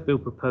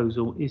self-build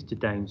proposal is to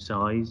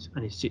downsize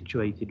and is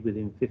situated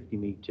within 50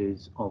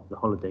 metres of the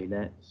holiday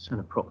lets and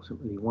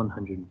approximately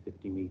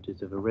 150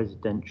 metres of a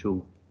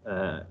residential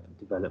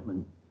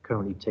development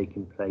currently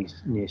taking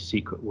place near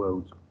Secret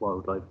Worlds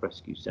Wildlife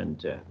Rescue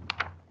Centre.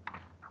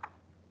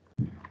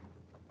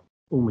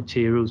 All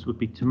materials would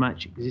be to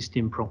match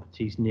existing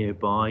properties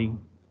nearby,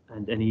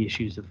 and any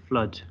issues of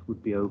flood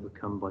would be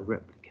overcome by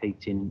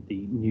replicating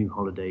the new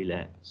holiday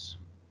lets.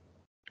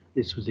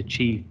 This was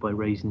achieved by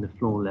raising the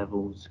floor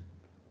levels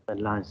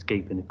and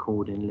landscaping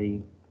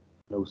accordingly,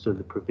 and also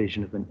the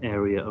provision of an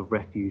area of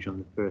refuge on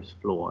the first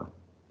floor.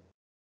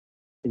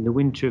 In the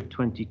winter of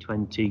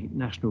 2020,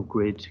 National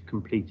Grid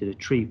completed a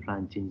tree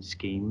planting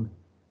scheme,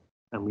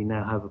 and we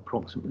now have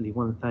approximately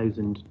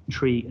 1,000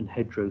 tree and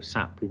hedgerow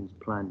saplings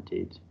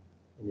planted.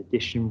 In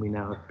addition, we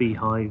now have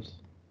beehives,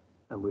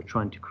 and we're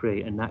trying to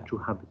create a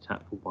natural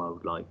habitat for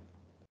wildlife.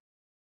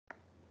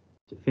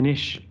 To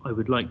finish, I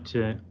would like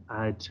to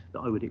add that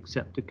I would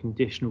accept a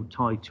conditional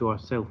tied to our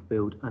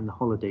self-build and the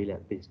holiday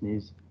let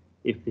business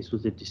if this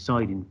was a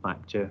deciding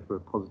factor for a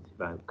positive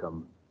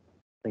outcome.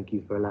 Thank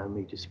you for allowing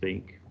me to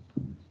speak.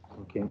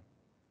 Thank you.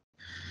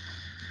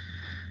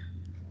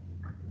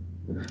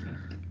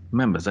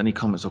 Members, any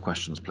comments or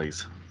questions,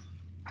 please?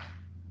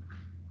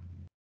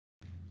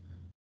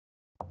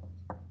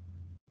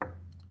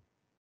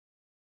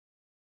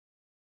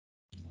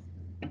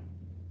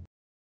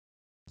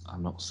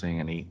 I'm not seeing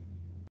any.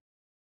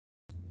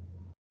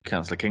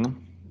 Councillor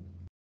Kingham.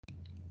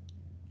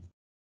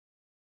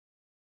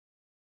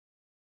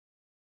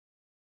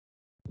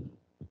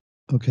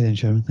 Okay, then,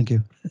 Chairman, thank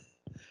you.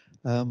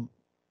 Now,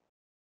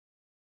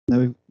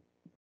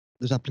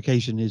 this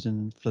application is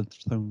in flood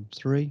zone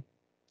 3.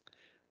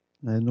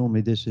 Now,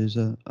 normally this is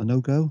a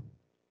no-go.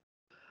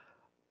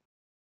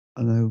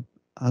 I know,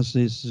 as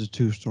this is a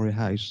 2-storey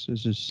house,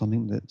 this is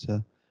something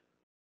that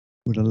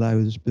would allow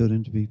this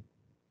building to be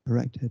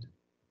erected.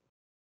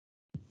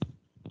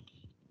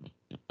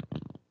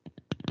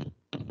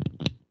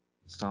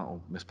 Start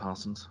on Ms.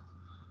 Parsons.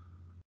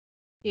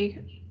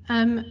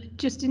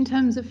 Just in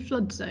terms of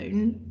flood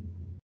zone,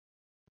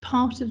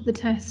 part of the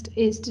test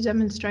is to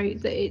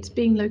demonstrate that it's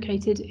being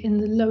located in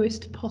the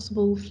lowest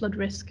possible flood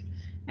risk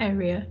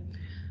area.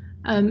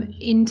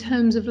 In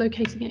terms of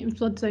locating it in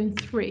flood zone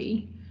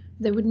 3,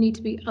 there would need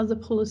to be other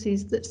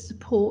policies that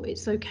support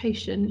its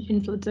location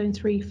in flood zone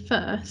 3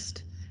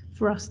 first,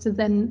 for us to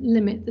then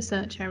limit the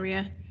search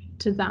area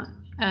to that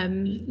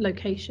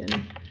location.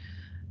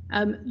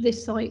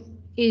 This site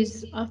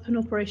is up and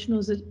operational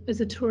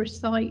as a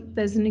tourist site.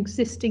 There's an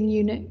existing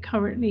unit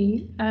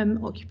currently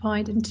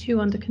occupied and 2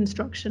 under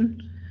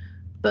construction,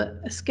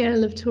 but a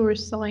scale of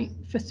tourist site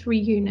for 3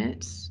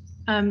 units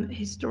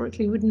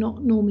historically would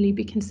not normally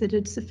be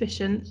considered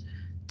sufficient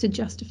to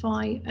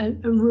justify a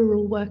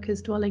rural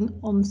workers dwelling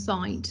on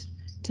site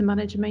to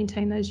manage and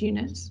maintain those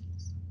units.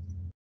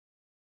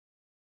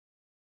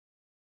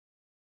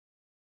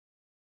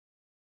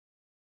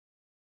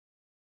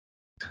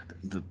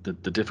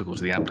 The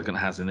difficulty the applicant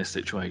has in this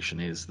situation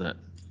is that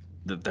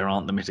there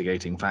aren't the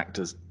mitigating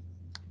factors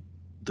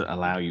that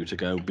allow you to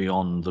go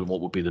beyond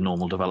what would be the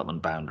normal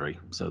development boundary.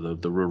 So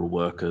the rural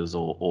workers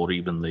or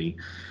even the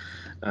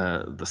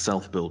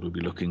self-build would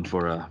be looking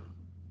for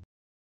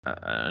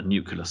a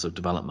nucleus of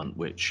development,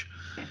 which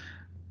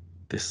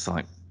this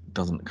site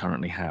doesn't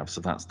currently have. So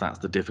that's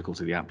the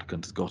difficulty the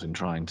applicant has got in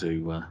trying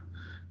to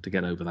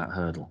get over that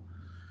hurdle.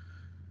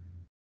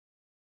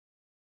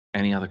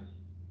 Any other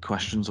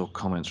questions or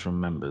comments from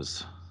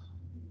members?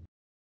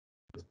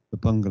 The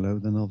bungalow,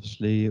 then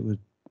obviously you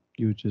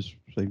would just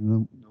say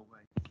no way.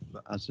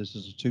 But as this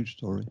is a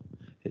 2-story,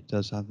 it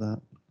does have that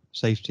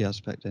safety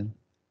aspect in.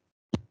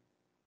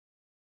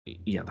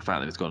 Yeah, the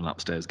fact that it's got an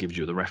upstairs gives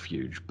you the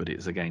refuge, but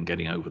it's again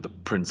getting over the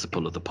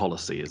principle of the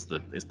policy is the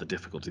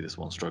difficulty this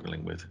one's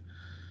struggling with.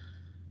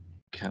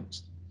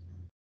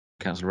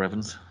 Councillor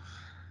Evans.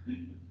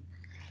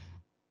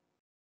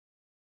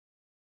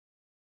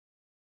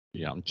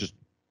 Yeah, I'm just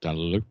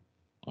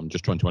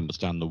trying to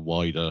understand the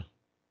wider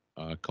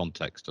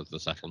context of the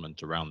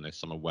settlement around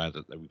this. I'm aware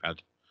that we've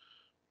had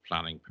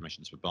planning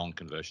permissions for barn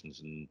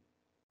conversions in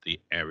the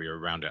area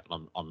around it.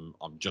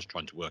 I'm just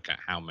trying to work out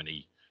how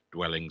many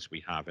dwellings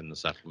we have in the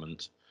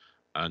settlement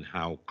and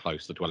how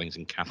close the dwellings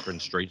in Catherine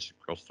Street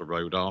across the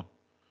road are,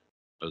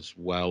 as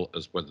well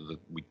as whether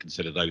we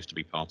consider those to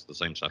be part of the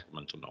same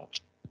settlement or not.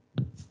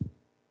 Do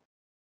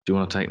you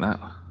want to take that?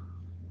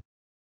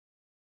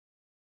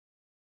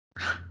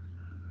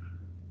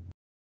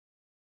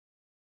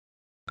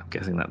 I'm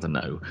guessing that's a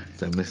no.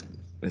 So, Mr.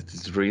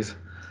 DeVries,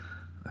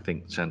 I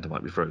think Shanta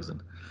might be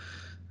frozen.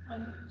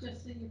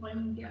 Just seeing if I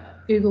can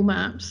get Google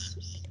Maps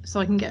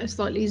so I can get a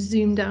slightly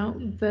zoomed out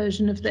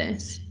version of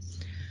this.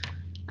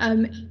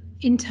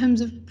 In terms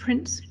of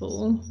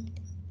principle,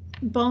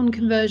 barn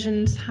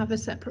conversions have a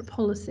separate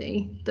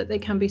policy that they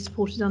can be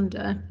supported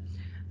under.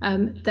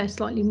 They're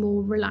slightly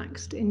more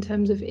relaxed in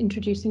terms of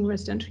introducing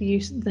residential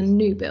use than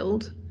new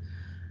build.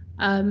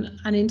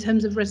 And in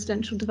terms of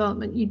residential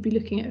development, you'd be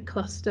looking at a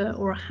cluster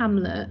or a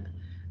hamlet,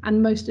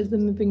 and most of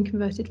them have been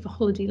converted for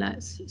holiday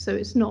lets. So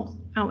it's not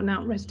out and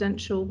out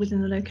residential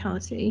within the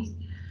locality.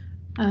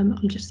 I'm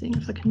just seeing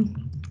if I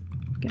can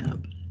get up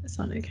a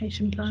site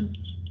location plan.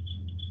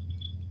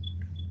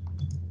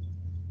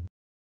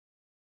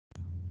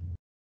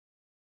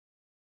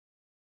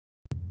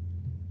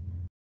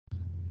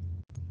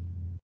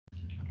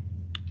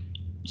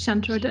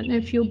 Shanta, I don't know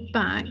if you're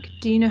back.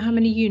 Do you know how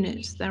many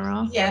units there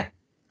are? Yeah,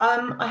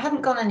 I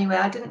hadn't gone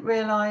anywhere. I didn't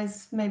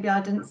realise, maybe I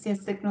didn't see a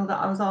signal that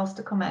I was asked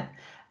to comment.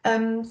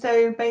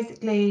 So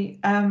basically,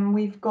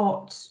 we've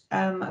got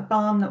a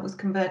barn that was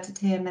converted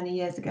here many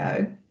years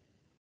ago.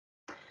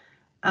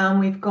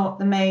 And we've got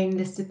the main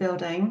listed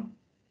building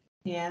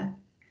here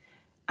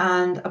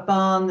and a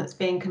barn that's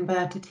being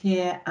converted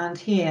here and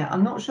here.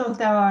 I'm not sure if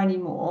there are any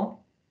more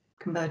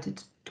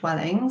converted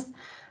dwellings.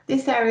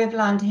 This area of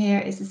land here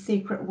is the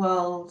Secret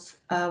World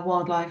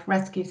Wildlife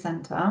Rescue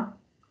Centre.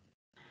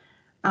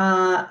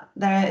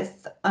 There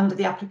is, under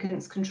the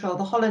applicant's control,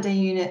 the holiday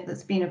unit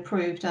that's been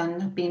approved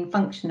and been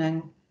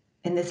functioning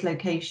in this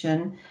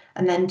location,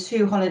 and then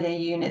 2 holiday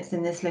units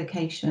in this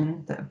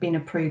location that have been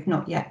approved,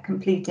 not yet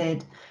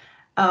completed.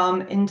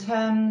 In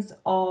terms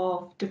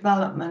of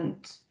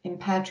development in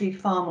Pear Tree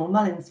Farm or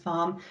Mullins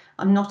Farm,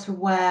 I'm not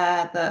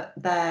aware that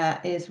there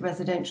is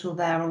residential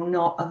there or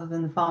not, other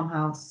than the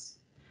farmhouse,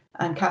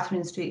 and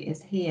Catherine Street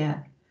is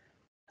here.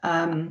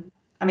 I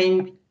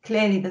mean,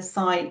 clearly the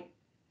site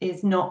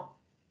is not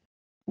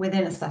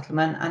within a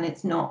settlement and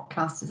it's not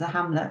classed as a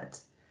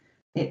hamlet.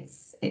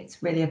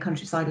 It's really a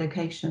countryside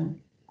location.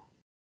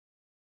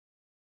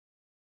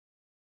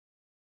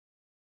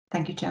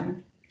 Thank you,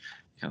 Chairman.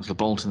 Councillor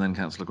Bolton, then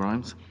Councillor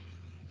Grimes.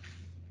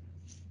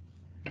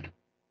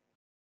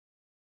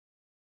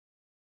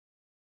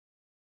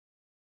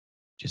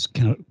 Just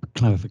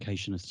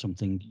clarification of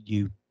something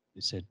you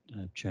said,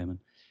 Chairman.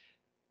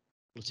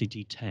 Policy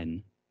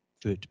D10,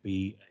 for it to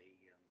be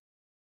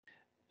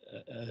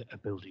a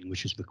building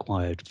which is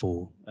required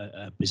for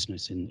a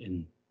business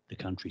in the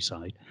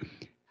countryside,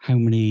 how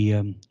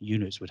many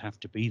units would have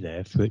to be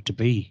there for it to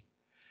be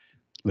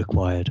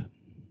required?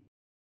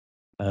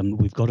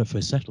 We've got it for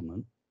a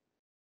settlement,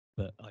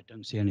 but I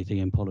don't see anything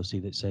in policy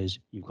that says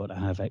you've got to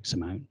have X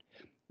amount.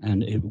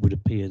 And it would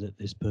appear that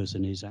this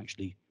person is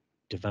actually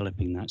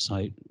developing that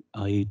site,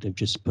 i.e. they've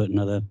just put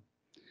another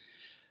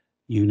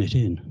unit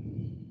in.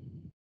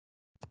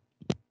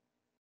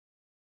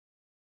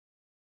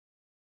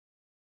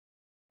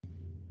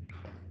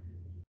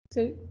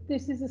 So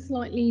this is a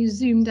slightly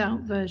zoomed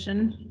out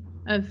version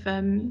of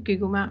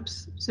Google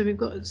Maps. So we've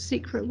got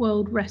Secret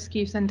World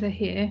Rescue Centre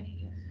here.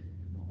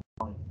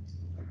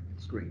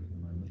 Screen at the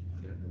moment.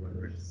 I don't know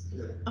whether it's.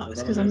 Oh,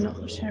 it's because I'm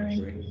not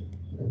sharing.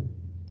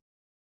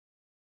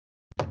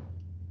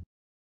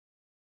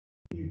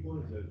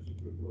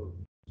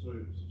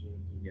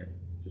 Yeah,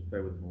 just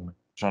bear with me.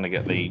 Trying to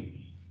get the.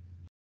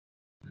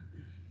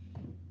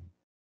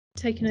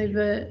 Taking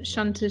over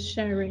Shanta's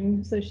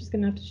sharing, so she's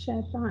going to have to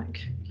share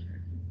back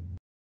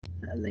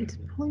at a later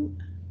point.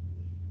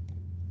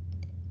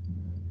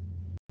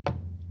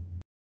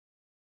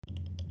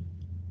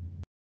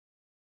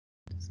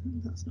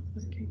 That's not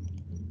working.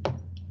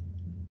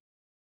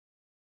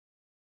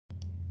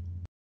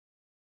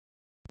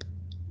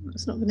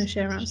 It's not going to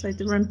share outside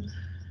the room.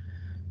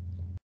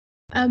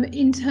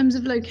 In terms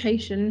of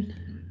location,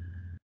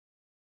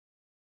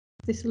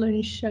 this will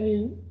only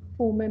show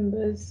 4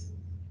 members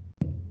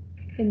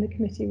in the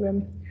committee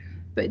room,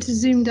 but it's a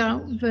zoomed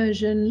out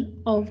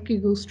version of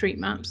Google Street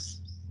Maps.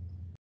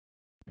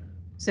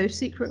 So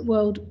Secret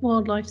World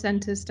Wildlife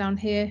Centre's down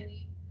here.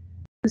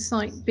 The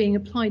site being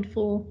applied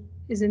for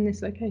is in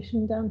this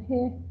location down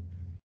here.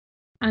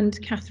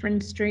 And Catherine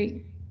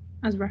Street,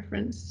 as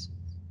referenced,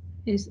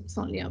 is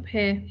slightly up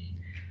here.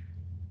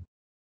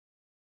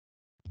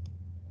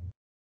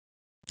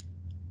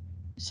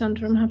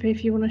 Sandra, I'm happy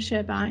if you want to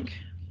share back.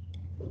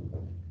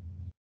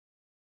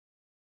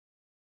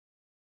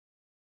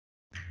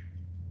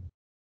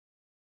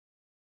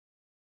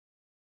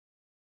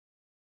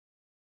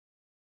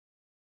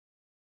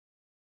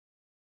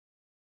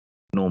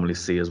 Normally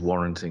see as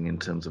warranting in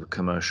terms of a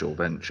commercial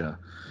venture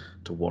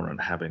to warrant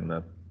having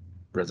the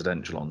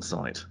residential on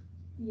site.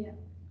 Yeah.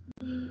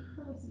 The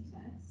policy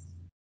test.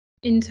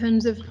 In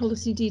terms of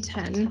policy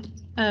D10,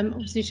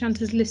 obviously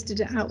Shanta's listed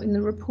it out in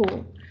the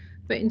report,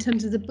 but in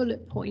terms of the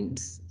bullet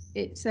points,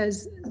 it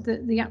says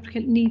that the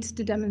applicant needs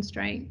to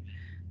demonstrate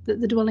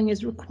that the dwelling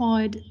is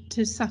required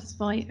to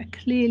satisfy a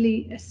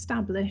clearly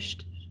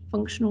established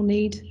functional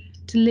need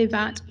to live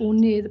at or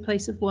near the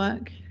place of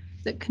work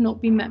that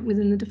cannot be met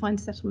within the defined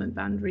settlement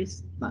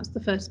boundaries. That's the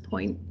first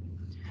point.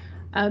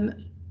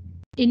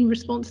 In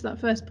response to that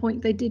first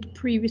point, they did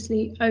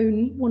previously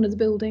own one of the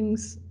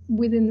buildings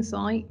within the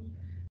site,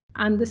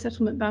 and the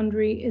settlement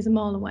boundary is a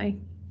mile away.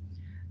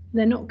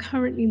 They're not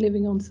currently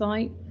living on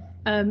site,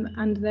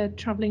 and they're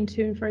travelling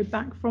to and fro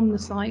back from the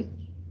site,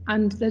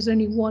 and there's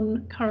only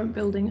one current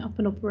building up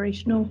and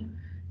operational.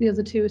 The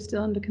other 2 are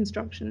still under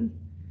construction.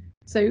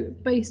 So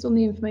based on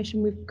the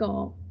information we've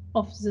got,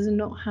 officers are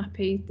not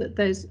happy that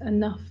there's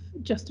enough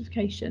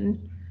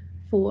justification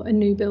for a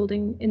new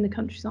building in the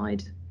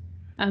countryside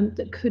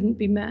that couldn't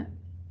be met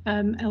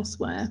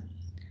elsewhere.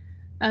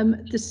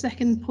 The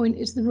second point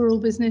is the rural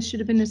business should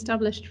have been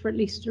established for at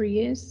least 3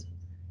 years.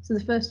 So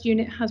the first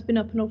unit has been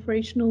up and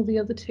operational, the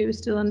other 2 are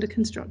still under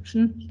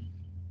construction.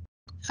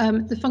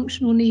 The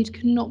functional need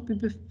cannot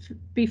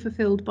be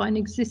fulfilled by an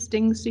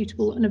existing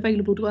suitable and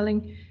available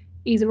dwelling,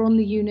 either on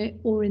the unit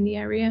or in the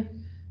area.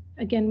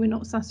 Again, we're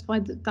not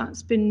satisfied that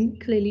that's been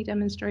clearly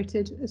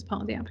demonstrated as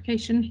part of the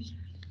application.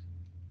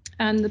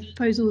 And the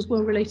proposal is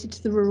well related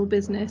to the rural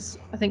business.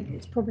 I think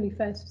it's probably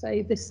fair to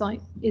say this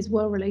site is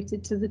well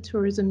related to the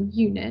tourism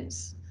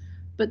units,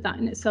 but that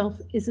in itself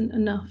isn't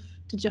enough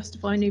to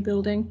justify a new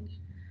building.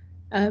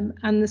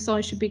 And the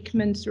size should be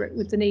commensurate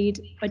with the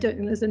need. I don't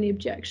think there's any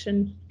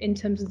objection in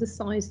terms of the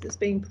size that's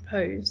being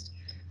proposed,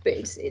 but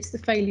it's the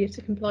failure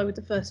to comply with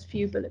the first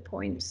few bullet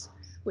points,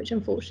 which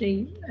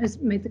unfortunately has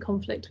made the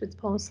conflict with the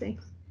policy.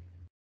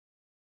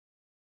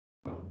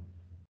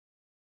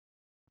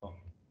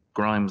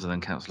 Grimes and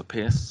then Councillor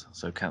Pearce.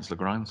 So Councillor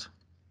Grimes.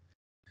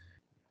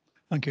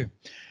 Thank you.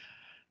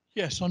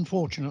 Yes,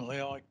 unfortunately,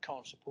 I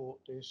can't support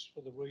this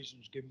for the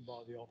reasons given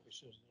by the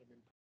officers that have been.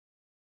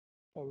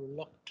 So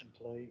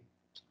reluctantly,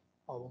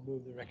 I will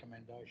move the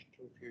recommendation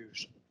to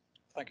refuse.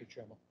 Thank you,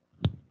 Chairman.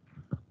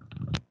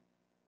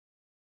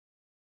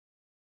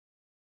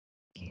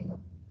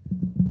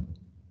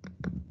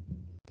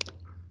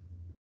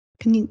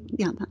 Can you,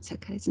 yeah, that's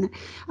okay, isn't it?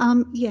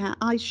 Yeah,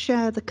 I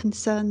share the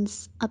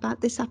concerns about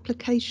this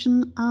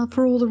application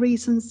for all the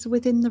reasons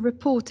within the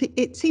report.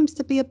 It seems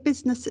to be a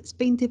business that's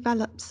been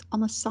developed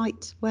on a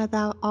site where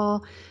there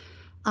are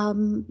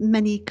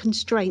many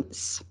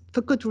constraints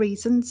for good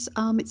reasons.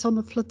 It's on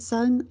a flood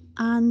zone,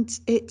 and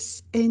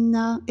it's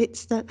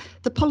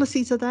the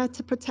policies are there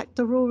to protect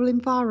the rural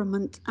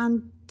environment.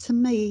 And to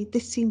me,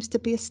 this seems to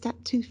be a step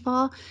too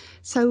far.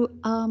 So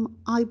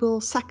I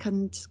will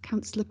second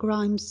Councillor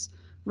Grimes'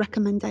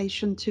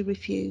 recommendation to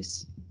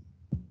refuse.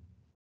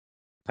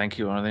 Thank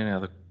you. Are there any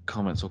other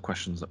comments or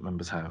questions that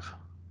members have?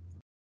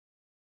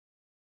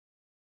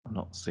 I'm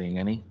not seeing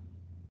any.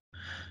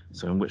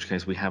 So in which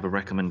case we have a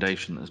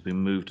recommendation that has been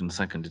moved and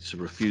seconded to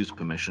refuse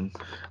permission.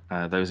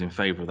 Those in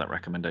favour of that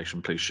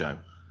recommendation, please show.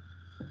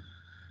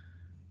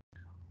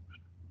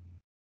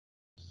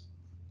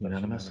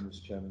 Unanimous?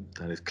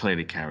 That is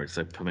clearly carried,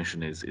 so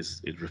permission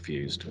is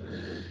refused.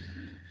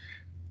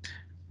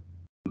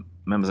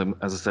 Members,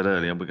 as I said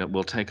earlier,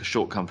 we'll take a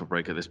short comfort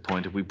break at this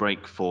point. If we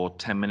break for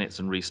 10 minutes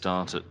and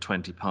restart at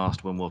 20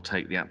 past, when we'll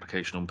take the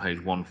application on page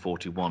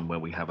 141, where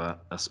we have a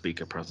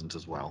speaker present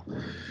as well.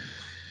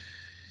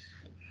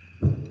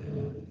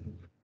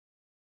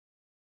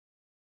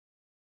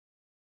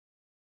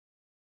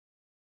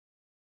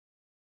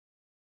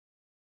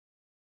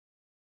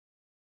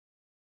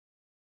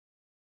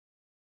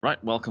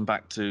 Right, welcome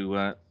back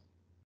to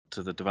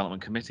the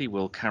Development Committee.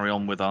 We'll carry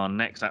on with our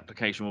next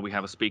application where we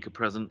have a speaker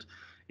present.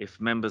 If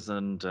members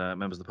and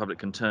members of the public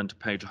can turn to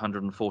page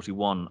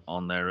 141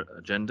 on their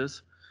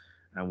agendas,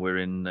 and we're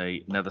in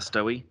the Nether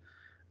Stowey,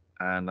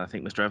 and I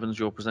think Mr. Evans,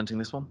 you're presenting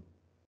this one.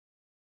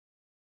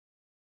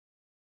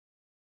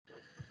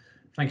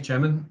 Thank you,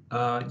 Chairman.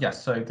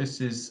 Yes, so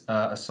this is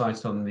a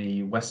site on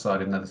the west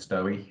side of Nether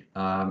Stowey,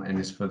 and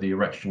is for the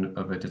erection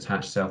of a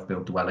detached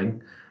self-built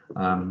dwelling.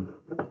 I'll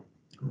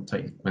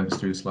take members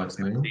through the slides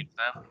now.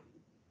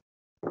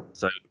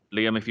 So,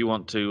 Liam, if you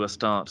want to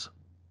start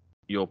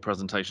your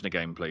presentation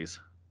again, please.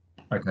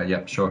 Okay,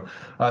 yeah, sure.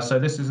 So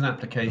this is an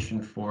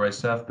application for a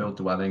self-built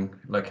dwelling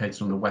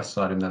located on the west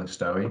side of Nether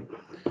Stowey.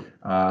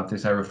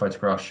 This aerial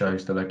photograph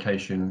shows the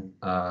location,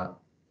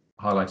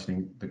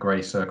 highlighting the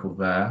grey circle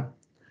there.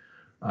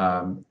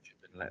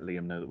 Let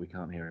Liam know that we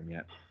can't hear him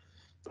yet.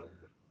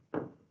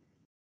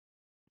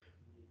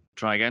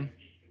 Try again.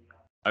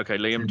 Okay,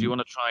 Liam, do you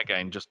want to try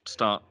again? Just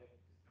start.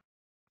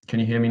 Can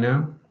you hear me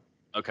now?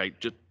 Okay,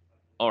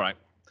 all right.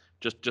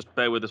 Just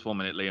bear with us 1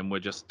 minute, Liam. We're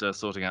just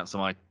sorting out some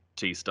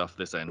IT stuff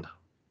this end.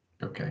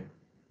 Okay.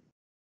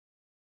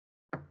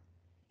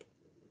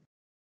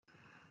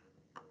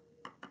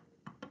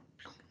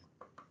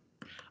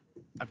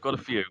 I've got a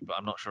few, but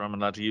I'm not sure I'm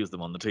allowed to use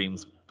them on the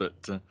Teams.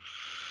 But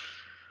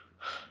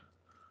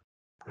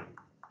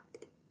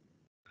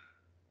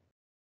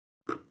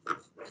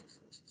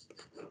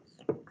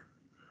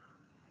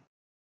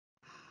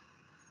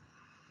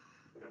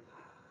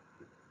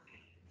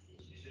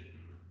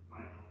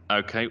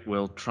okay,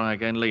 we'll try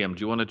again. Liam,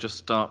 do you want to just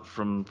start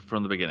from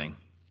the beginning?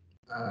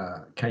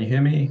 Can you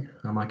hear me?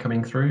 Am I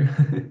coming through?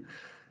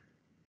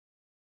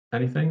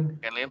 Anything?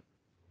 Again, Liam?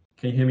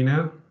 Can you hear me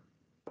now?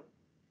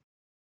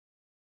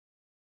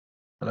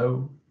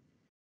 Hello?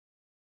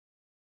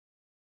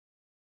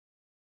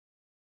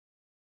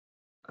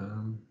 Liam,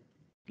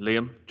 do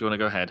you want to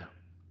go ahead?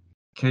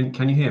 Can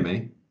you hear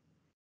me?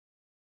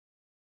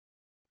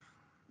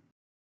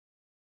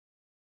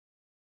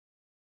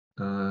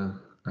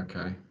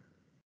 Okay.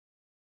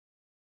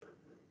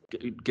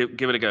 Give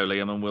it a go,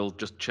 Liam, and we'll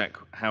just check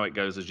how it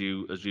goes as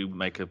you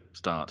make a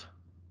start.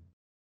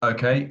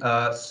 Okay,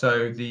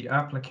 so the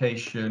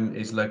application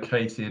is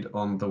located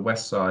on the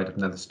west side of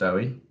Nether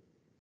Stowey,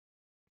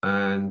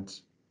 and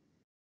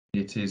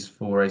it is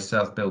for a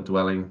self-built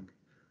dwelling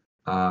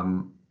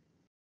for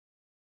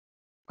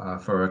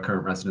a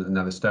current resident of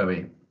Nether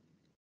Stowey.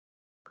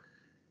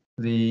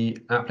 The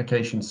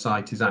application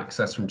site is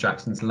accessed from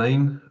Jackson's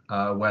Lane,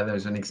 where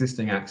there's an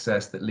existing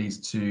access that leads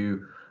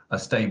to a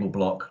stable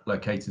block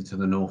located to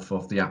the north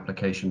of the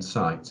application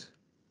site.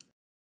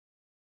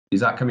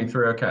 Is that coming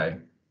through okay?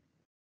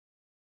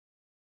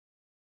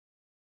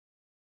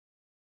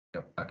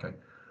 Yep, okay.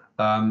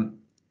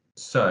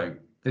 So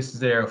this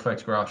is the aerial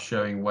photograph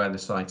showing where the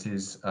site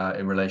is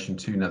in relation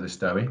to Nether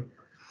Stowey.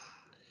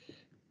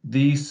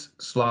 These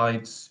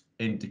slides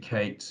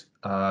indicate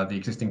the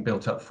existing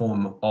built-up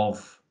form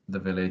of the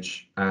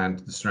village and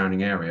the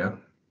surrounding area.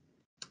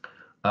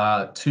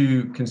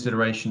 Two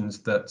considerations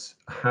that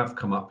have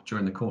come up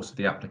during the course of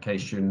the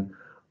application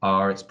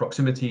are its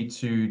proximity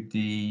to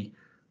the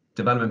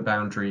development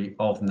boundary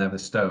of Nether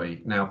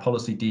Stowey. Now,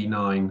 policy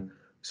D9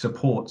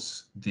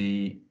 supports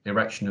the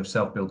erection of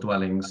self-built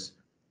dwellings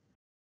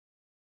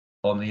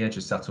on the edge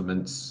of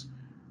settlements,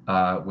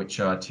 which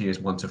are tiers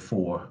 1 to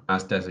 4,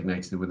 as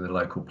designated within the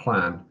local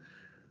plan.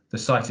 The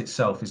site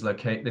itself is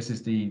located, this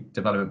is the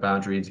development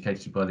boundary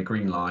indicated by the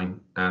green line,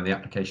 and the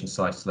application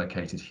site is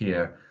located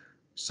here.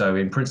 So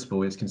in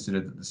principle, it's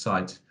considered that the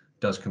site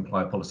does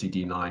comply with policy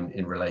D9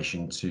 in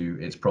relation to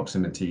its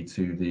proximity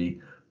to the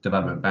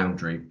development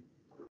boundary.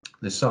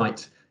 The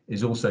site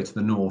is also to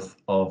the north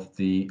of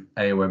the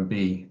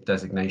AOMB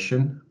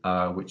designation,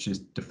 which is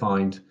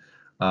defined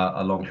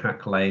along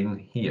Hack Lane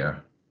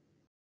here.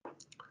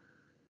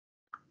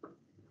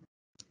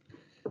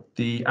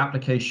 The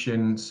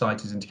application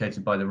site is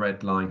indicated by the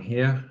red line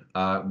here,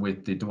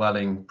 with the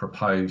dwelling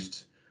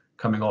proposed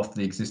coming off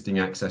the existing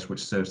access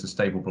which serves the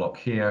stable block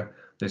here.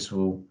 This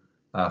will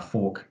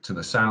fork to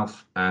the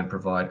south and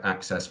provide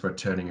access for a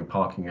turning and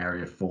parking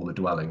area for the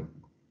dwelling.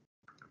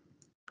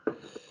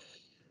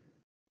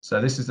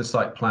 So this is the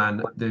site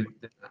plan. The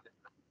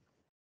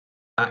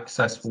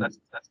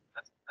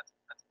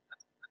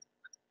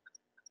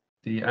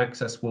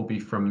access will be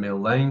from Mill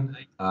Lane,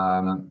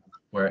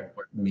 where it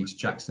meets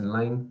Jackson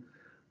Lane,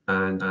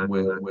 and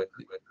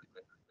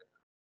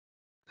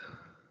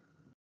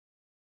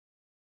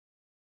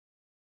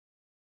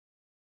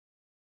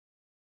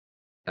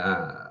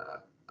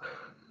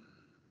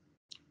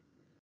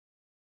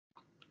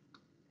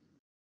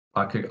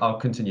I'll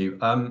continue.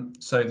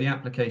 So the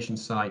application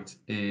site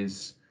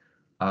is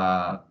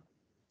to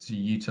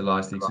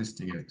utilise the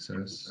existing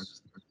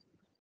access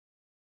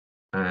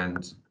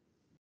and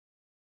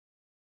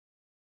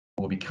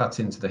will be cut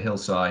into the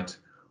hillside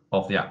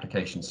of the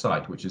application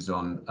site, which is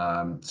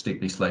on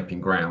steeply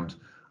sloping ground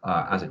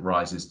as it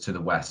rises to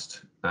the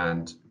west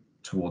and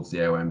towards the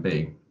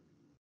OMB.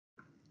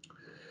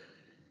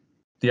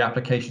 The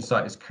application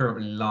site is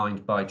currently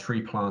lined by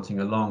tree planting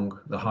along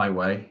the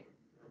highway,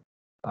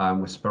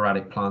 with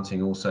sporadic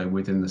planting also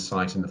within the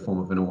site in the form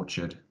of an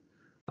orchard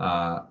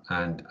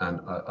and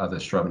other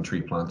shrub and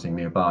tree planting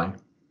nearby.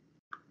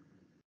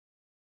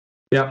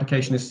 The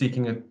application is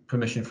seeking a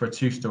permission for a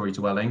two-storey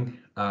dwelling.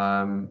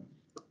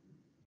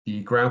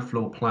 The ground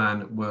floor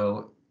plan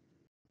will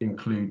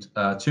include 2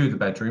 of the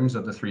bedrooms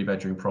of the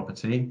 3-bedroom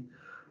property,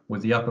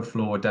 with the upper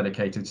floor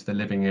dedicated to the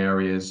living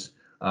areas,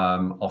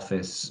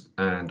 office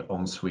and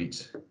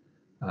ensuite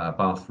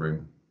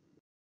bathroom.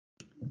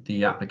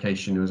 The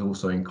application will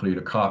also include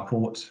a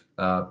carport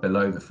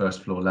below the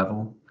first floor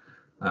level,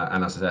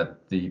 and as I said,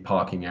 the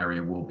parking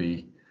area will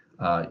be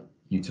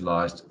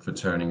utilised for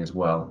turning as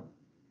well.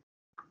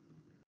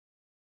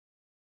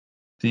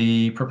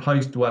 The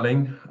proposed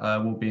dwelling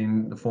will be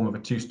in the form of a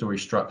 2-storey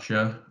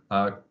structure,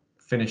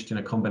 finished in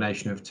a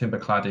combination of timber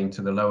cladding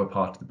to the lower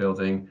part of the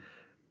building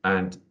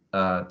and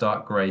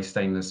dark grey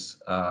steel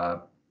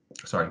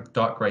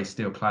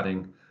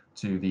cladding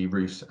to the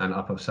roofs and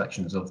upper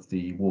sections of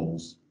the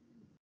walls.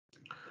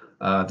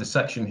 The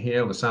section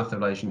here, or the south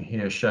elevation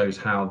here, shows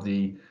how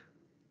the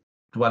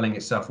dwelling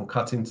itself will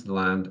cut into the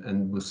land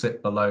and will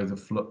sit below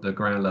the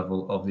ground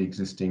level of the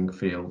existing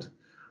field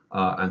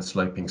and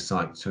sloping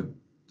site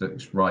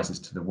that rises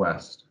to the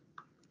west.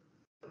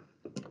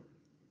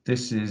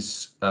 This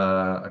is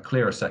a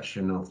clearer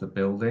section of the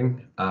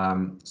building.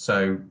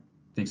 So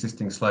the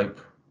existing slope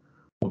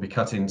will be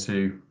cut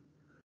into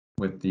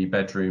with the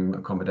bedroom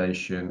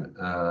accommodation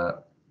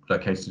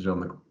located on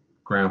the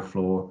ground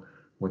floor,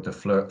 with the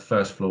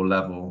first floor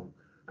level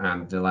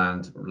and the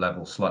land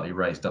level slightly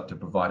raised up to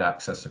provide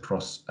access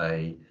across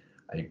a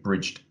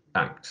bridged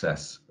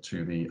access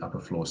to the upper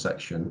floor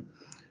section.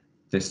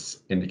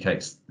 This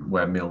indicates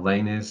where Mill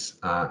Lane is,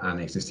 and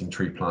the existing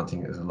tree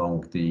planting is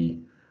along the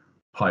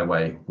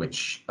highway,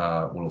 which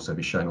will also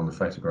be shown on the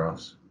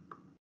photographs.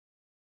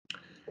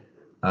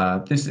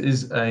 This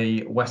is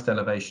a west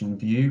elevation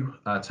view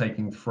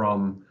taken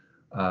from,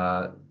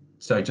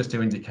 so just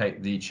to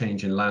indicate the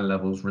change in land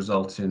levels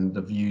result in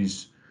the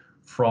views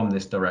from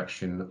this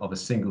direction of a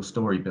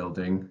single-storey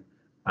building,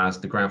 as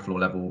the ground floor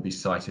level will be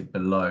sited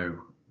below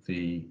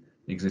the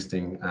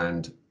existing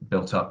and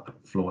built up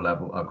floor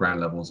level or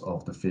ground levels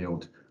of the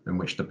field in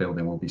which the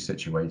building will be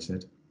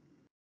situated.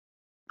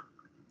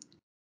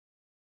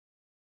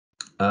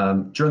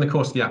 During the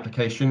course of the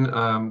application,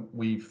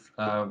 we've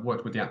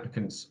worked with the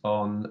applicants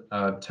on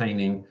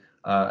obtaining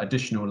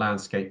additional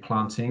landscape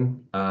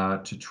planting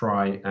to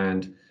try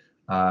and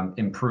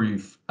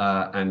improve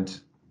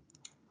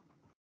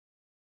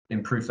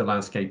the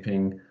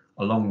landscaping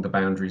along the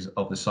boundaries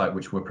of the site,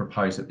 which were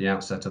proposed at the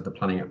outset of the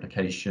planning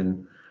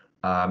application.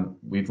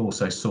 We've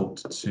also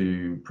sought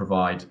to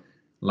provide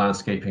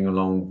landscaping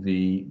along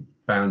the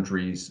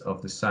boundaries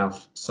of the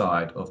south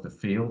side of the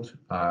field,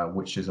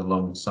 which is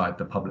alongside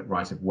the public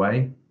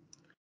right-of-way.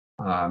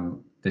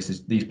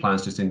 These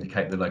plans just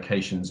indicate the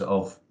locations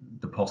of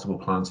the possible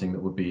planting that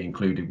would be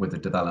included with the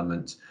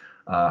development.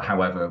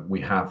 However,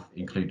 we have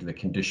included a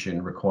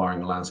condition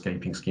requiring a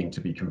landscaping scheme to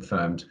be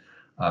confirmed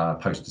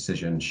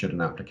post-decision should an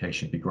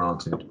application be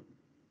granted.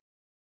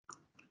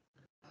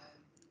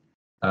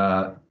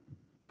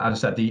 As I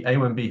said, the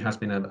AONB has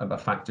been a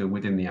factor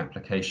within the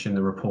application.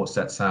 The report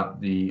sets out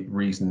the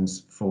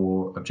reasons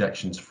for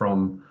objections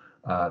from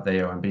the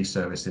AONB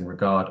service in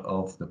regard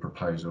of the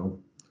proposal.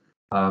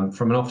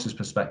 From an officer's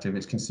perspective,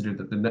 it's considered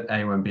that the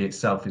AONB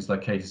itself is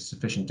located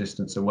sufficient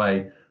distance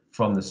away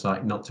from the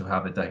site not to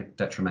have a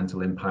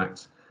detrimental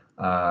impact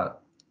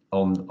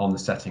on the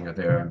setting of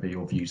the AONB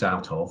or views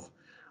out of.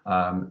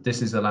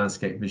 This is a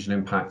landscape visual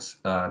impact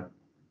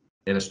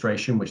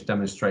illustration which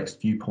demonstrates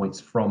viewpoints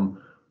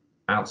from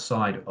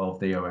outside of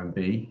the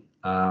OMB,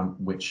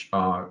 which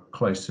are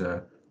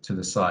closer to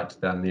the site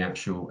than the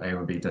actual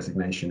AONB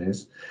designation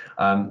is.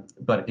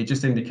 But it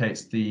just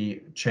indicates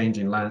the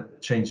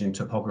changing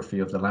topography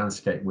of the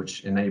landscape,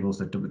 which enables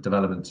the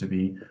development to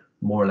be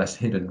more or less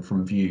hidden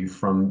from view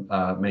from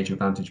major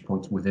vantage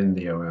points within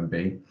the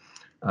OMB.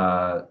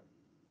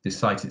 The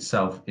site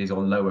itself is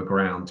on lower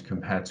ground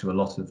compared to a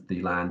lot of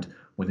the land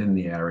within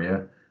the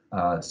area,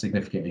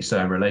 significantly so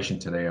in relation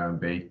to the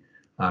OMB.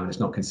 It's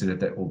not considered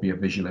that it will be a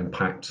visual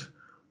impact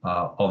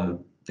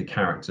on the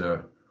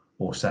character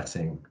or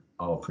setting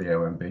of the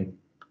OMB.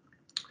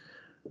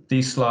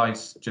 These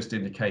slides just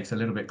indicate a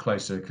little bit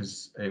closer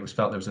because it was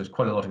felt there was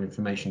quite a lot of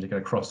information to get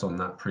across on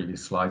that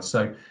previous slide.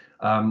 So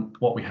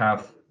what we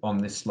have on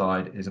this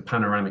slide is a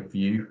panoramic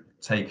view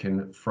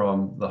taken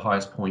from the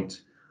highest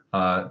point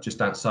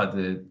just outside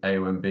the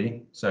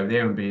AONB. So the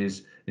AONB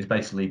is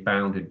basically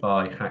bounded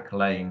by Hack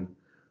Lane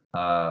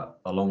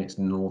along its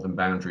northern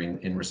boundary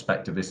in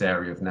respect of this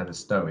area of Nether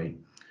Stowey.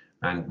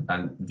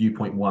 And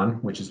viewpoint 1,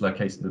 which is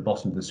located at the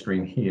bottom of the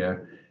screen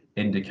here,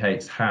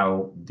 indicates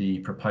how the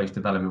proposed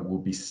development will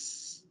be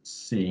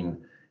seen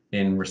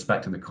in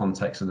respect of the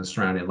context of the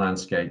surrounding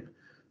landscape.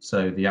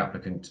 So the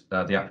applicant's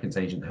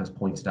agent has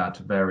pointed out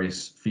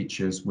various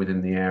features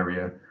within the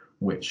area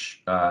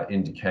which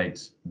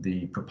indicate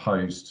the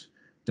proposed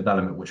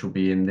development, which will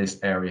be in this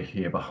area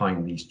here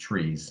behind these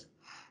trees.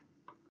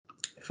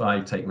 If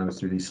I take members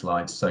through these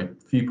slides, so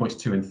viewpoints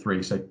 2 and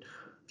 3. So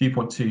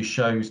viewpoint 2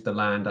 shows the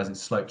land as it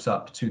slopes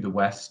up to the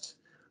west.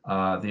 The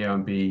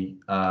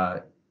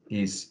OMB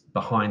is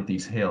behind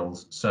these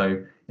hills,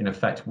 so in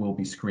effect will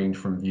be screened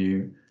from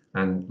view,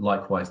 and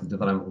likewise the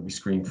development will be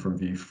screened from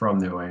view from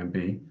the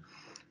OMB.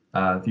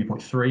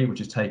 Viewpoint 3,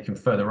 which is taken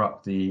further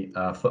up the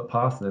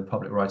footpath, the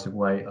public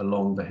right-of-way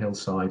along the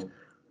hillside,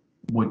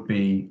 would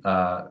be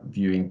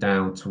viewing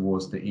down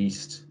towards the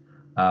east,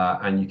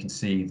 and you can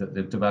see that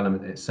the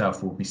development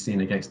itself will be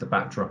seen against the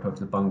backdrop of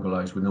the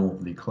bungalows with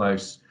Northerly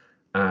Close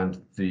and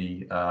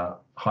the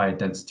higher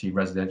density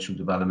residential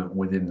development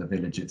within the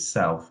village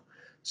itself.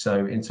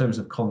 So in terms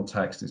of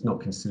context, it's not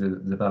considered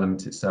that the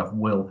development itself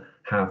will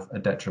have a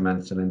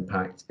detrimental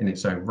impact in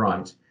its own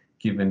right,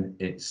 given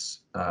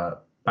its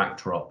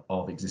backdrop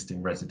of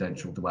existing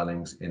residential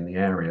dwellings in the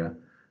area,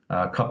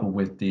 coupled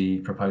with the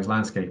proposed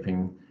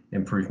landscaping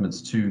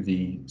improvements to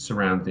the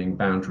surrounding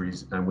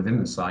boundaries and within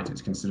the site.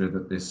 It's considered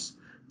that this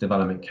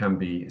development can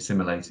be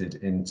assimilated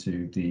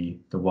into the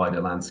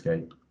wider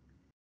landscape.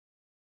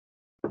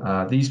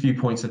 These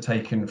viewpoints are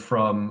taken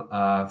from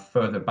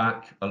further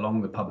back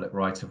along the public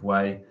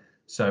right-of-way.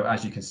 So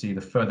as you can see,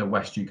 the further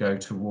west you go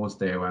towards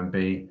the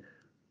OMB,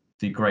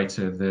 the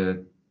greater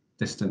the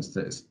distance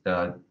that's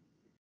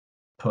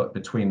put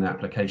between the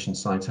application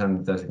site and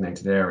the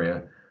designated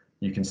area.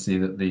 You can see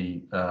that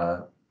the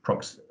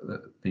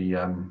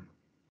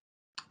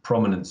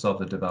prominence of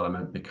the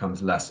development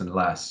becomes less and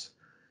less.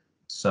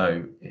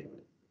 So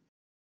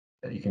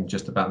you can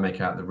just about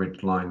make out the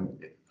ridge line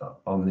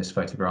on this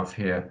photograph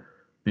here.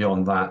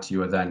 Beyond that,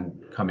 you are then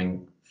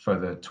coming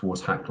further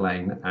towards Hack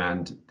Lane,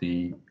 and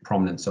the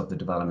prominence of the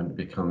development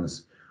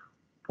becomes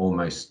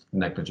almost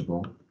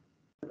negligible.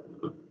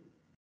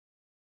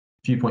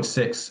 Viewpoint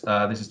 6,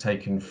 this is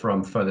taken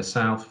from further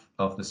south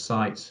of the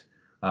site.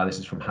 This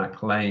is from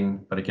Hack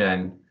Lane, but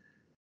again,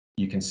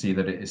 you can see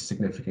that it is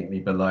significantly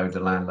below the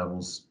land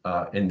levels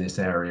in this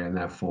area, and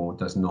therefore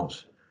does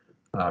not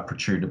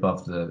protrude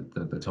above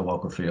the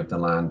topography of the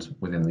land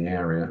within the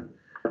area.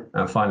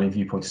 And finally,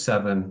 viewpoint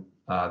 7,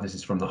 this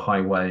is from the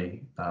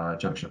highway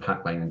junction of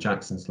Hack Lane and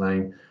Jackson's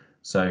Lane.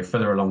 So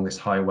further along this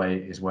highway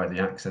is where the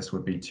access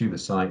would be to the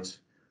site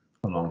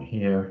along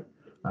here.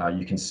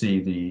 You can see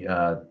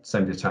the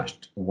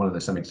semi-detached, one of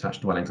the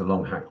semi-detached dwellings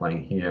along Hack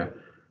Lane here,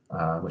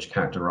 which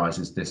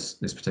characterises this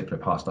particular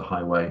part of the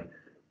highway.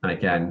 And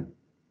again,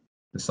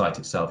 the site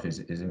itself is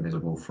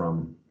invisible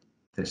from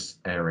this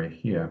area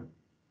here.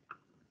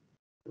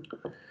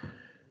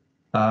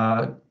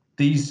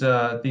 These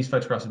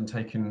photographs have been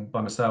taken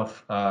by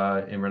myself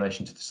in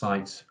relation to the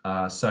site.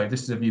 So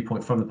this is a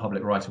viewpoint from the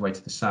public right-of-way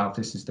to the south.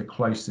 This is the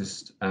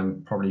closest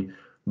and probably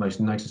most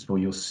noticeable.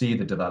 You'll see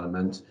the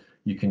development.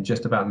 You can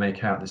just about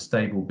make out the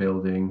stable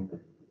building,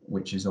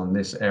 which is on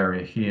this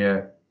area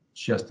here,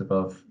 just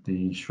above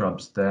the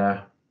shrubs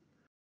there.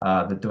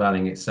 The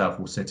dwelling itself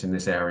will sit in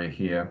this area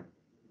here,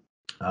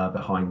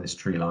 behind this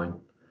tree line,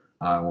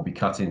 will be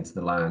cut into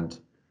the land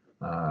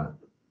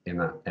in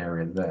that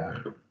area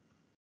there.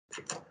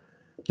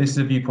 This is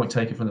a viewpoint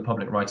taken from the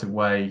public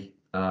right-of-way,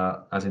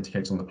 as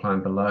indicated on the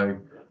plan below,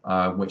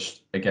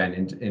 which again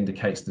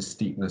indicates the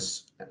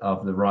steepness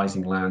of the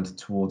rising land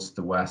towards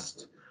the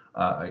west,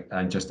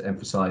 and just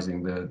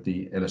emphasising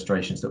the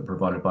illustrations that were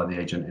provided by the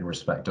agent in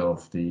respect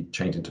of the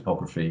change in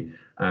topography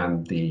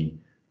and the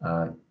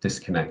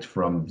disconnect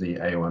from the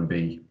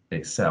AOMB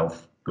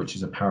itself, which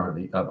is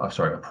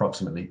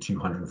approximately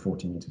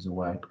 240 metres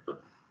away.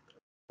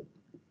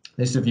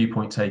 This is a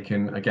viewpoint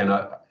taken, again,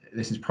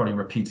 this is probably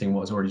repeating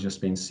what has already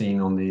just been seen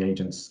on the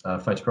agent's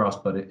photographs,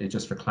 but it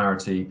just for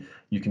clarity,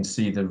 you can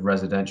see the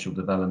residential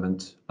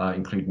development,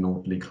 including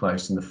Northerly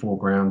Close in the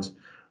foreground,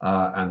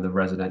 and the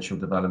residential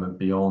development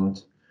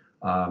beyond.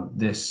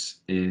 This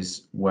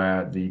is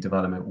where the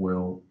development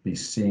will be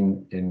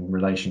seen in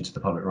relation to the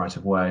public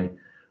right-of-way,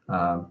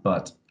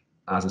 but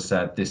as I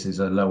said, this is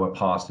a lower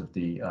part of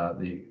the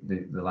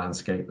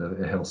landscape,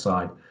 the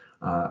hillside,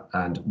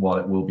 and while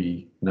it will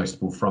be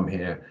noticeable from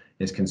here,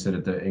 is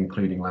considered that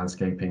including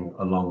landscaping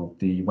along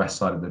the west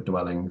side of the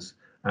dwellings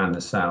and the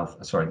south,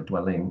 the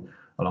dwelling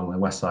along the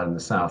west side and the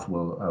south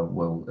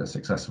will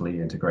successfully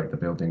integrate the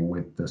building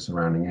with the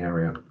surrounding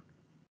area.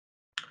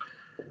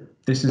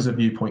 This is a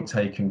viewpoint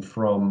taken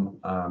from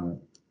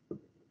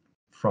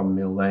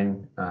Mill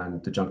Lane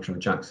and the junction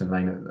with Jackson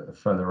Lane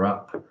further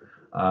up.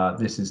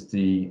 This is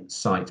the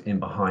site in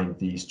behind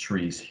these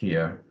trees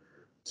here.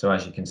 So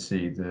as you can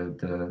see,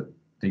 the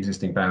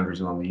existing boundaries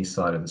along the east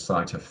side of the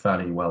site are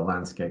fairly well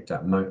landscaped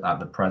at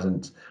the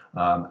present,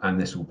 and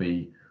this will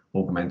be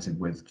augmented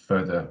with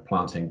further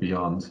planting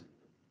beyond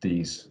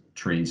these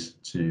trees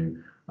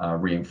to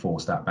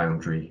reinforce that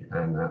boundary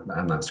and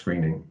that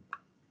screening.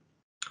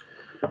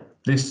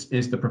 This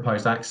is the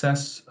proposed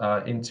access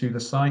into the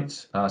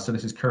site. So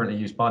this is currently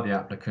used by the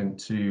applicant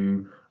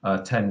to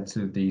tend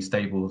to the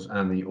stables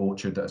and the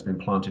orchard that has been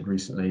planted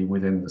recently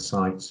within the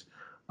site.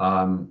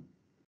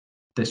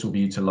 This will be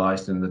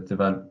utilised and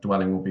the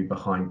dwelling will be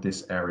behind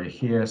this area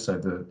here. So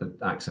the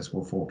access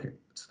will fork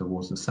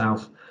towards the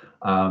south,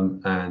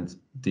 and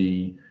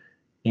the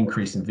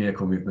increase in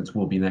vehicle movements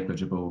will be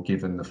negligible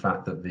given the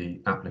fact that the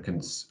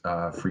applicants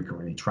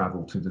frequently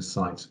travel to the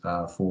site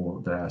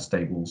for their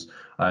stables.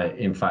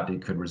 In fact,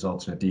 it could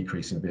result in a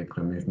decrease in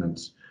vehicle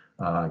movements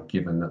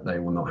given that they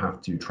will not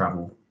have to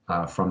travel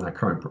from their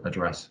current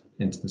address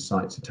into the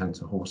site to tend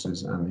to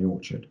horses and the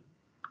orchard.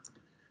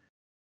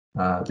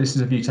 This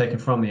is a view taken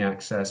from the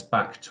access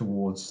back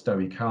towards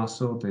Stowey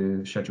Castle,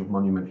 the scheduled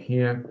monument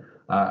here,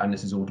 and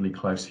this is Alderley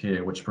Close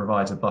here, which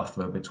provides a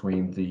buffer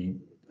between the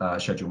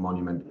scheduled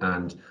monument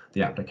and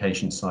the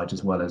application site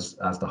as well as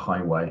the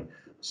highway.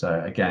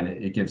 So again,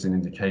 it gives an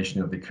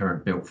indication of the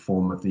current built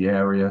form of the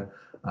area.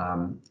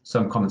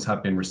 Some comments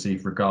have been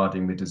received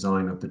regarding the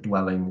design of the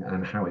dwelling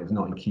and how it's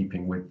not in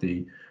keeping with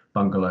the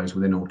bungalows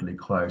within Alderley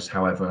Close.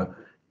 However,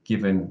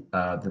 given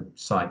the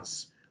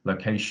site's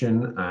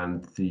location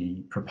and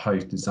the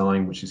proposed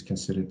design, which is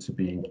considered to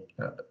be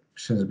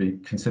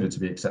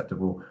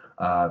acceptable,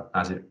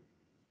 as it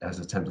has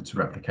attempted to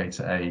replicate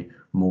a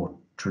more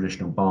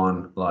traditional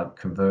barn-like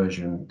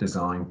conversion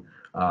design,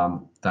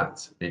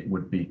 that it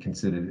would be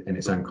considered in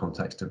its own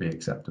context to be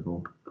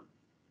acceptable.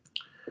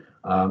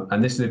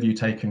 And this is a view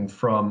taken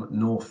from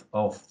north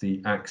of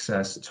the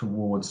access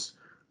towards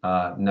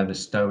Nether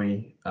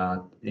Stowey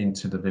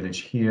into the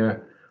village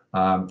here.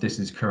 This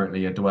is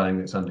currently a dwelling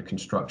that's under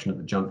construction at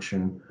the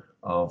junction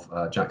of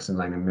Jackson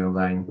Lane and Mill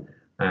Lane.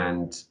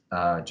 And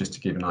just to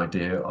give an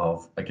idea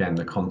of, again,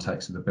 the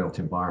context of the built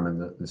environment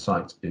that the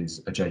site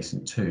is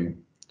adjacent to.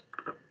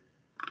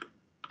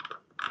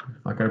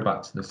 If I go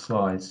back to the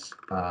slides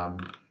of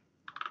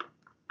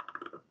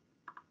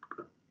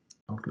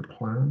the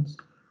plans.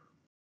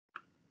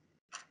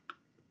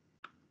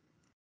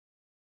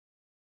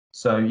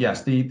 So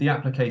yes, the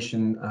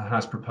application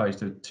has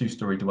proposed a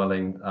two-storey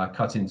dwelling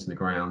cut into the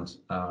ground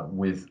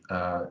with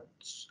a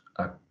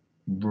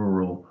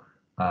rural,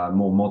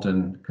 more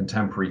modern,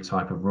 contemporary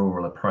type of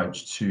rural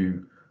approach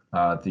to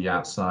the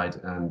outside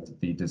and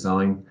the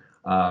design.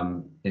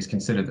 It's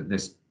considered that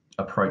this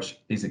approach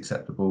is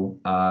acceptable.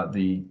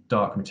 The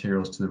dark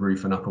materials to the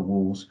roof and upper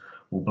walls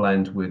will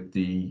blend with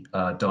the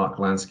dark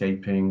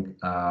landscaping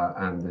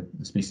and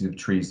the species of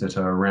trees that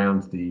are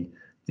around the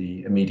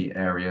immediate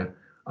area,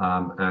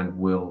 and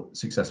will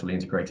successfully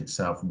integrate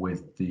itself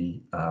with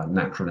the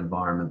natural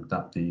environment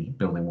that the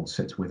building will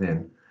sit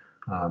within.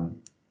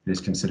 It is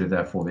considered,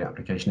 therefore, the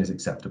application is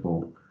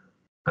acceptable,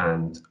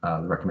 and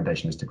the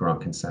recommendation is to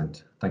grant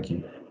consent. Thank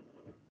you.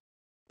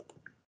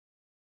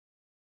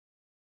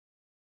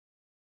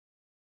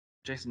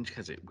 Jason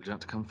Keswick, would you like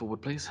to come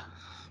forward, please?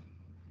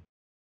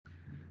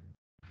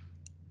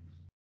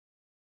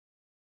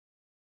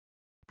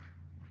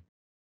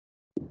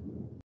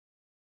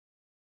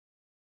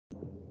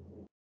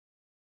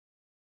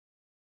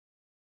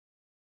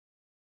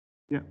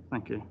 Yeah,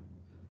 thank you.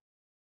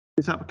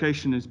 This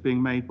application is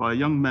being made by a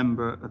young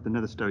member of the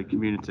Nether Stowey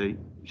community.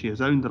 She has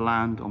owned the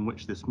land on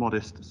which this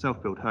modest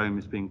self-built home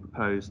is being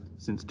proposed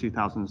since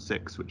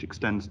 2006, which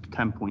extends to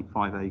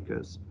 10.5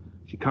 acres.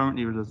 She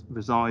currently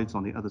resides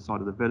on the other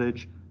side of the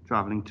village,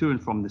 travelling to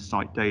and from this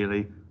site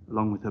daily,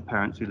 along with her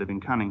parents who live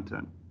in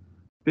Cannington.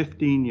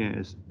 15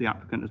 years, the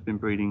applicant has been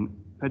breeding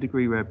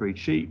pedigree rare breed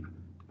sheep,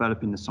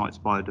 developing the site's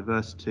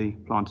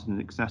biodiversity, planted in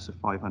excess of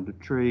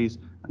 500 trees,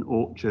 an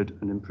orchard,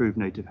 and improved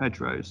native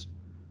hedgerows.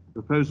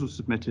 The proposal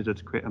submitted are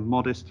to create a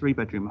modest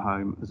 3-bedroom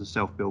home as a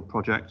self-build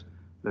project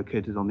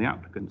located on the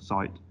applicant's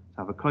site to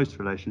have a close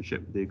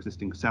relationship with the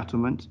existing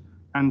settlement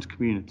and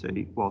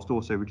community, whilst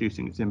also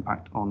reducing its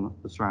impact on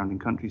the surrounding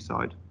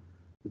countryside.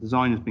 The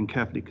design has been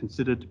carefully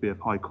considered to be of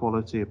high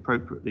quality,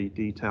 appropriately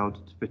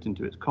detailed to fit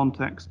into its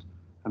context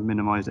and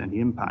minimise any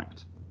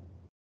impact.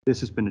 This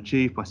has been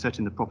achieved by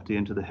setting the property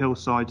into the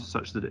hillside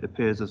such that it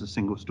appears as a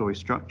single-storey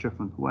structure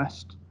from the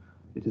west.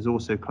 It is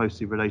also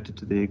closely related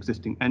to the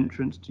existing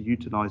entrance to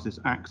utilise this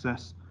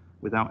access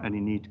without any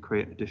need to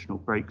create additional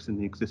breaks in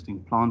the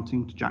existing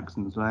planting to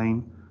Jackson's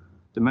Lane.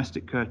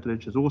 Domestic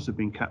curtilage has also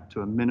been kept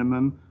to a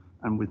minimum,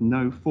 and with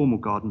no formal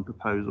garden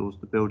proposals,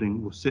 the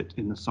building will sit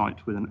in the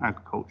site with an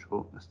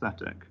agricultural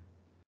aesthetic.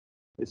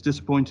 It's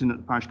disappointing that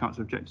the Parish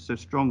Council objected so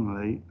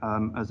strongly,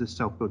 as this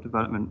self-built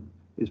development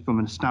is from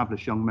an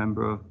established young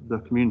member of the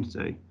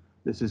community.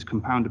 This is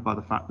compounded by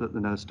the fact that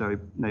the Nether Stowey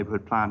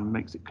Neighbourhood Plan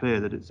makes it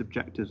clear that its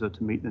objectives are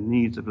to meet the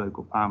needs of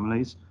local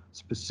families,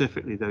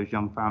 specifically those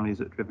young families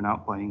that are driven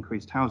out by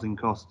increased housing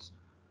costs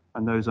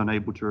and those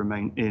unable to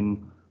remain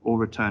in or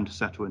return to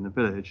settle in the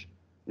village.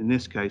 In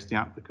this case, the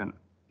applicant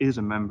is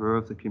a member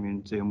of the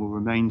community and will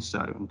remain so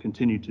and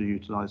continue to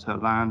utilise her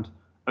land,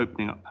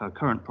 opening up her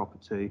current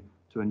property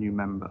to a new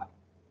member.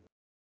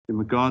 In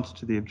regards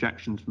to the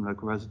objections from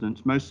local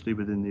residents, mostly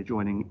within the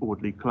adjoining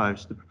Audley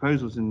Close, the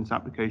proposals in this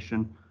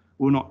application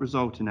will not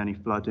result in any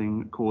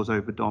flooding, cause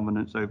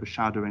over-dominance,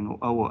 overshadowing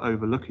or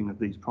overlooking of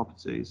these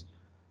properties.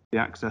 The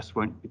access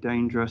won't be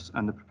dangerous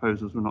and the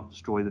proposals will not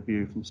destroy the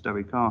view from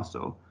Stowe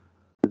Castle.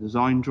 The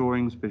design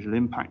drawings, visual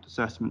impact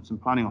assessments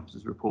and planning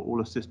officers report all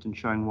assist in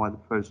showing why the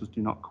proposals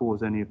do not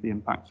cause any of the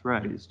impacts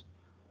raised.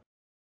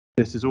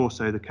 This is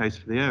also the case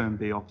for the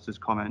OMB officers'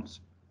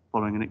 comments.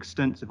 Following an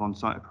extensive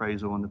on-site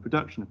appraisal and the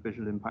production of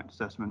visual impact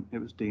assessment, it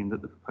was deemed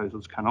that the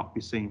proposals cannot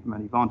be seen from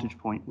any vantage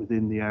point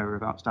within the area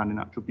of outstanding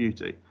natural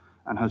beauty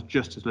and has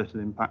just as little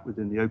impact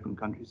within the open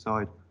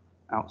countryside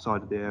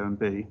outside of the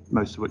OMB,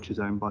 most of which is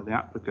owned by the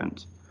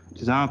applicant.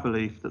 It is our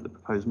belief that the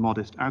proposed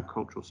modest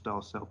agricultural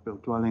style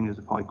self-built dwelling is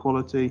of high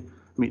quality,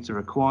 meets a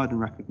required and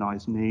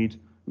recognised need,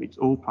 meets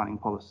all planning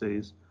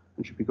policies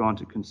and should be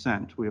granted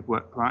consent. We have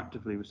worked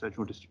proactively with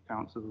Sedgemoor District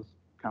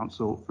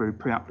Council through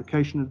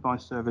pre-application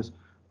advice service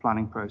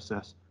planning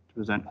process to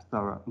present a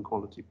thorough and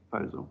quality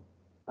proposal.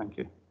 Thank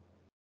you.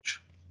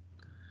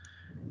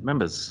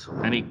 Members,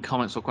 any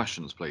comments or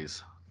questions,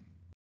 please?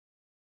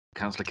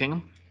 Councillor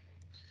Kingham.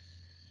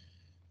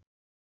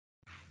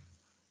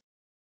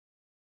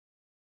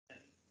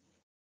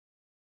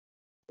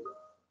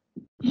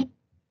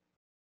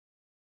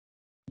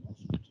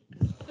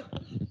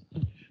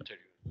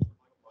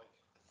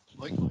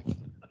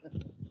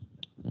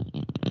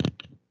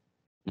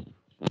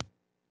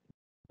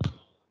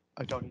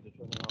 I don't need to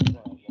turn it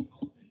on.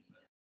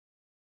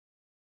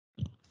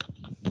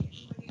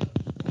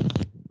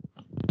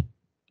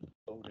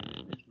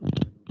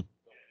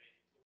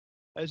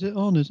 Is it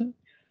on, is it?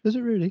 Is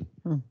it really?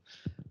 Oh.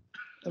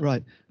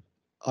 Right.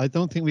 I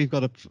don't think we've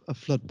got a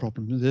flood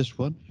problem with this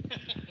one.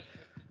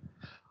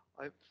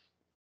 I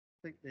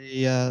think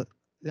the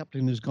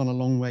applicant has gone a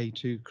long way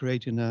to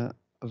creating a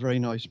very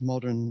nice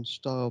modern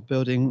style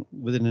building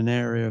within an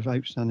area of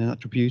outstanding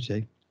natural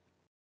beauty.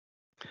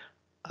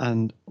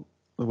 And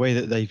the way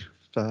that they've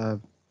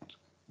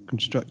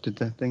constructed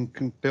the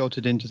thing, built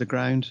it into the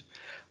ground,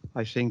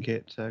 I think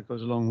it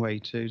goes a long way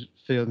to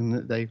feeling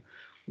that they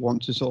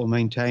want to sort of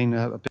maintain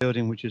a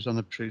building which is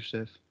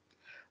unobtrusive.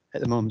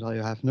 At the moment, I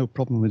have no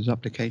problem with this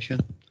application.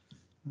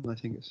 I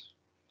think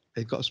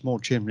they've got a small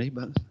chimney,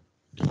 but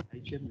a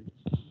chimney.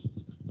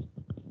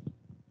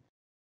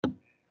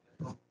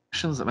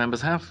 Questions that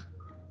members have?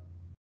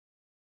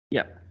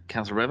 Yeah,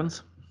 Councillor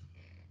Evans.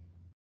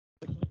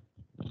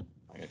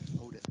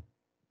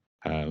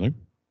 Hello.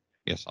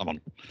 Yes, I'm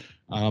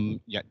on.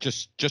 Yeah,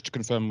 just to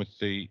confirm with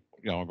the,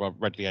 I've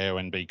read the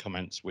AONB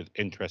comments with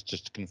interest,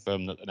 just to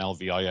confirm that an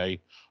LVIA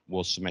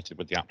was submitted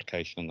with the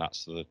application, and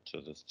that's to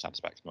the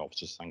satisfaction of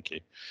officers. Thank you.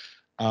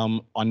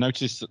 I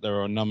noticed that there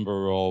are a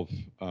number of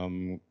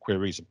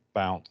queries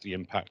about the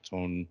impact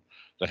on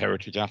the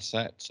heritage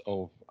assets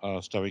of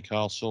Stowe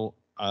Castle,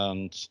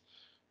 and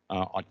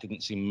I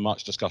didn't see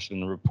much discussion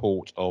in the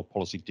report of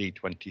policy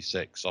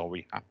D26. Are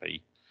we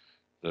happy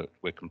that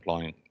we're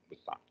compliant with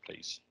that,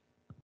 please?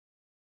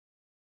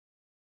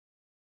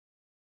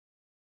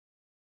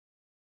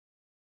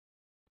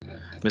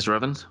 Mr.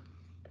 Evans.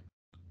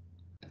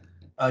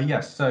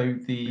 Yes, so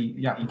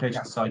the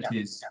application site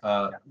is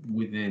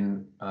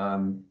within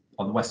on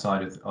the west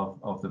side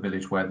of the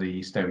village where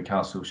the Stowe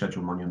Castle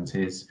Scheduled Monument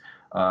is.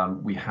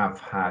 We have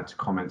had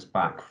comments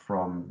back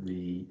from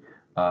the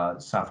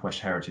Southwest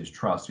Heritage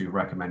Trust, who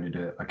recommended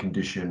a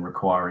condition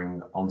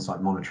requiring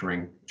on-site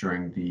monitoring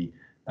during the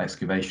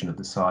excavation of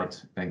the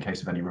site in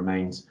case of any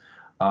remains.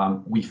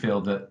 We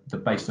feel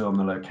that based on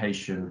the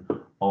location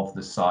of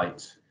the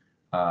site,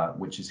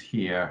 which is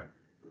here,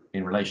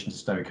 in relation to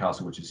Stowe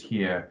Castle, which is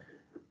here,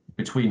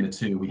 between the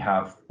two, we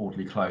have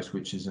Audley Close,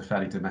 which is a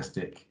fairly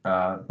domestic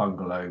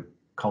bungalow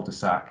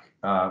cul-de-sac,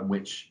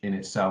 which in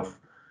itself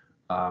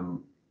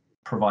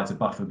provides a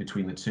buffer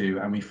between the two.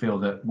 And we feel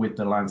that with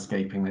the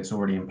landscaping that's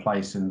already in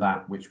place and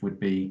that which would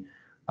be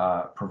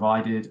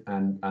provided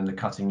and the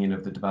cutting in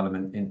of the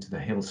development into the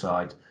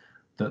hillside,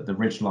 that the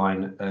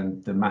ridgeline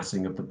and the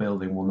massing of the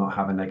building will not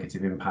have a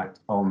negative impact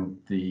on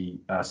the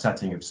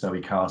setting of Stowe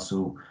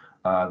Castle.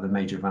 The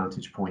major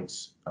vantage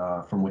points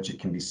from which it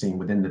can be seen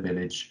within the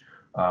village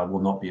will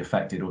not be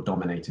affected or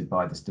dominated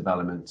by this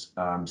development.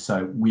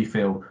 So we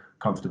feel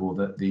comfortable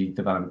that the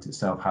development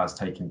itself has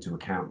taken into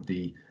account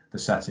the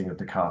setting of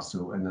the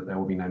castle and that there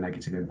will be no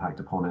negative impact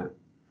upon it.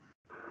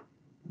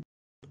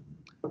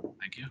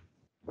 Thank you.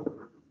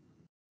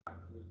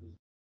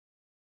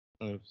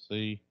 Of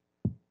the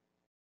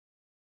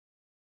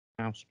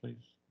house, please.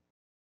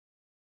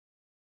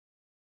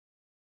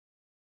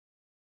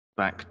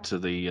 Back to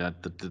the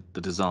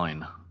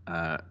design.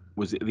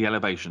 Was it the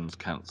elevations,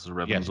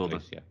 Councillor Evans? Yes, or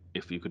please, yeah.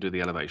 If you could do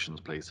the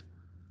elevations, please.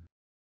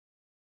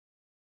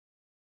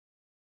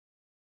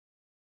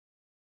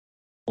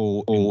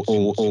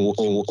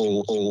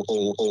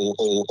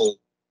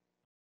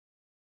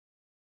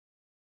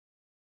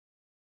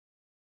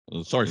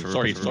 Sorry for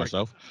repeating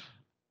myself.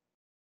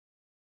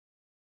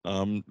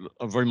 I'm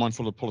very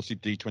mindful of policy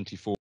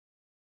D24.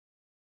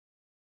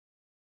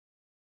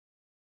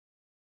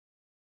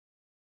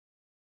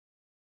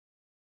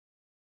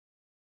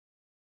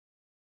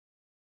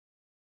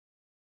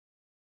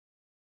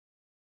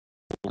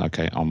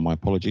 Okay, my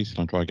apologies.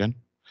 Can I try again?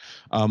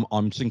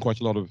 I'm seeing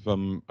quite a lot of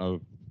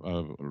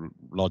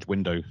large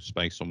window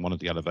space on one of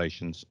the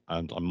elevations,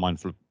 and I'm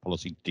mindful of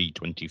policy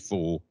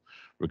D24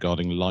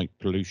 regarding light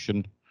pollution,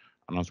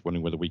 and I was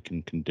wondering whether we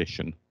can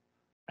condition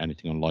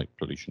anything on light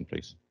pollution,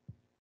 please.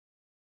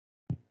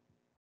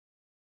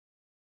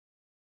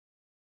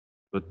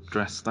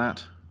 Address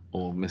that,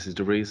 or Mrs.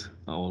 De Vries,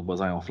 or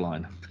was I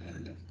offline?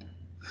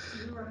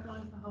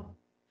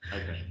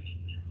 Okay.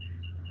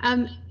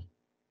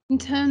 In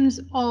terms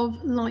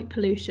of light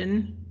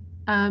pollution,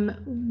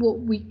 what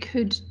we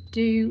could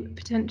do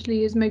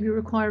potentially is maybe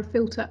require a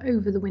filter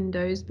over the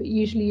windows, but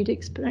usually you'd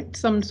expect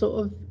some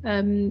sort of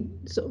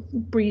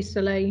brise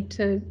soleil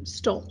to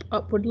stop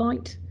upward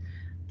light.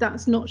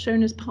 That's not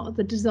shown as part of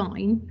the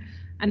design,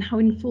 and how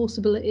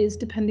enforceable it is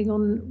depending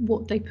on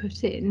what they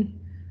put in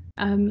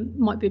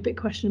might be a bit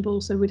questionable.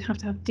 So we'd have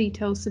to have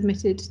details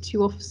submitted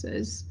to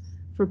officers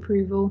for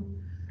approval,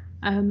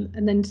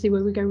 and then see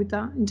where we go with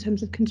that in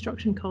terms of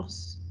construction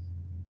costs.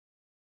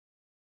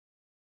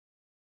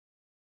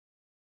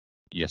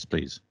 Yes,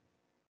 please.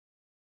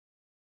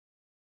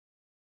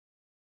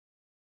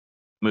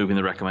 Moving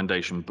the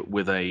recommendation, but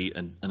with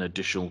an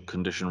additional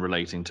condition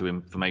relating to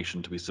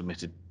information to be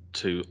submitted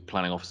to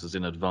planning officers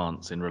in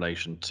advance in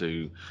relation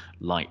to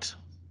light,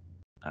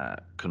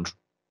 control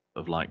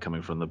of light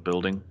coming from the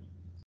building.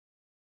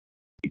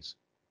 Please.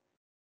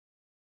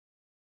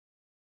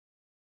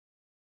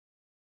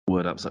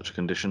 Word up such a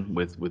condition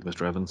with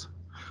Mr. Evans.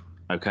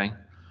 Okay.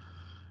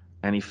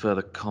 Any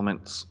further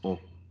comments or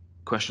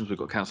questions? We've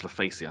got Councillor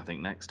Facey, I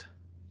think, next.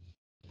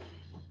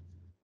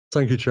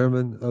 Thank you,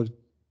 Chairman.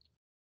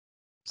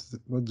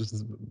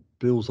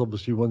 Bill's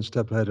obviously one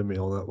step ahead of me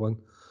on that one.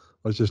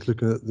 I was just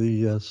looking at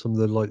the some of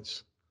the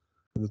lights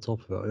in the top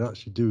of it. I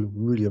actually do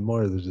really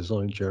admire the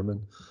design,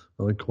 Chairman.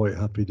 I'm quite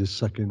happy to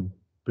second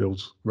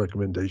Bill's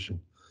recommendation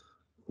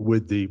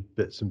with the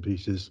bits and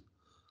pieces.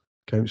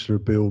 Councillor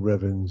Bill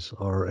Revens,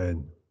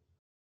 RN.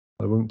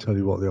 I won't tell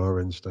you what the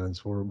RN stands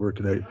for. Work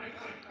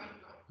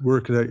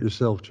it out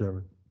yourself,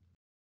 Chairman.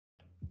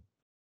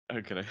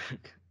 Okay.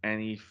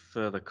 Any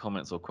further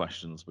comments or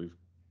questions?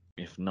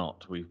 If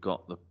not, we've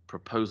got the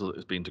proposal that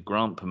has been to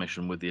grant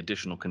permission with the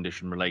additional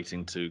condition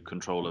relating to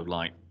control of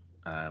light,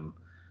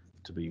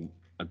 to be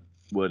a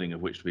wording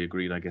of which to be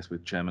agreed, I guess,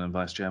 with Chairman and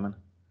Vice Chairman.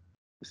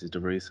 Mrs. De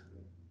Vries.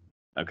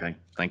 Okay,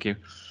 thank you.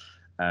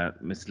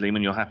 Mr.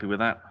 Lehman, you're happy with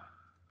that?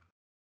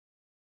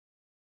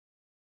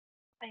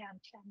 I am,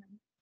 Chairman.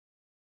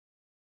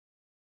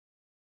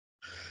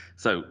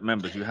 So,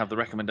 members, you have the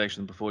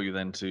recommendation before you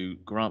then to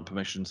grant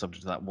permission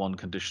subject to that one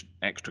condition,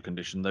 extra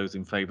condition. Those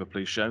in favour,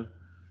 please show.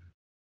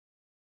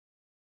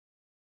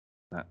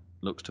 That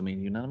looks to me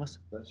unanimous.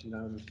 That's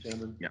unanimous,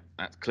 Chairman. Yeah,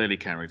 that's clearly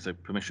carried. So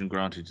permission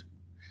granted.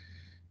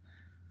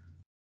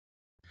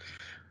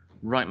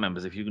 Right,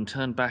 members, if you can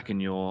turn back in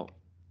your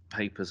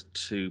papers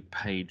to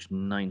page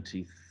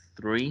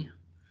 93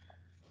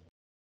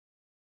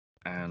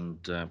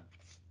 and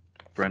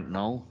Brent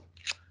Knoll.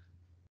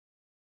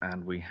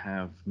 And we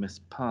have Miss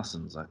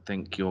Parsons. I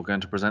think you're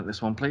going to present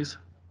this one, please.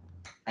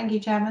 Thank you,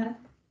 Chairman.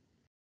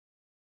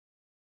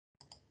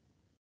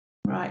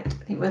 Right, I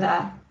think we're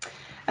there.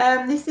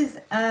 This is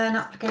an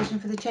application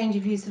for the change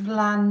of use of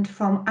land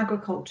from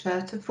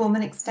agriculture to form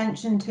an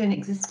extension to an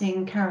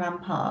existing caravan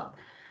park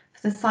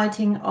for the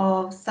siting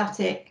of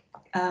static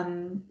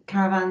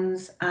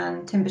caravans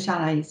and timber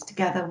chalets,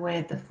 together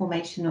with the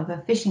formation of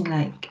a fishing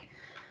lake.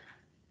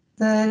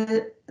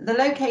 The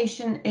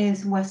location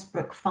is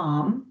Westbrook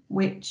Farm,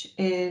 which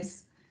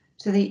is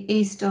to the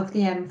east of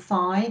the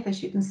M5,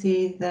 as you can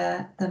see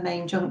the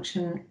main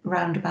junction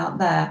roundabout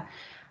there.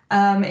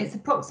 It's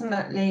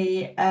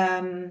approximately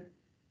a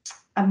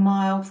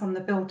mile from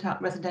the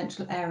built-up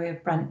residential area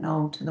of Brent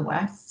Knoll to the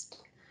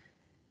west.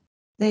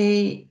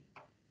 The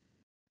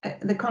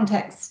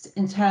context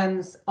in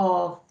terms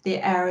of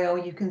the aerial,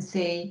 you can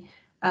see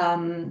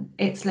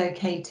it's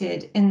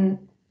located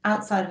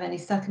outside of any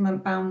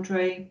settlement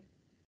boundary.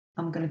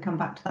 I'm going to come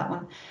back to that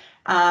one.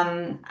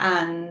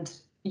 And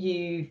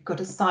you've got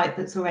a site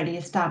that's already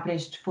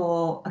established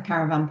for a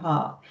caravan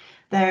park.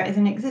 There is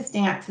an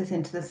existing access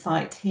into the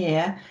site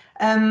here.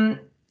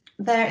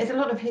 There is a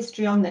lot of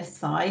history on this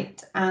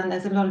site, and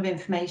there's a lot of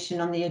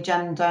information on the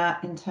agenda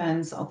in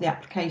terms of the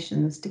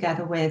applications,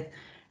 together with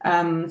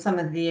some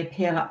of the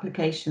appeal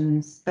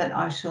applications, but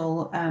I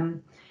shall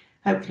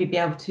hopefully be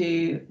able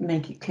to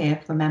make it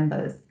clear for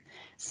members.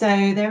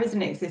 So there is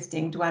an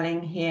existing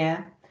dwelling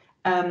here.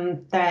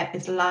 There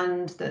is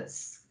land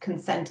that's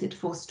consented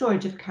for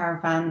storage of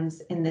caravans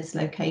in this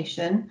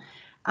location,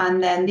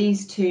 and then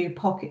these two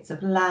pockets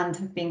of land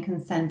have been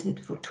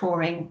consented for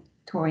touring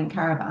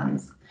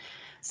caravans.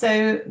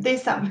 So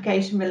this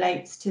application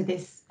relates to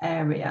this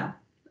area.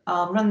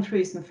 I'll run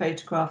through some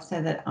photographs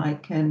so that I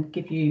can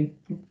give you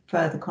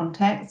further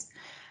context.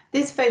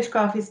 This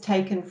photograph is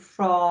taken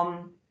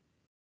from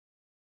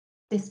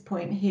this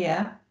point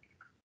here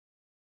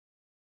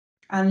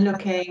and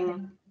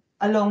looking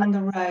along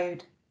the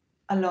road,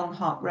 along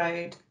Hart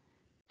Road,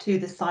 to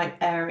the site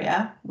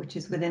area, which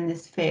is within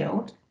this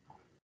field.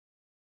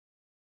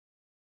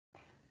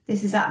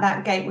 This is at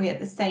that gateway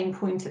at the same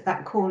point at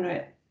that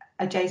corner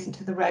adjacent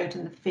to the road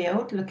and the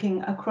field,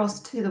 looking across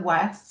to the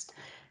west.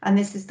 And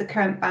this is the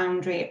current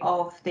boundary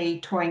of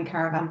the touring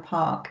caravan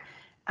park.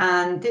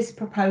 And this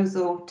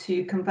proposal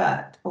to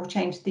convert or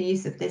change the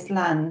use of this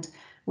land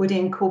would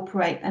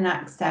incorporate an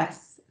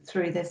access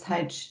through this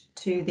hedge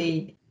to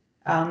the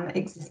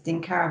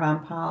existing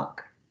caravan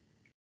park.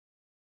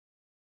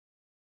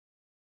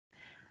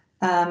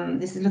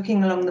 This is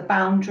looking along the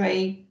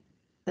boundary,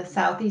 the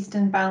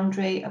southeastern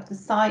boundary of the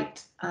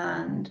site,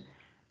 and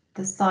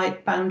the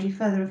site boundary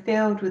further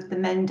afield with the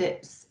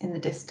Mendips in the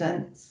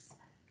distance.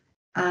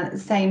 And at the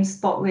same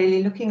spot,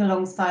 really looking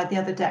alongside the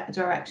other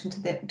direction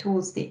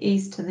towards the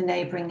east to the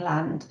neighbouring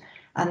land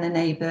and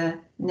the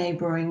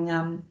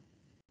neighbouring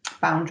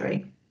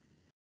boundary.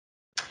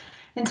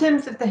 In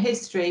terms of the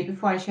history,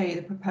 before I show you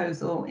the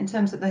proposal, in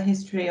terms of the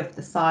history of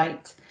the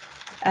site,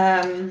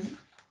 as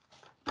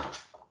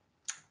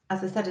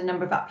I said, a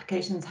number of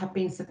applications have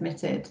been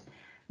submitted.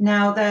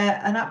 Now,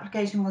 an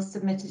application was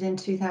submitted in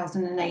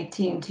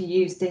 2018 to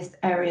use this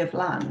area of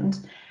land.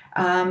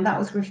 That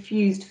was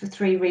refused for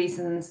 3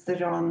 reasons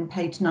that are on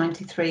page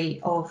 93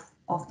 of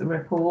the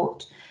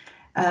report.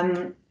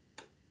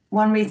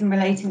 One reason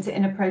relating to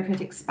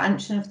inappropriate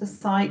expansion of the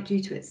site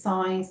due to its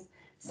size.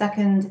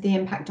 Second, the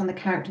impact on the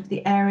character of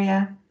the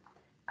area.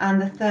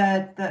 And the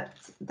third, that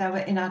there were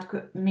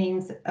inadequate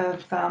means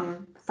of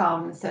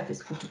foul and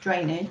surface water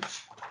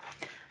drainage.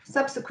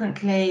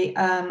 Subsequently,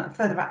 a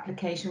further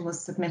application was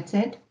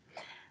submitted.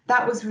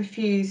 That was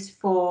refused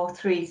for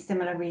 3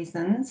 similar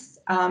reasons.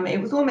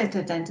 It was almost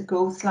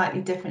identical,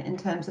 slightly different in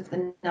terms of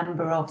the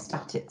number of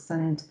statics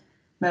and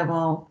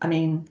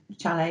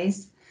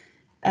chalets.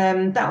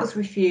 That was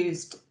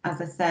refused,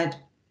 as I said,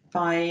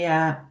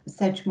 by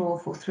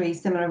Sedgemoor for 3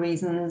 similar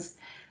reasons.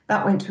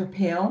 That went to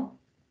appeal.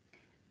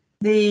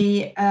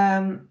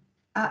 At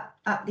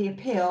the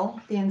appeal,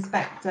 the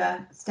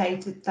inspector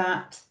stated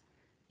that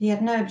he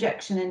had no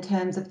objection in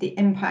terms of the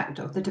impact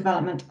of the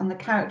development on the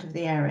character of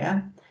the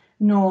area,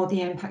 nor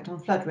the impact on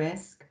flood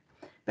risk,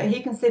 but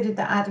he considered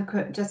that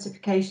adequate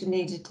justification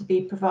needed to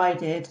be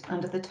provided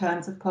under the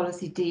terms of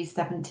policy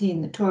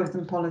D17, the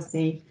tourism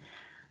policy.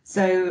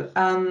 So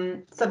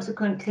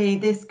subsequently,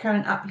 this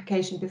current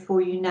application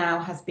before you now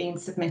has been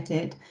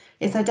submitted.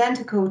 It's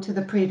identical to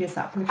the previous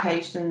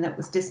application that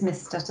was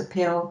dismissed at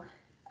appeal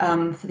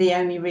for the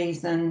only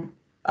reason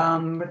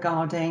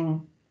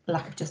regarding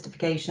lack of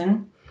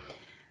justification.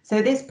 So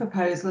this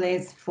proposal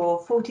is for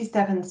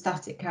 47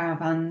 static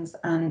caravans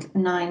and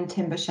 9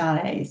 timber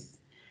chalets.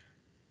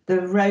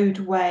 The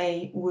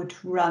roadway would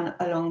run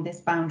along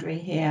this boundary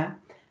here,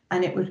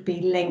 and it would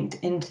be linked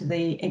into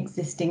the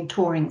existing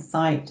touring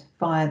site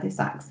via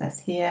this access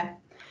here.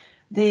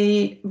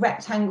 The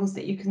rectangles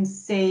that you can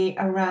see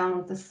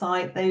around the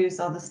site, those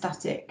are the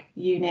static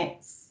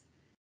units,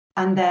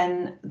 and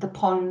then the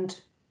pond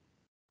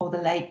or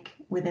the lake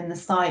within the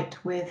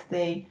site with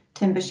the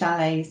timber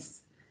chalets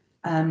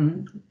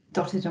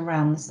dotted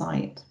around the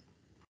site.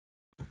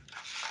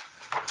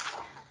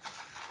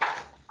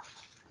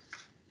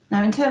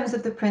 Now, in terms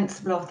of the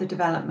principle of the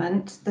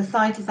development, the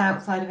site is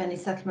outside of any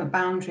settlement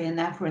boundary and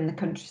therefore in the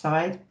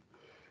countryside.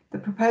 The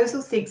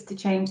proposal seeks to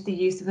change the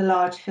use of a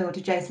large field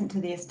adjacent to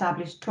the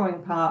established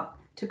touring park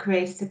to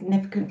create a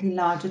significantly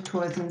larger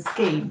tourism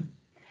scheme.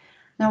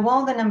 Now,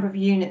 while the number of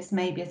units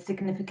may be a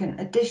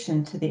significant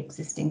addition to the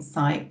existing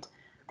site,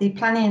 the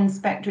planning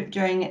inspectorate,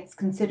 during its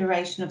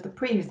consideration of the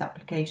previous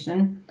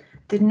application,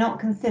 did not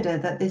consider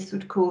that this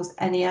would cause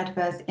any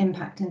adverse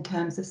impact in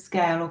terms of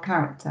scale or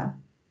character.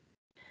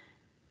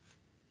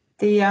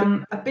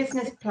 A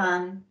business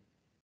plan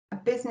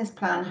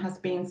has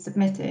been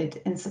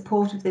submitted in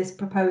support of this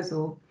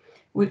proposal,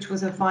 which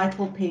was a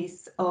vital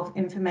piece of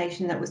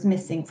information that was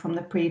missing from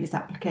the previous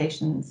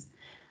applications,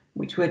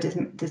 which were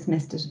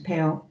dismissed at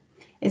appeal.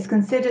 It's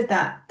considered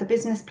that the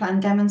business plan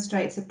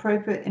demonstrates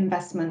appropriate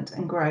investment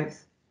and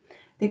growth.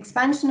 The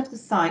expansion of the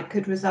site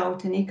could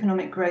result in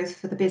economic growth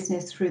for the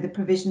business through the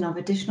provision of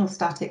additional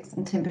statics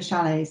and timber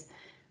chalets,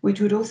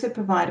 which would also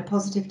provide a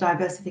positive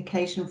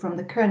diversification from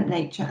the current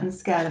nature and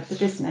scale of the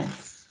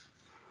business.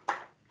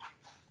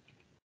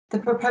 The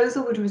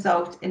proposal would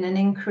result in an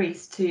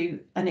increase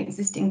to an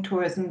existing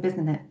tourism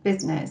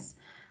business,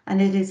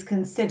 and it is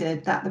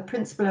considered that the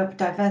principle of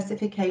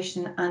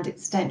diversification and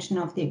extension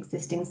of the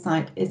existing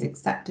site is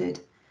accepted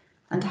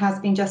and has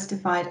been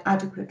justified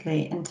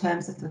adequately in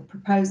terms of the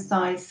proposed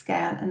size,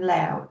 scale and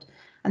layout,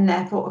 and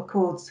therefore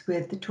accords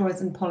with the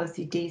tourism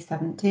policy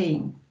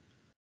D17.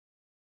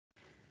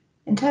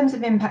 In terms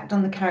of impact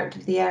on the character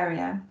of the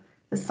area,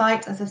 the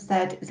site, as I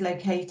said, is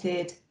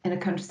located in a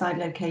countryside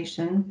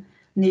location,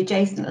 and the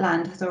adjacent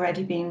land has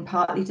already been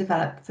partly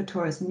developed for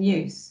tourism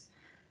use.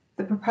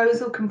 The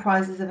proposal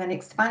comprises of an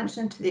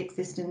expansion to the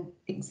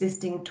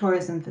existing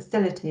tourism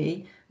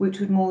facility, which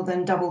would more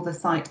than double the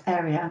site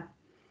area.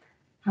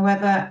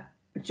 However,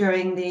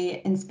 during the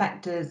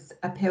inspector's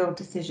appeal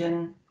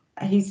decision,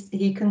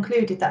 he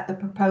concluded that the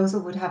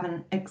proposal would have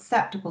an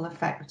acceptable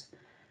effect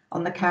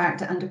on the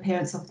character and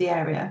appearance of the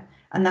area,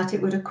 and that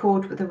it would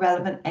accord with the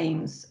relevant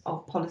aims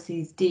of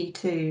policies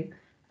D2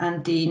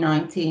 and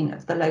D19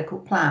 of the local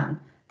plan,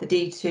 the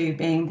D2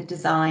 being the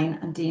design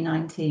and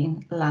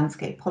D19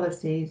 landscape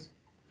policies.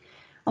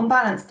 On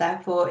balance,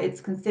 therefore, it's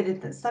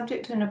considered that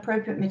subject to an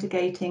appropriate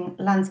mitigating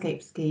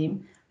landscape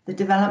scheme, the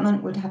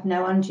development would have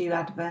no undue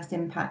adverse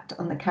impact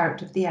on the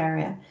character of the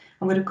area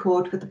and would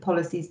accord with the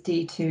policies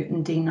D2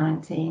 and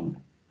D19.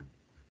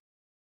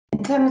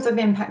 In terms of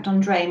impact on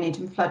drainage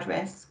and flood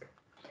risk,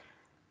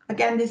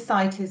 again, this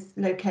site is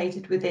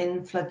located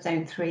within flood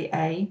zone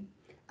 3A,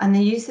 and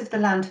the use of the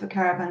land for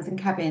caravans and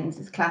cabins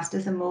is classed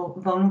as a more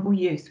vulnerable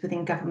use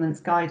within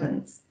government's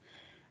guidance,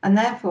 and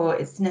therefore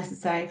it's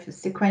necessary for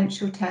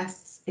sequential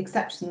tests,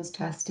 exceptions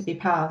tests to be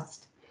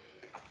passed.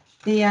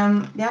 The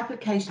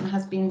application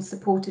has been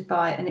supported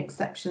by an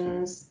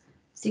exceptions,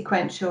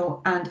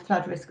 sequential and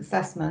flood risk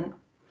assessment.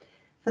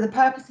 For the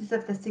purposes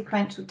of the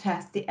sequential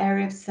test, the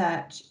area of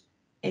search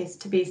is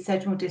to be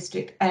Sedgemoor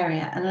district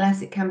area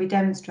unless it can be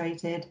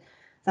demonstrated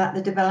that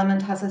the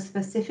development has a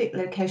specific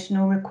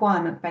locational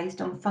requirement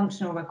based on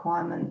functional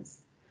requirements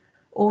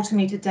or to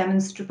meet a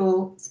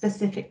demonstrable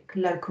specific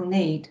local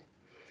need,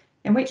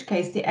 in which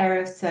case the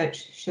area of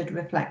search should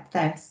reflect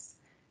this.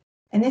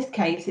 In this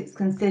case, it's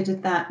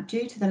considered that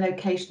due to the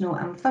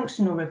locational and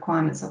functional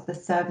requirements of the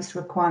service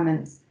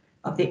requirements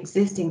of the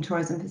existing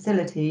tourism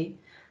facility,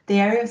 the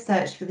area of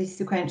search for this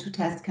sequential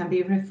test can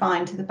be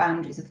refined to the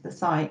boundaries of the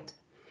site.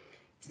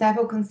 It's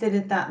therefore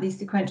considered that the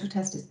sequential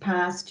test is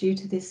passed due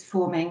to this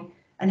forming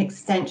an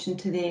extension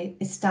to the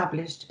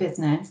established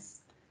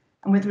business.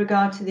 And with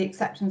regard to the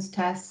exceptions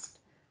test,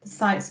 the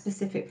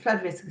site-specific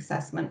flood risk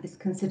assessment is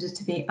considered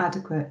to be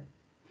adequate,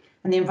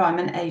 and the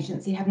Environment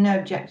Agency have no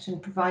objection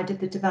provided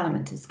the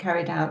development is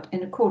carried out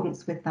in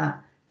accordance with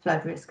that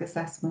flood risk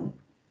assessment.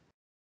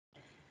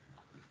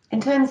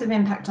 In terms of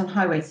impact on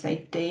highway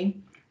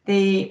safety,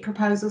 the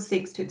proposal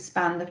seeks to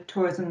expand the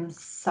tourism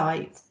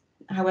site.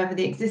 However,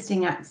 the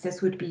existing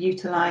access would be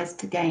utilised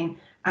to gain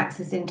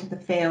access into the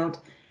field.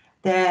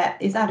 There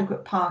is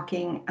adequate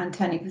parking and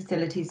turning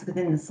facilities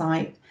within the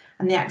site,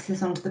 and the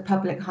access onto the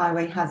public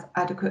highway has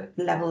adequate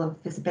level of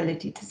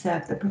visibility to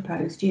serve the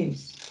proposed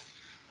use.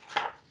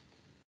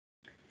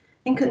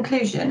 In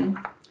conclusion,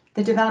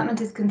 the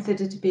development is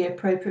considered to be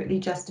appropriately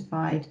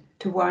justified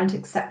to warrant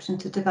exception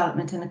to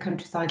development in a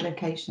countryside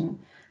location,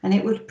 and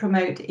it would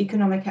promote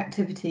economic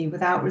activity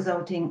without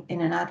resulting in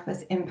an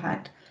adverse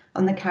impact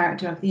on the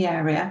character of the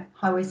area,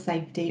 highway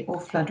safety or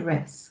flood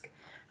risk,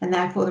 and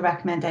therefore the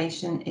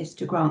recommendation is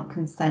to grant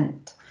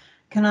consent.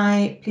 Can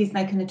I please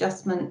make an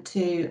adjustment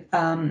to,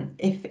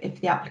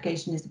 if the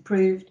application is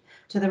approved,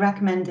 to the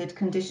recommended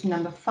condition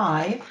number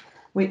 5,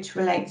 which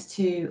relates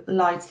to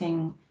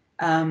lighting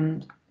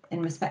in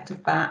respect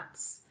of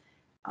bats.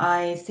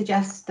 I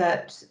suggest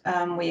that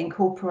we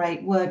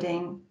incorporate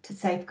wording to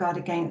safeguard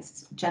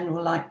against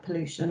general light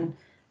pollution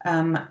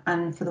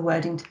and for the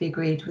wording to be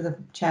agreed with the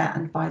chair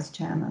and vice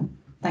chairman.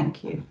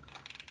 Thank you.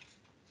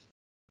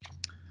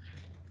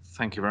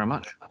 Thank you very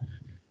much.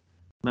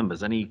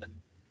 Members, any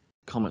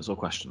comments or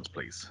questions,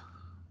 please?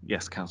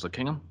 Yes, Councillor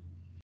Kingham.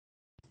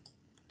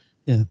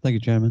 Yeah, thank you,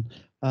 Chairman.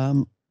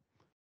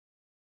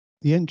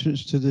 The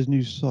entrance to the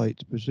new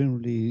site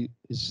presumably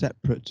is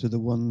separate to the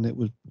one that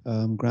was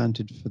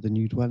granted for the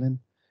new dwelling.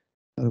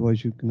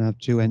 Otherwise, you can have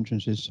two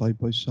entrances side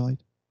by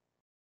side.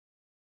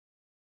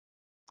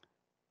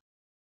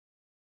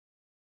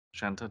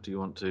 Shanta, do you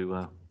want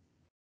to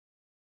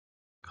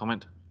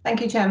comment?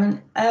 Thank you,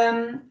 Chairman.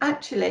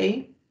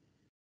 Actually,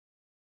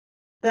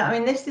 I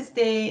mean, this is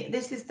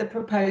the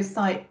proposed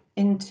site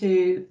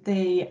into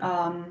the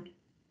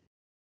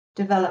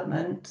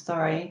development.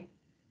 Sorry.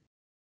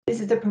 This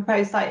is the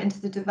proposed site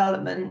into the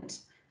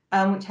development,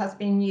 which has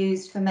been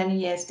used for many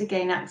years to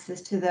gain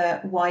access to the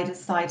wider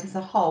site as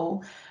a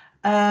whole.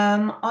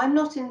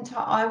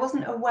 I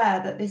wasn't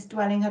aware that this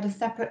dwelling had a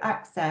separate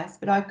access,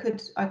 but I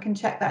can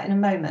check that in a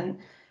moment.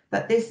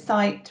 But this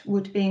site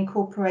would be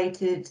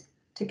incorporated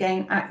to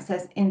gain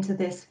access into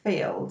this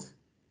field,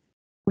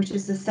 which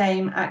is the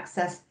same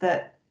access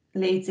that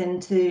leads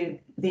into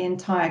the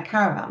entire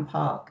caravan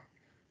park.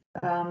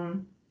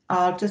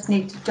 I'll just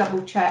need to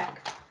double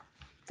check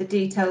the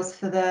details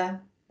for the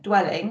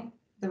dwelling,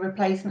 the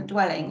replacement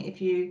dwelling, if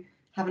you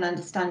have an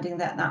understanding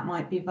that that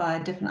might be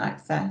via different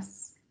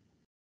access.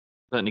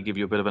 Certainly give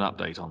you a bit of an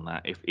update on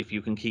that. If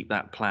you can keep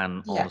that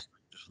plan on just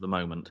for the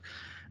moment.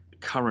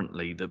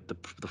 Currently,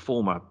 the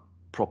former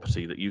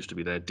property that used to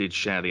be there did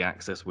share the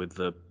access with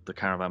the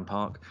caravan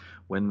park.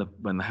 When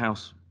the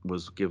house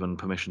was given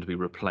permission to be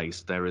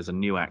replaced, there is a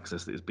new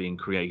access that is being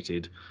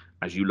created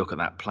as you look at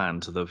that plan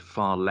to the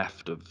far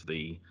left of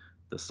the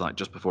site,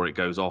 just before it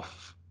goes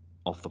off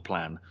the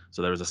plan.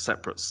 So there is a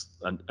separate,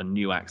 a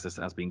new access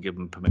that has been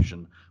given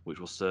permission, which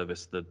will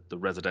service the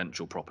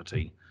residential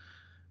property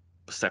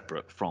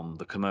separate from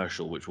the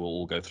commercial, which will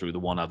all go through the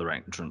one other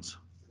entrance.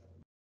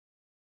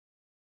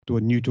 So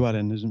a new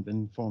dwelling hasn't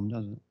been formed,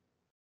 has it?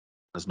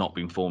 Has not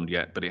been formed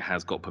yet, but it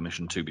has got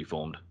permission to be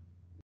formed.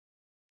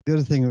 The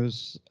other thing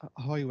was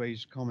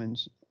highways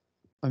comments.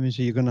 I mean,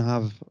 so you're going to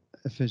have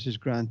if this is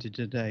granted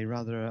today,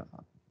 rather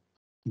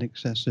an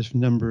excessive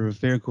number of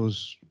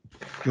vehicles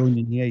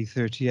joining the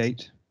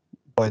A38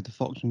 by the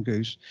Fox and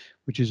Goose,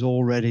 which is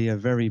already a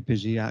very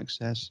busy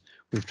access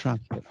with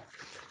traffic.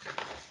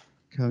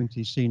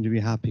 County seem to be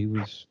happy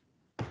with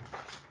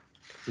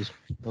this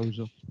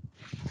proposal.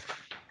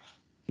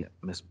 Yeah,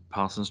 Ms.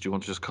 Parsons, do you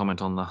want to just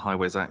comment on the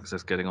highways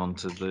access getting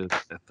onto the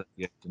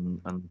F38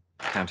 and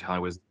county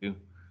highways?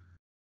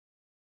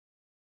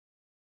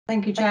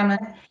 Thank you, Chairman.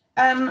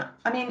 I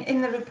mean,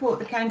 in the report,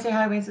 the County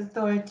Highways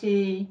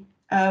Authority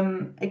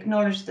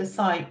acknowledged the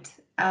site,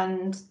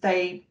 and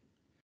they're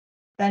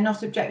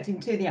not objecting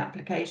to the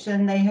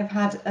application. They have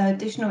had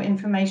additional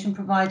information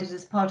provided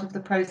as part of the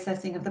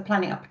processing of the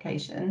planning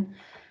application,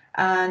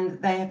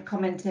 and they have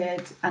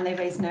commented and they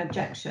raised no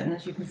objection,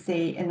 as you can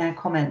see in their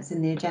comments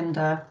in the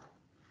agenda.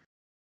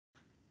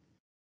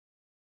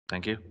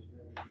 Thank you.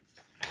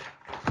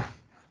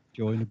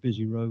 Join a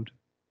busy road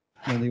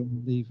when they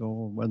leave,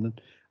 or when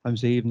I'm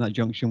saying even that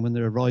junction when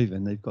they're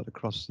arriving, they've got to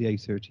cross the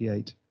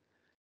A38,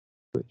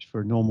 which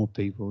for normal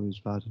people is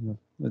bad enough.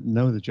 But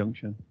no other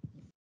junction.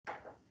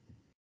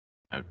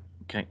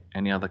 Okay,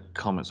 any other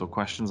comments or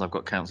questions? I've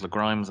got Councillor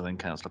Grimes and then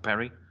Councillor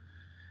Perry.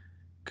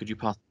 Could you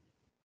pass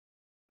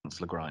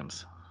Councillor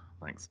Grimes?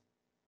 Thanks.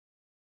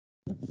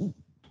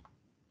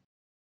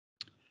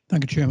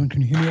 Thank you, Chairman.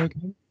 Can you hear me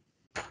okay?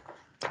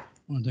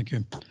 Well, thank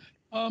you.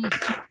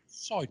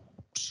 Site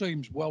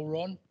seems well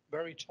run,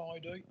 very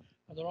tidy,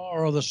 and there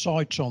are other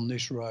sites on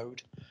this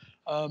road.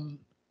 And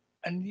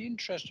in the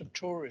interest of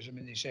tourism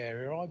in this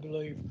area, I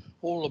believe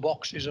all the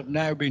boxes have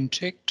now been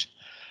ticked,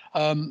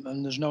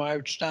 and there's no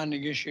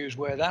outstanding issues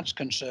where that's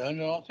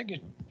concerned. And I think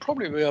it'd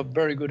probably be a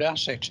very good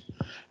asset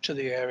to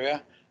the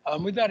area.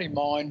 With that in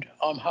mind,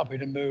 I'm happy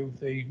to move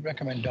the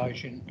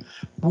recommendation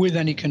with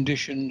any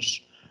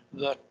conditions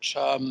that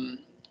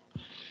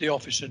the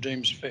officer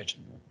deems fit.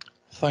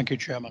 Thank you,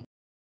 Chairman.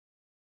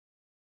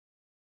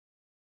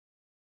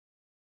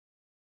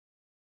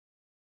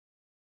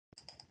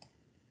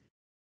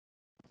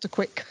 A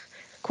quick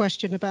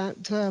question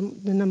about the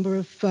number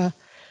of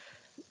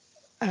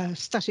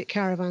static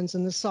caravans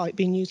and the site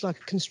being used like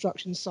a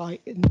construction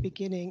site in the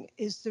beginning.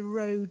 Is the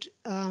road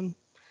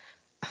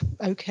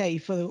okay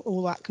for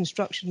all that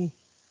construction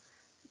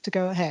to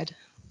go ahead?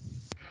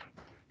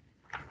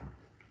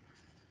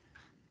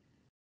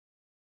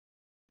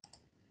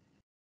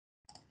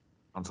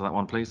 Answer that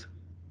one, please.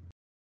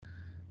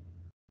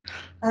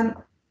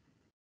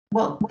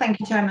 Well, thank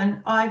you,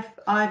 Chairman.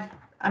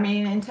 I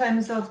mean, in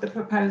terms of the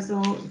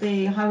proposal,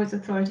 the Highways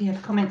Authority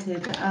have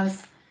commented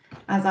as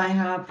I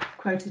have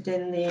quoted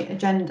in the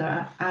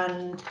agenda,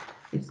 and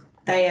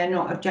they are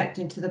not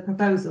objecting to the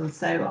proposal.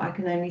 So I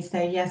can only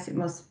say yes, it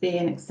must be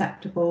an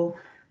acceptable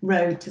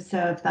road to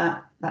serve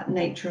that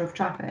nature of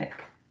traffic.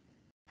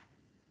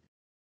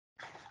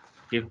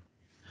 Thank you.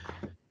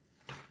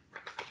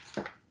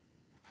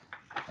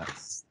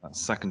 That's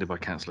seconded by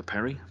Councillor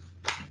Perry.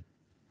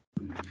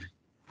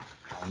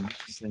 I'm not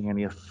seeing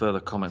any further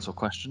comments or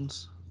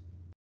questions.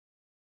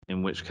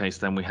 In which case,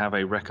 then we have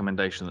a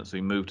recommendation that's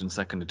been moved and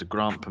seconded to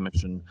grant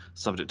permission,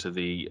 subject to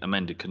the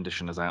amended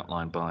condition as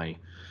outlined by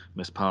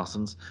Ms.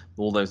 Parsons.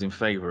 All those in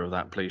favour of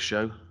that, please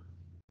show.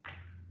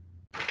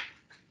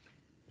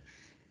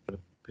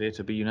 Appear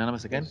to be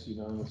unanimous again. Yes,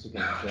 unanimous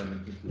again,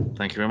 Chairman.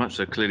 Thank you very much.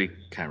 So clearly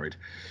carried.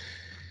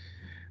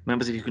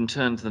 Members, if you can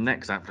turn to the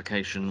next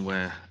application,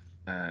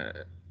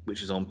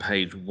 which is on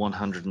page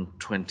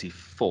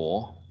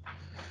 124.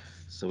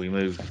 So we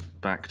move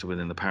back to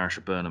within the parish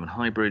of Burnham and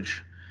Highbridge,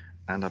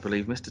 and I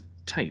believe Mr.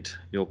 Tate,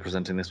 you're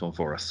presenting this one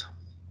for us.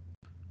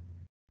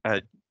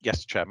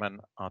 Yes, Chairman.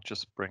 I'll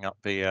just bring up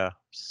the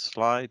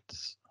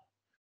slides.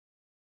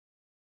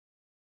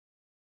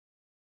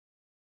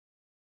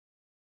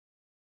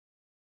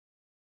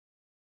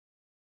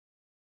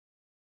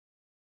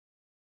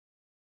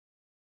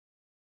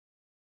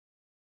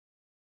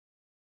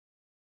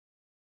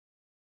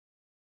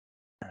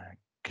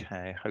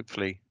 Okay,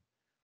 hopefully.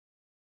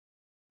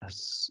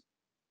 Yes.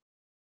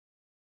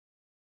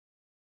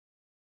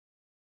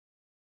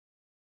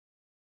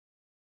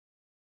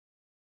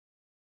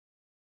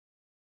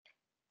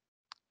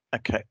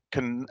 Okay,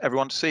 can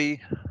everyone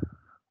see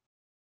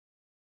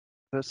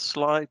the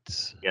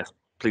slides? Yes,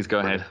 please go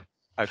ahead.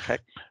 Okay.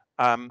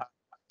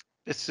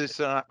 This is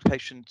an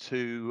application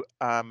to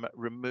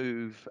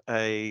remove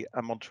a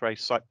Monterey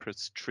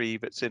cypress tree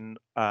that's in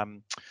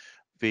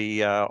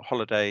the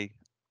holiday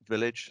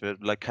village. The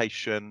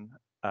location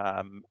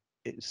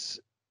is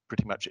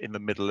pretty much in the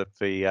middle of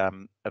the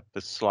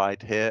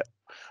slide here.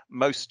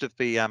 Most of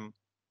the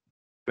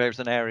there's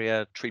an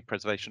area tree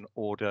preservation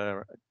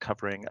order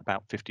covering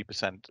about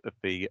 50% of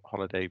the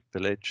holiday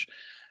village.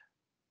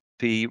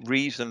 The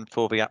reason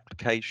for the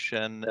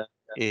application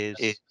is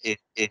the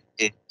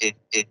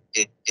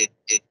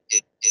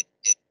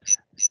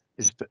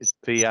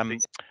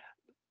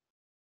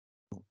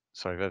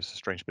sorry, there's a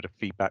strange bit of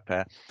feedback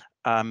there.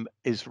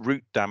 Is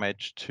root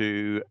damage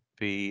to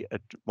the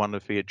one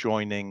of the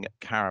adjoining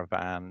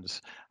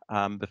caravans,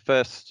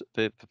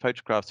 The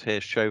photographs here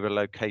show the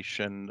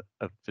location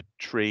of the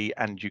tree,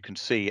 and you can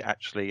see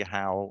actually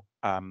how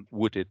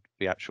wooded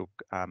the actual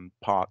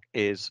park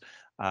is.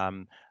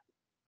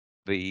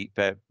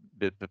 The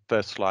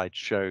first slide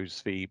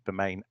shows the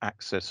main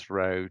access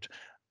road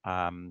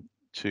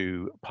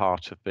to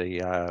part of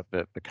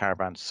the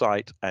caravan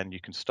site, and you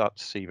can start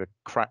to see the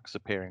cracks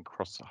appearing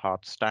across the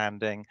hard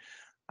standing.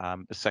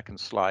 The second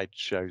slide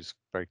shows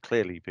very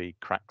clearly the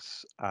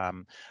cracks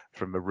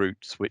from the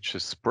roots, which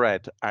has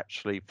spread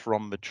actually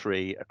from the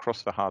tree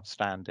across the hard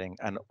standing,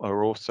 and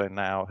are also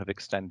now have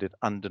extended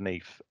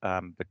underneath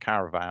the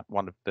caravan,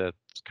 one of the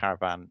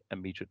caravan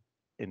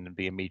in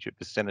the immediate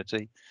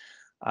vicinity.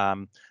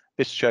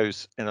 This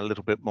shows in a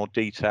little bit more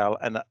detail,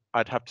 and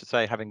I'd have to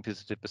say, having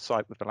visited the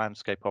site with the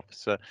landscape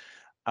officer,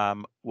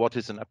 what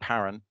isn't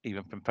apparent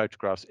even from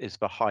photographs is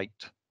the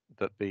height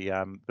that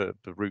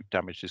the root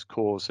damage is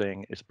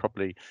causing. Is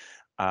probably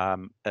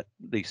at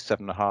least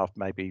 7.5,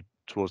 maybe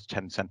towards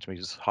 10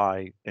 centimeters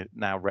high. It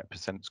now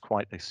represents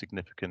quite a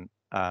significant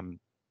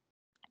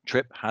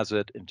trip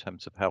hazard in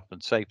terms of health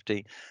and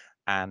safety,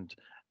 and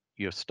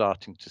you're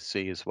starting to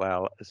see as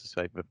well, as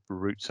I say, the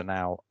roots are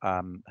now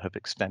have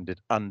extended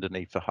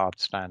underneath the hard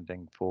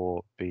standing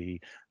for the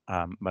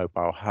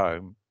mobile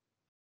home.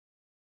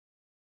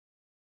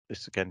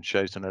 This again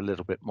shows in a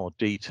little bit more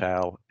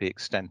detail the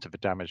extent of the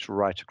damage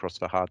right across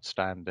the hard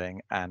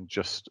standing, and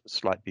just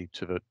slightly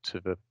to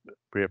the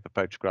rear of the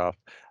photograph,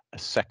 a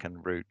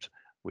second root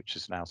which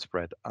is now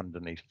spread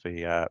underneath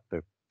the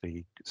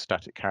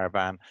static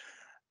caravan.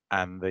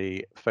 And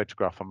the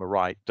photograph on the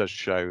right does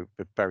show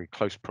the very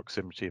close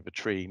proximity of the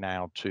tree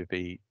now to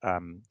the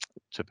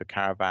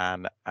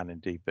caravan, and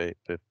indeed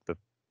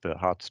the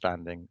hard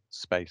standing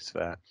space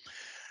there.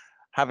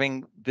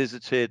 Having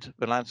visited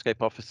the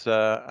landscape officer,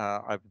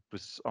 I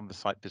was on the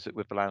site visit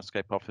with the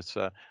landscape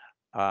officer.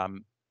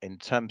 In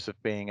terms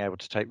of being able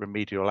to take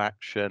remedial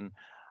action,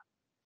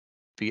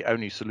 the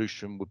only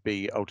solution would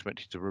be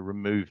ultimately to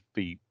remove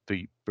the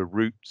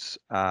roots,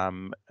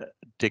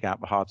 dig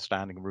out the hard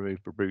standing, remove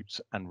the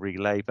roots and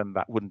relay them.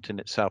 That wouldn't in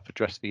itself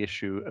address the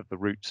issue of the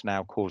roots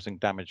now causing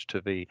damage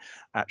to the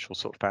actual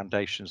sort of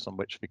foundations on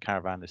which the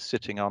caravan is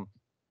sitting on.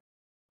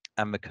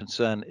 And the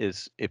concern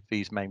is, if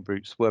these main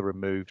roots were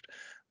removed,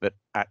 that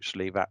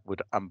actually that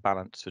would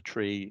unbalance the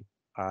tree,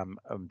 and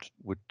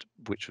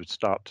which would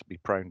start to be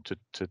prone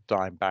to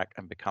dying back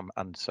and become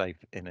unsafe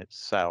in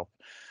itself.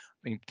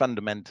 I mean,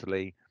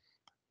 fundamentally,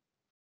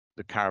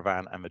 the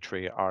caravan and the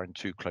tree are in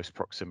too close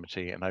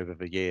proximity, and over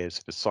the years,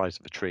 the size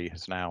of the tree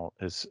has now,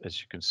 as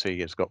you can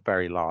see, has got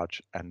very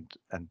large and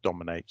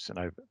dominates and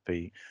over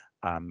the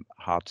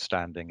hard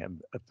standing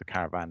of the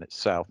caravan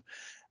itself.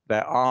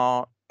 There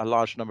are a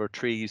large number of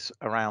trees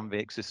around the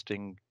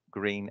existing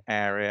green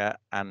area,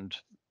 and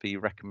the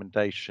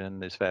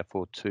recommendation is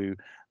therefore to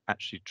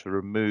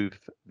remove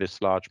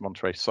this large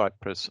Monterey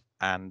cypress,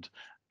 and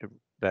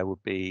there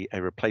would be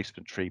a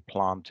replacement tree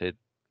planted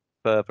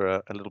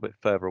a little bit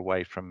further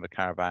away from the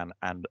caravan,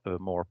 and a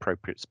more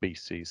appropriate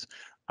species,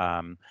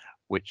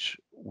 which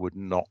would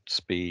not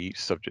be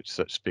subject to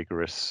such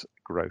vigorous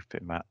growth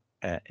in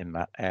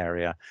that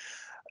area.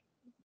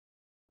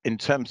 In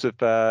terms of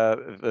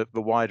the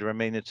wider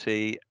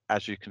amenity,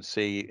 as you can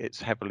see, it's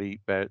heavily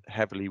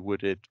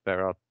wooded.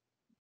 There are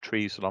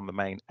trees along the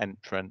main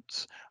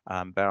entrance.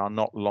 There are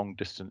not long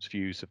distance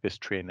views of this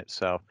tree in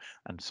itself,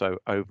 and so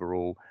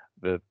overall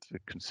the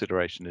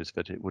consideration is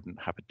that it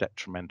wouldn't have a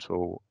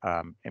detrimental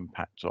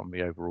impact on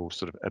the overall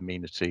sort of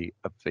amenity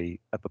of the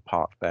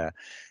park there.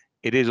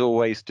 It is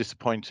always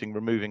disappointing.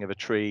 Removing of a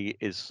tree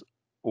is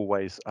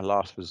always a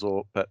last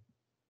resort, but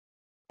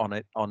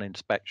on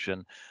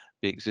inspection,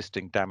 the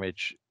existing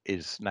damage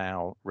is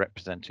now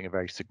representing a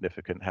very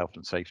significant health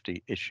and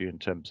safety issue in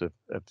terms of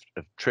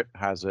trip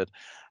hazard,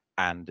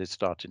 and is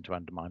starting to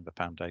undermine the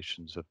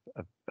foundations of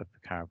the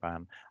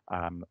caravan.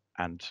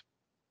 And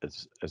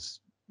as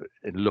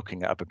in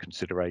looking at other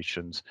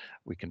considerations,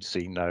 we can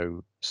see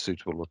no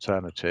suitable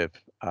alternative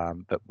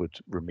that would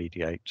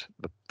remediate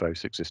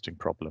those existing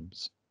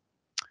problems.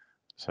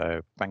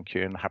 So thank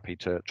you, and happy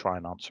to try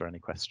and answer any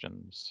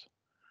questions.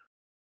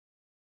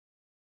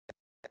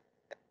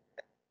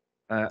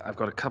 I've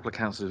got a couple of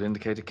councillors who've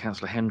indicated,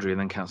 Councillor Hendry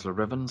and then Councillor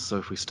Revens. So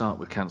if we start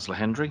with Councillor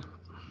Hendry.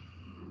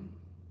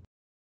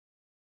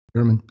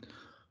 Chairman,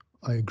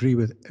 I agree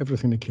with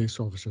everything the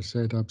case officer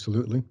said,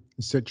 absolutely.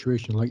 A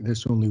situation like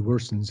this only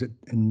worsens, it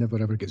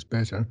never ever gets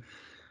better.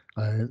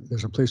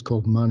 There's a place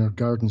called Manor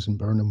Gardens in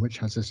Burnham which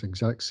has this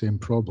exact same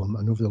problem,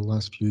 and over the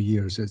last few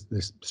years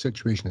this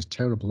situation is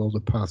terrible. All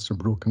the paths are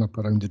broken up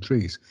around the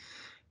trees.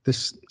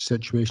 This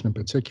situation in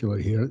particular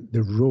here,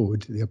 the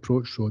road, the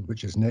approach road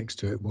which is next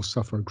to it, will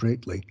suffer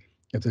greatly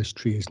if this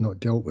tree is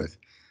not dealt with.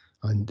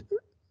 And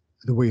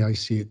the way I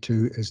see it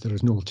too is there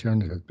is no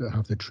alternative but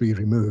have the tree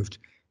removed,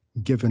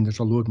 given there's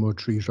a load more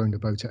trees round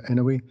about it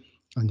anyway,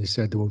 and they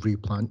said they will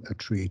replant a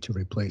tree to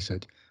replace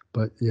it.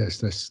 But yes,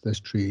 this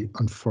tree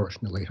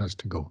unfortunately has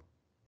to go.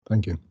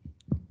 Thank you.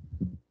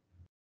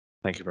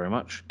 Thank you very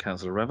much.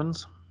 Councillor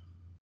Revens.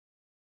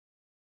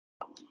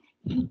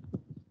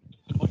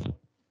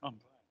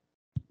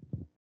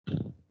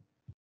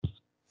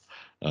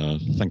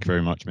 Thank you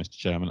very much, Mr.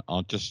 Chairman.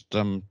 I'm just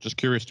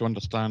curious to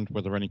understand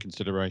whether any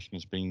consideration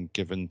has been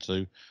given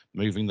to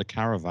moving the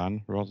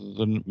caravan rather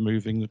than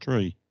moving the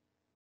tree.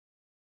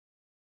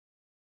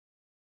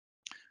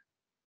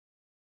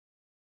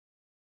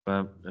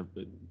 Has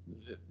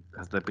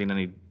there been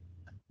any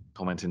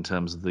comment in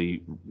terms of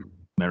the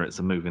merits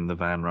of moving the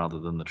van rather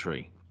than the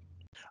tree?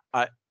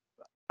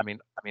 Obviously,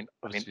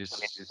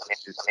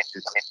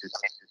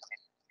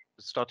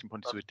 the starting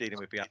point is we're dealing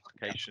with the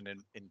application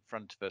in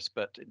front of us,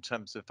 but in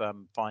terms of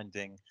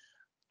finding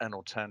an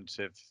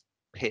alternative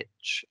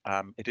pitch,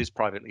 it is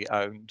privately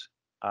owned.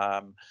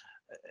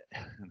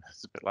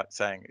 It's a bit like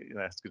saying,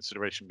 has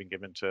consideration been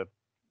given to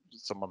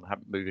someone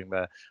moving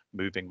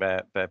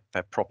their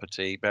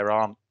property? There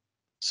aren't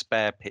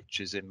spare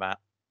pitches in that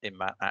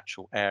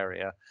actual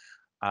area.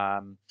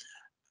 And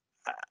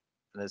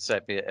as I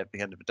said, at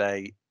the end of the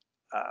day,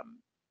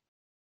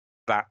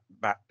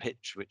 that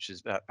pitch, which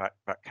is that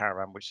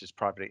caravan, which is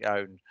privately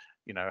owned,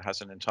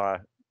 has an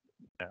entire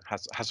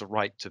has a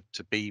right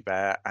to be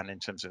there. And in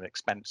terms of an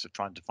expense of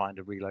trying to find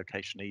a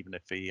relocation, even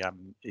if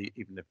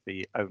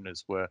the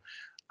owners were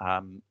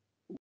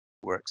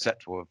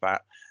acceptable of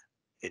that,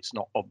 it's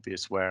not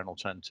obvious where an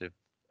alternative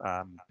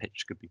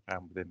pitch could be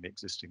found within the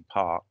existing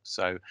park.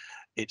 So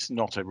it's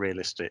not a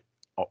realistic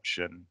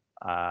option.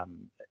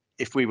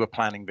 If we were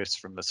planning this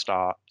from the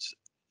start,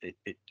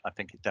 I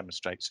think it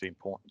demonstrates the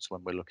importance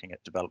when we're looking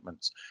at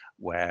developments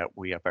where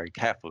we are very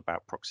careful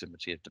about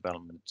proximity of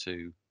development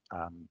to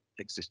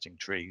existing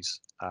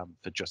trees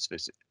for just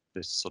this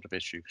sort of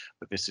issue.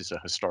 But this is a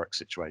historic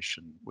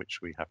situation which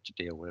we have to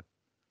deal with.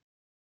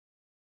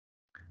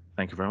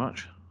 Thank you very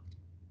much.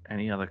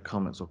 Any other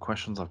comments or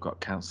questions? I've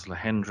got Councillor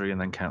Hendry and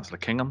then Councillor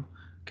Kingham.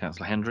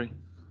 Councillor Hendry.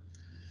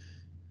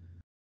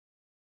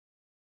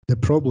 The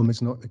problem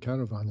is not the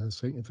caravan and the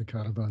sighting of the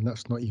caravan.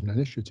 That's not even an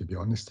issue, to be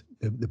honest.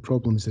 The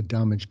problem is the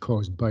damage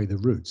caused by the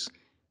routes.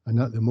 And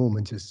at the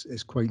moment,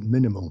 it's quite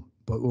minimal.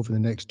 But over the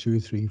next 2,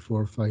 3,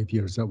 4, 5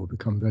 years, that will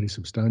become very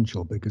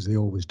substantial because they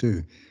always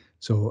do.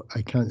 So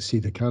I can't see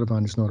the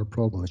caravan is not a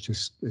problem.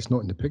 It's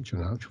not in the picture.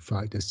 In actual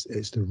fact,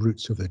 it's the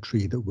roots of the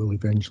tree that will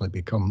eventually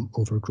become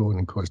overgrown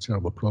and cause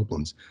terrible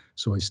problems.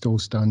 So I still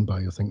stand by.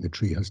 I think the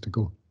tree has to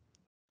go.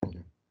 Thank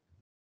you.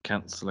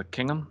 Councillor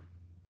Kingham.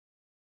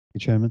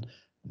 Chairman,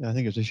 I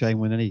think it's a shame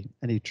when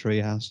any tree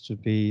has to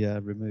be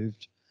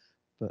removed,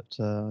 but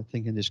I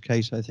think in this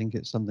case, I think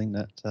it's something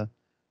that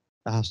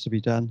has to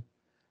be done.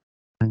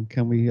 And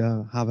can we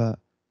have a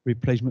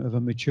replacement of a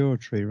mature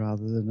tree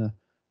rather than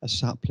a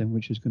sapling,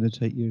 which is going to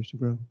take years to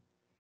grow?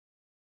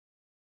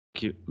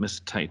 Thank you,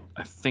 Mr. Tate.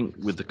 I think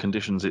with the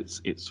conditions,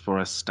 it's for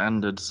a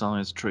standard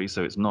size tree,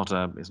 so it's not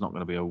going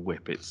to be a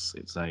whip. It's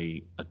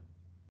a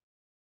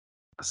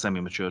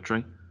semi-mature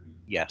tree.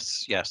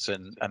 Yes,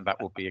 and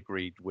that will be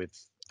agreed with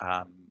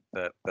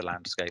the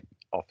landscape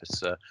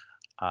officer.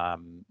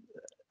 And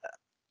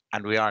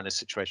we are in a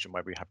situation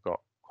where we have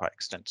got quite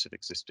extensive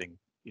existing,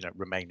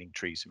 remaining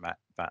trees in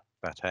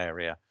that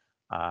area.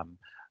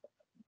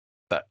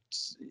 But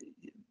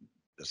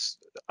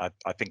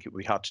I think it would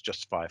be hard to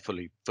justify a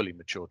fully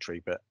mature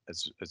tree. But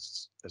as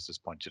is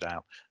pointed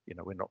out,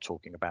 we're not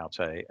talking about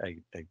a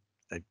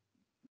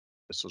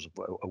sort of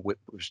a whip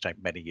which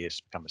take many years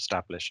to become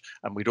established.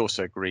 And we'd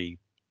also agree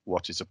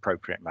what is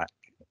appropriate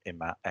in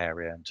that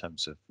area in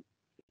terms of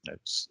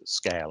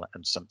scale,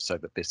 and so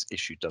that this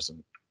issue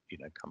doesn't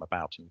come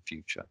about in the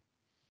future.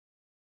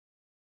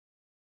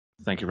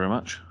 Thank you very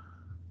much.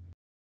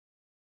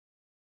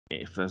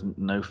 If there's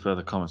no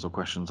further comments or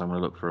questions, I'm going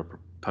to look for a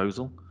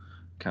proposal.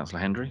 Councillor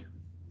Hendry.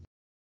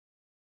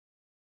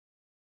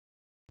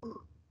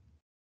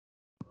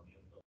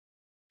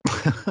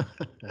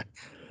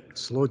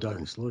 Slow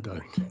down.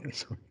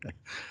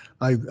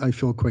 I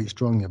feel quite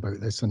strongly about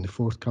this and the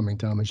forthcoming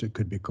damage that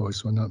could be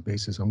caused. So on that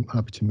basis, I'm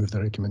happy to move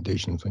the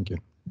recommendation. Thank you.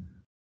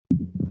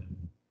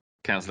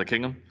 Councillor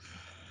Kingham.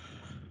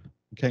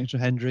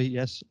 Councillor Hendry,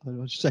 yes, I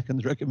will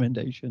second the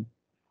recommendation.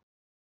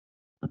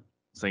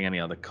 Seeing any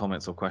other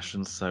comments or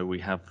questions, so we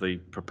have the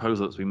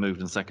proposal that's been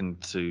moved and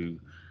seconded to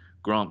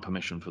grant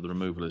permission for the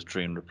removal of this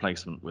tree and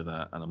replacement with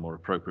a more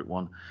appropriate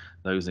one.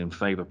 Those in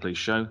favour, please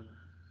show.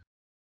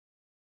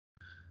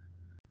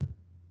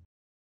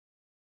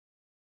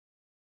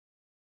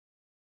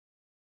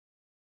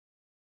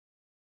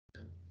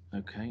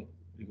 Okay,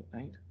 we got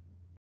 8.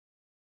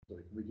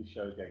 Sorry, can we just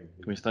show again?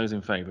 Please? Those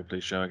in favour,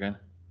 please show again.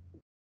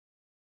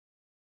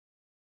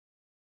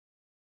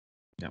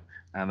 Yep.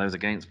 And those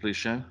against, please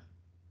show.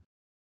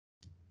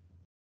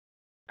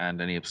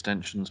 And any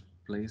abstentions,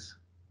 please?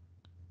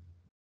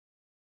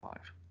 5.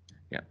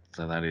 Yep.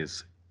 So that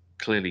is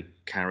clearly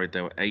carried.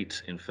 There were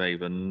 8 in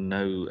favour,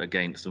 no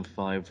against, and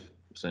 5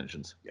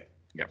 abstentions. Yeah,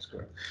 that's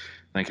correct.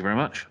 Thank you very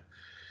much.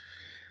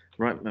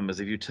 Right, members,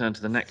 if you turn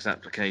to the next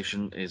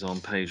application, is on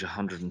page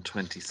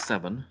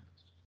 127.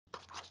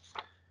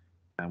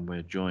 And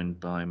we're joined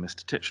by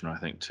Mr. Titchener, I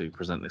think, to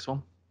present this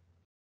one.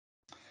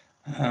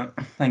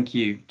 Thank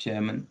you,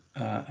 Chairman.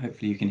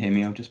 Hopefully you can hear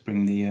me. I'll just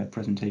bring the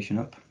presentation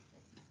up.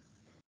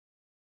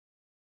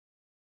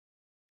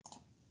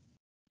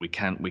 We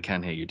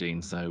can hear you,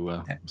 Dean.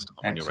 So start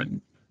when you're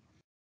ready.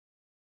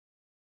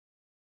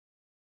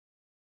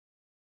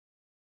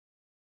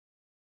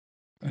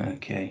 Excellent.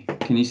 Okay,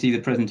 can you see the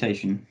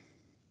presentation?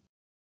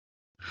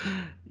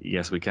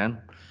 Yes, we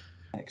can.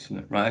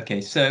 Excellent. Right.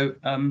 Okay. So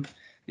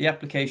the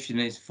application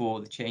is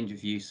for the change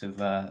of use of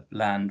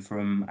land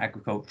from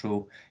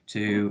agricultural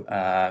to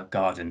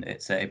garden.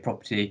 It's a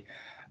property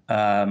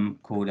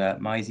called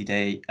Mizy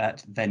Day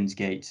at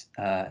Vensgate,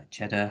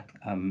 Cheddar.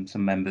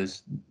 Some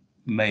members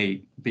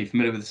may be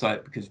familiar with the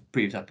site because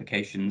previous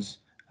applications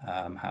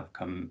have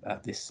come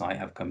at this site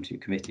have come to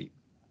committee.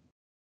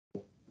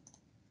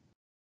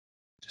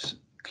 Just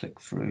click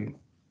through.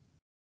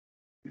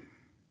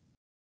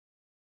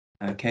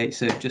 Okay,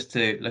 so just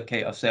to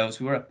locate ourselves,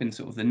 we're up in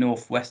sort of the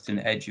northwestern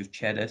edge of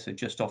Cheddar, so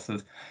just off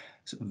of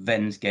sort of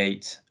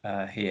Vensgate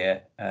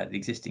here. The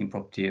existing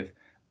property of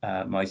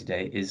Mizy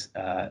Day is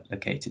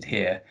located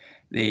here.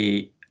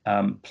 The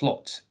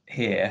plot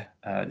here,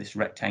 this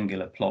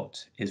rectangular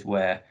plot, is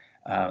where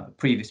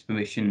previous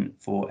permission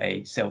for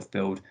a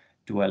self-build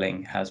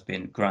dwelling has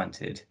been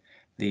granted.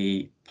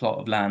 The plot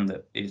of land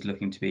that is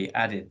looking to be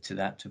added to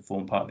that to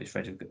form part of its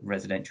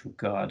residential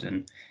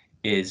garden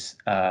is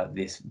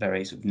this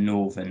very sort of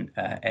northern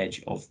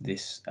edge of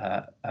this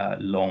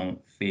long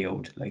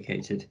field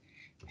located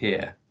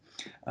here.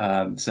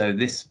 So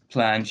this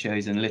plan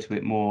shows in a little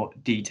bit more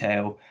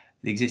detail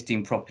the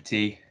existing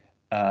property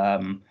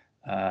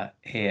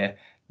here.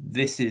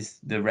 This is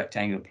the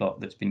rectangular plot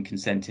that's been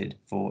consented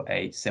for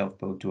a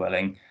self-build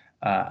dwelling,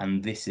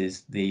 and this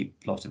is the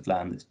plot of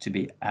land that's to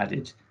be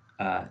added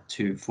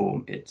to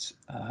form its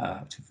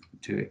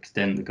to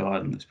extend the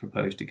garden that's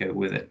proposed to go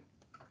with it.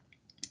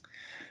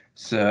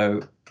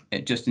 So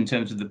just in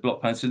terms of the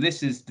block plan, so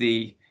this is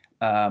the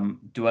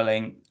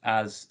dwelling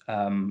as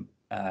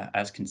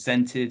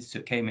consented. So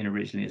it came in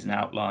originally as an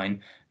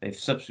outline. They've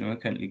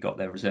subsequently got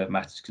their reserve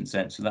matters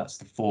consent. So that's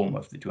the form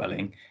of the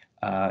dwelling.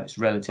 It's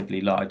relatively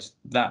large.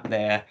 That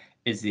there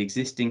is the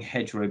existing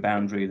hedgerow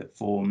boundary that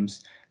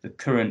forms the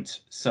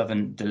current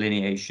southern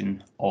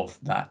delineation of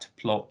that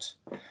plot.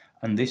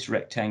 And this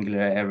rectangular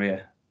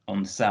area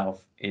on the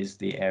south is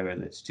the area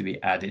that's to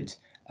be added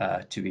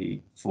to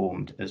be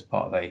formed as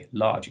part of a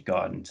larger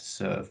garden to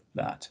serve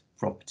that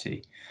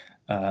property,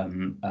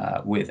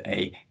 with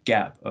a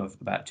gap of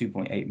about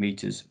 2.8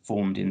 metres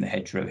formed in the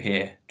hedgerow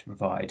here to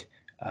provide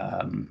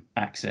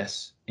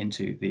access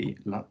into the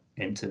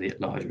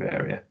larger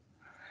area.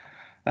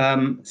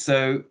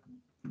 So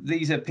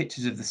these are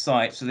pictures of the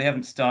site. So they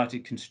haven't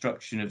started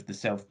construction of the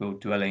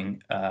self-build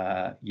dwelling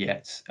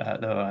yet,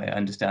 though I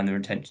understand their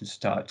intention to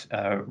start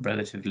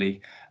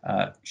relatively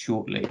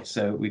shortly.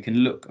 So we can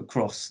look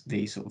across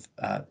the sort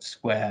of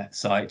square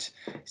site,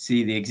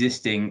 see the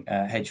existing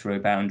hedgerow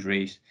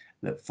boundaries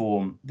that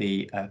form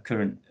the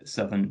current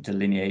southern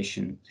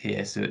delineation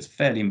here. So it's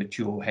fairly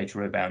mature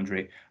hedgerow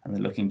boundary, and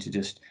they're looking to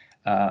just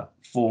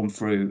form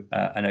through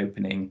an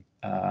opening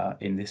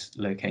in this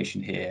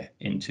location here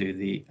into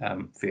the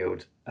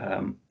field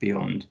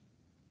beyond.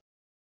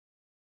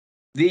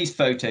 These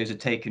photos are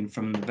taken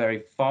from the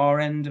very far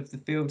end of the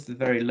field to the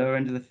very lower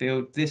end of the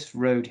field. This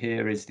road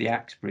here is the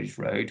Axbridge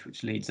Road,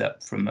 which leads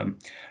up from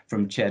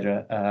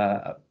Cheddar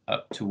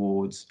up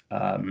towards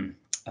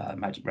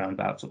Magic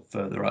Roundabout, sort of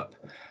further up.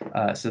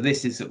 So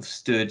this is sort of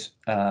stood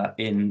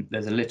in,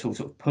 there's a little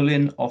sort of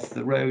pull-in off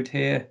the road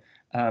here.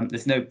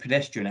 There's no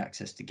pedestrian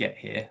access to get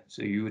here,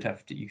 so you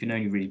can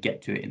only really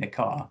get to it in a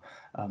car.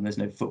 There's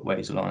no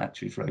footways along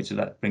Axbridge Road, so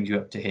that brings you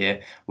up to here,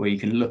 where you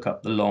can look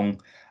up the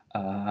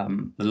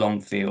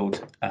long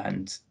field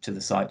and to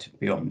the site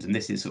beyond. And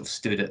this is sort of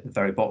stood at the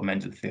very bottom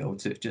end of the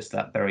field, so it's just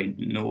that very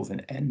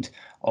northern end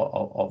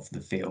of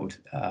the field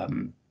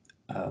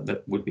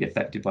that would be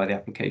affected by the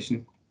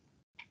application.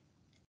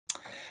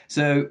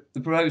 So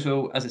the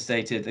proposal, as I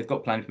stated, they've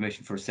got planning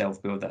permission for a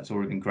self-build that's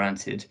already been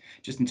granted.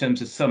 Just in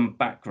terms of some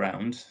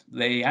background,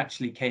 they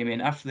actually came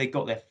in after they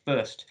got their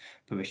first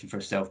permission for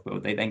a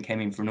self-build. They then came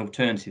in for an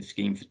alternative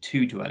scheme for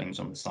 2 dwellings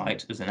on the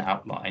site as an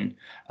outline.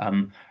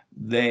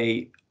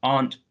 They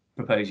aren't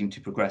proposing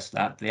to progress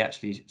that. They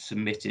actually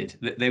submitted,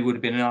 they would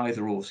have been an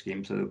either-or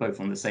scheme, so they're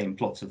both on the same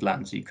plots of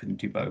land, so you couldn't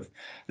do both.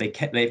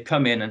 They've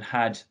come in and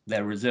had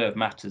their reserve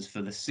matters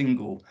for the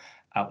single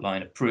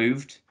outline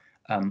approved.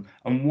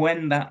 And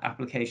when that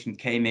application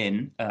came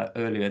in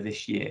earlier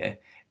this year,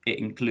 it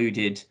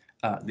included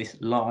this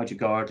larger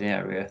garden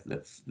area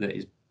that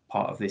is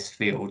part of this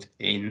field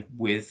in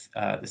with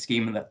the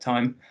scheme at that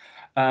time.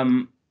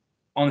 On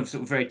a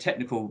sort of very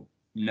technical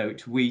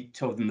note, we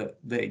told them that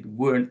they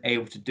weren't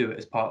able to do it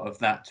as part of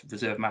that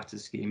reserve matter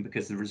scheme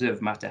because the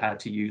reserve matter had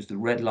to use the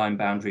red line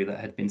boundary that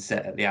had been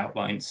set at the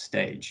outline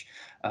stage.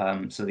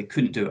 So they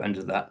couldn't do it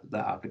under that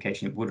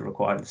application. It would have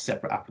required a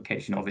separate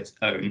application of its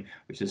own,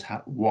 which is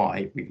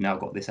why we've now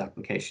got this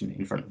application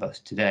in front of us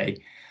today.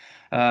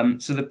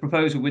 So the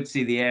proposal would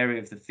see the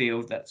area of the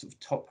field, that sort of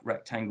top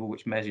rectangle,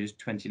 which measures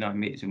 29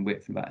 metres in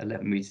width and about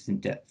 11 metres in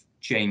depth,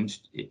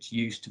 changed its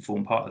use to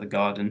form part of the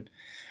garden.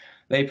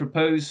 They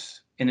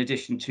propose, in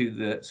addition to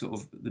the sort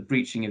of the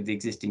breaching of the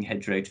existing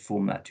hedgerow to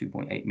form that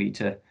 2.8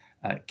 metre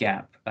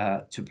gap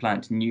to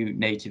plant new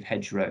native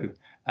hedgerow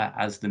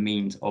as the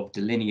means of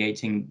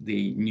delineating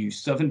the new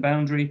southern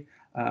boundary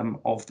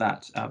of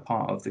that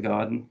part of the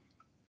garden.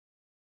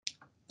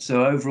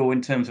 So overall,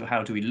 in terms of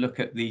how do we look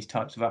at these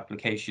types of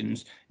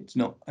applications, it's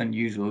not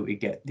unusual that we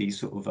get these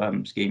sort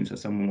of schemes where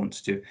someone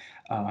wants to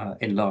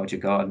enlarge a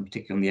garden,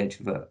 particularly on the edge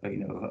of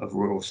a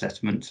rural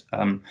settlement,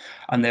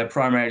 and they're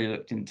primarily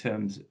looked in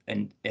terms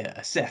and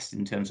assessed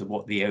in terms of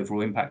what the overall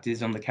impact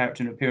is on the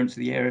character and appearance of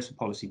the area. So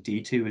policy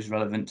D2 is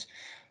relevant.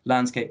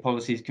 Landscape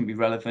policies can be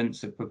relevant,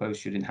 so proposed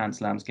should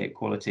enhance landscape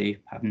quality,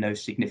 have no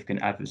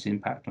significant adverse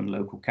impact on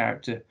local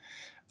character.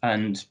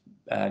 And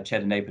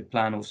Cheddar Neighbourhood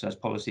Plan also has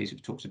policies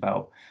which talks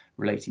about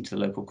relating to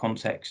the local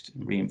context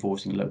and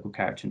reinforcing local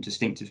character and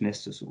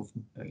distinctiveness, so sort of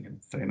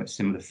very much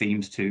similar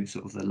themes to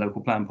sort of the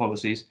local plan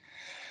policies.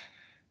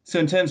 So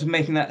in terms of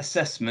making that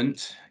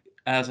assessment,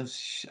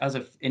 as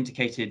I've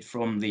indicated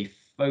from the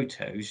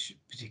photos,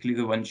 particularly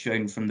the ones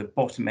shown from the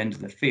bottom end of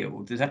the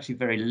field, there's actually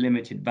very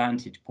limited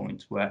vantage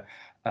points where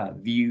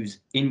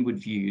inward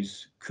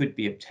views could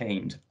be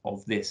obtained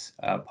of this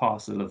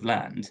parcel of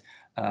land.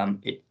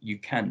 You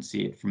can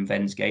see it from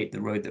Vensgate,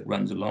 the road that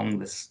runs along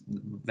this.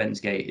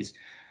 Vensgate is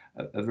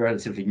a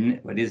relatively,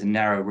 well, it is a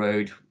narrow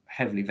road,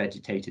 heavily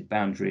vegetated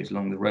boundaries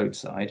along the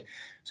roadside.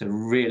 So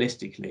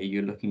realistically,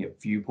 you're looking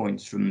at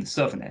viewpoints from the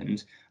southern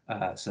end,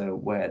 so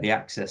where the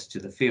access to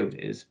the field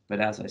is.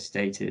 But as I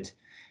stated,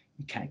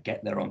 you can't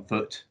get there on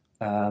foot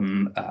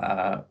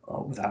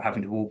without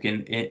having to walk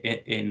in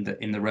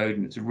the road,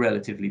 and it's a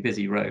relatively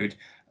busy road.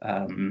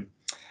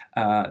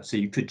 So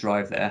you could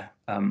drive there,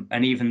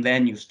 and even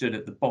then you stood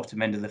at the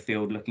bottom end of the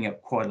field looking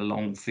up quite a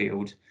long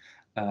field.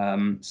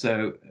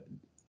 So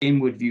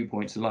inward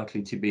viewpoints are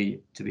likely to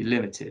be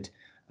limited.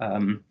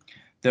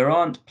 There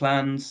aren't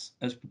plans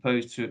as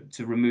proposed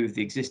to remove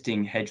the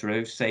existing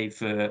hedgerow, save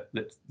for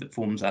that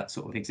forms that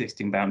sort of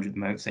existing boundary at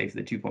the moment, save for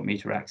the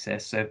 2-metre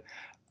access. So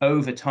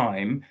over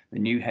time, the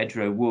new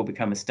hedgerow will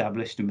become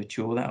established and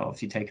mature. That will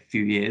obviously take a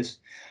few years.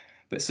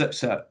 But such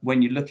that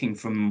when you're looking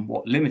from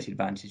what limited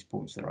vantage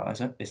points there are,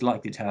 it's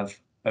likely to have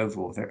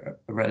overall a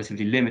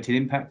relatively limited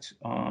impact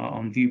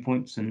on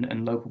viewpoints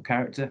and local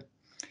character.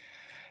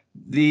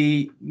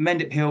 The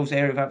Mendip Hills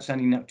area of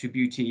outstanding natural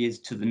beauty is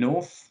to the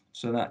north,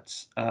 so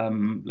that's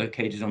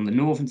located on the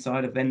northern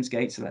side of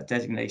Vensgate, so that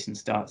designation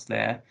starts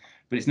there.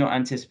 But it's not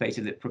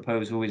anticipated that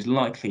proposal is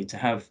likely to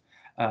have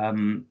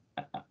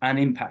an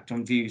impact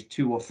on views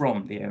to or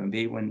from the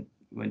OMB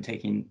when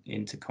taking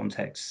into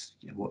context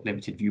what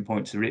limited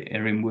viewpoints are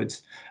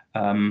inwards.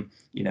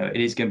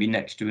 It is going to be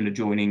next to an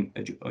adjoining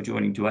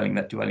dwelling.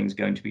 That dwelling is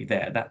going to be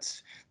there.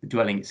 The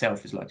dwelling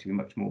itself is likely to be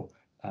much more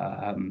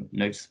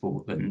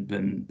noticeable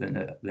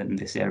than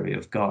this area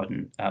of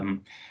garden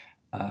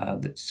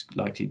that's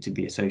likely to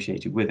be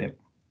associated with it.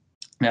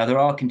 Now, there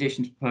are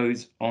conditions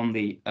proposed on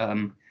the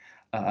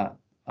that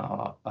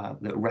are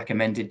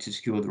recommended to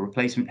secure the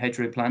replacement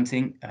hedgerow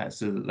planting,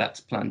 so that's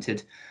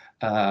planted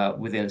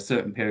within a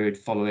certain period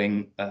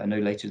following no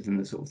later than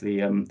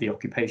the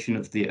occupation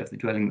of the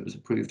dwelling that was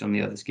approved on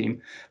the other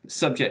scheme. But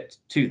subject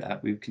to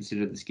that, we would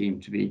consider the scheme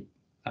to be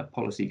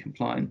policy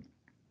compliant.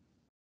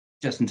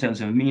 Just in terms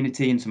of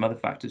amenity and some other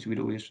factors we'd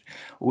always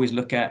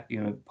look at,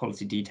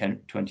 policy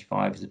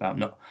D1025 is about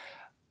not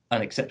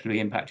unacceptably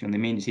impacting on the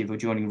amenity of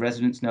adjoining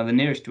residents. Now, the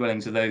nearest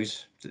dwellings are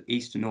those to the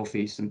east and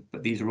northeast,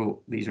 but these are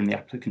in the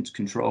applicant's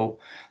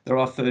control. There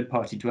are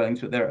third-party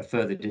dwellings, but they're at a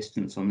further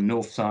distance on the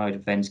north side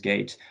of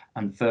Vensgate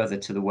and further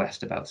to the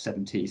west, about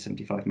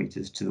 75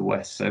 metres to the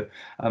west. So,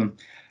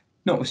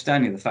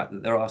 notwithstanding the fact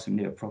that there are some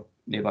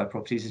nearby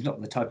properties, it's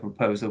not the type of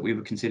proposal that we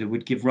would consider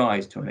would give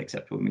rise to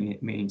unacceptable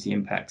amenity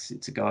impacts.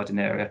 It's a garden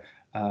area.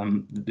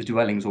 The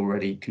dwelling's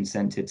already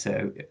consented,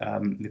 so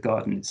the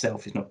garden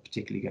itself is not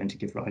particularly going to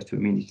give rise to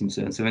amenity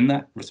concerns. So in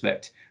that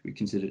respect, we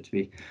consider it to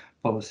be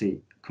policy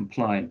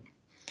compliant.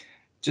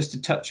 Just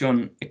to touch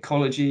on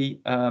ecology,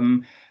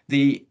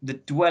 the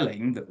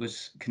dwelling that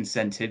was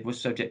consented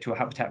was subject to a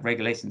habitat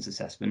regulations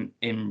assessment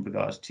in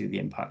regards to the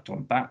impact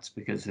on bats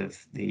because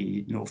of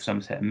the North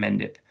Somerset and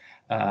Mendip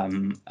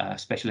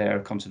special area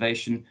of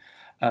conservation.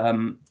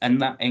 And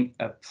that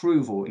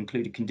approval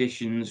included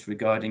conditions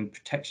regarding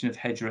protection of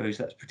hedgerows,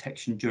 that's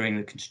protection during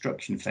the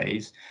construction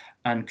phase,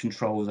 and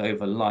controls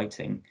over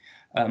lighting.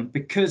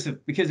 Because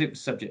it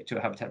was subject to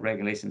a habitat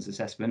regulations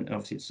assessment, and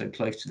obviously it's so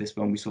close to this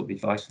one, we sought the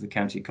advice of the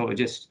county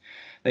ecologist.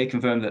 They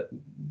confirmed that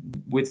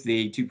with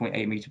the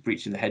 2.8 metre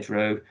breach of the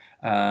hedgerow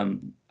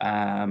and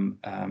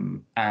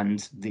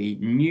the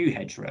new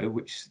hedgerow,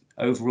 which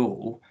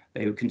overall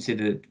they were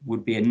considered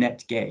would be a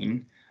net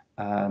gain,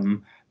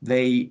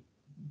 they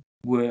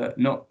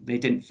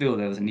didn't feel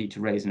there was a need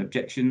to raise an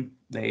objection.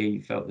 They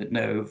felt that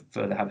no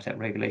further habitat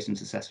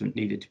regulations assessment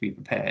needed to be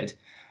prepared.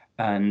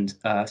 And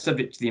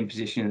subject to the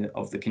imposition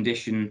of the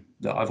condition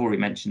that I've already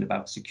mentioned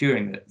about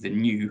securing the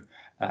new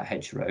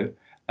hedgerow,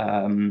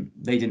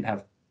 they didn't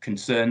have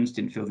concerns,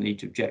 didn't feel the need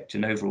to object,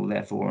 and overall,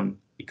 therefore, on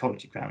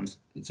ecology grounds,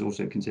 it's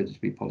also considered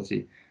to be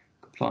policy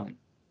compliant.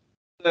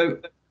 So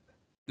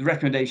the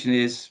recommendation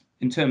is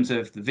in terms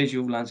of the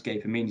visual,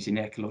 landscape, amenity and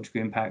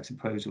ecological impacts, the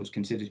proposal is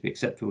considered to be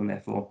acceptable, and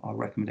therefore our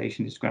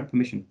recommendation is to grant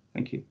permission.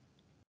 Thank you.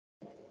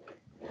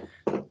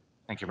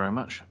 Thank you very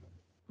much.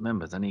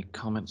 Members, any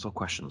comments or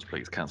questions,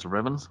 please? Councillor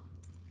Evans.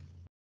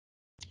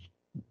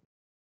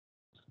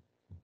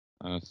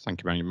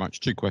 Thank you very much.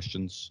 Two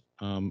questions.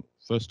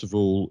 First of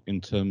all,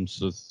 in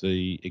terms of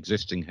the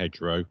existing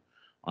hedgerow,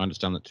 I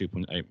understand that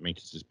 2.8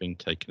 metres is being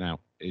taken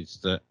out. Is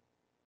there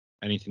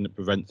anything that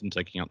prevents them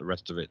taking out the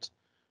rest of it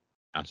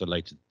at a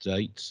later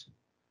date?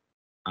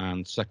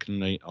 And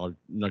secondly, I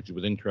noted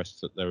with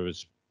interest that there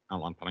is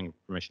outline planning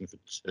permission for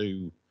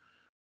 2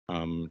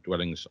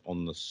 dwellings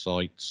on the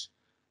site.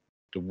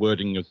 The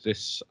wording of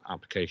this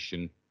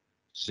application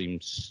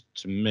seems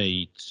to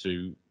me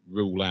to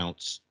rule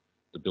out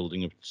the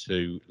building of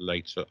 2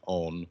 later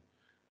on.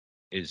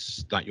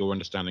 Is that your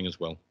understanding as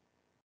well?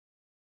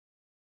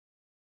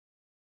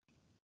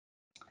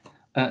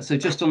 So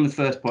just on the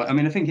first point, I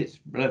mean, I think it's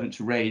relevant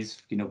to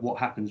raise, what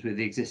happens with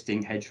the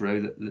existing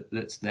hedgerow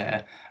that's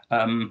there.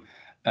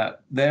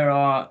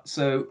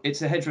 So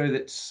it's a hedgerow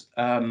that's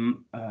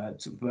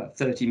about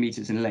 30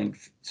 metres in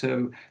length.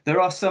 So there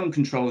are some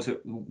controls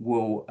that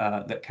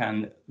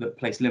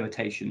place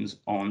limitations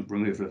on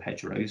removal of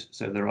hedgerows.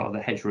 So there are the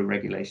hedgerow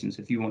regulations.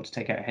 If you want to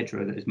take out a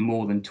hedgerow that is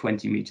more than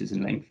 20 metres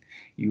in length,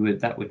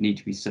 that would need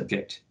to be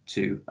subject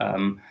to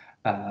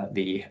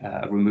the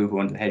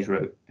removal under the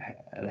hedgerow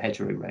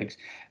regs.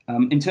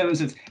 In terms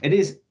of, it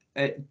is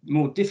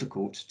more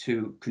difficult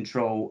to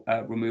control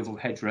removal of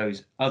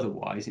hedgerows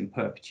otherwise in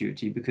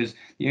perpetuity, because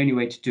the only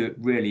way to do it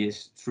really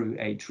is through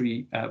a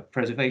tree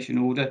preservation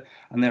order,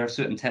 and there are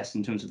certain tests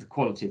in terms of the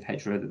quality of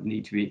hedgerow that would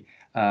need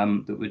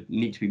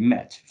to be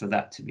met for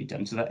that to be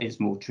done. So that is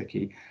more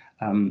tricky.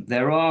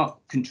 There are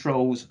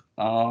controls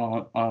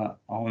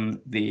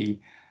on the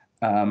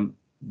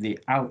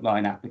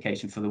outline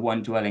application for the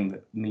one dwelling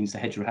that means the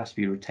hedgerow has to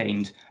be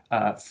retained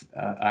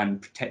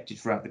and protected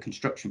throughout the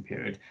construction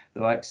period,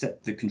 though I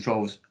accept the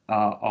controls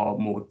are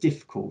more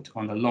difficult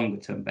on a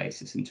longer term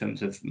basis in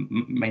terms of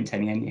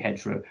maintaining any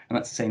hedgerow, and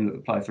that's the same that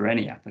would apply for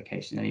any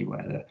application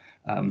anywhere. That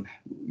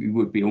you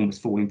would be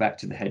almost falling back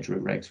to the hedgerow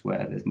regs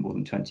where there's more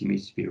than 20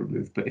 metres to be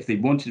removed. But if they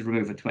wanted to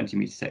remove a 20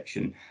 metre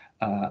section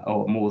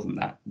or more than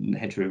that, the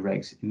hedgerow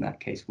regs in that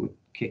case would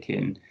kick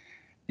in.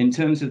 In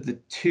terms of the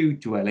 2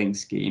 dwelling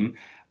scheme,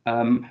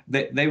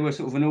 they were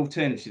sort of an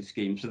alternative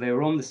scheme, so they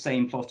were on the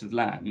same plot of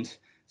land.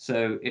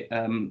 So,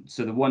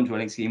 so the 1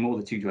 dwelling scheme or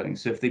the 2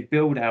 dwellings. So if they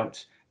build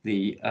out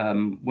the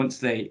once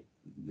they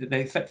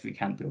effectively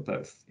can build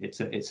both.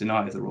 It's an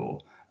either or.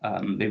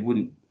 They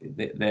wouldn't.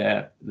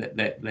 They've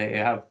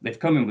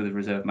come in with a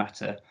reserve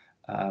matter.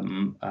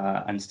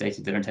 And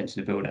stated their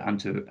intention to build it and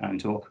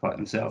to occupy it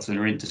themselves, and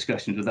are in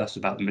discussions with us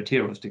about the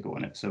materials to go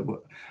on it.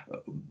 So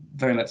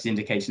very much the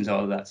indications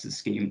are that's the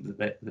scheme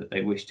that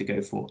they wish to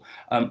go for.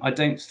 I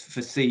don't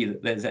foresee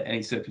that there's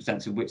any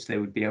circumstance in which they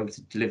would be able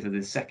to deliver the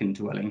 2nd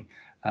dwelling,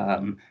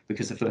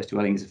 because the 1st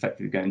dwelling is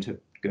effectively going to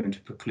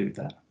preclude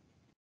that.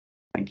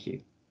 Thank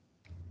you.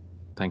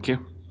 Thank you.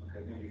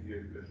 Okay, thank you for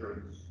your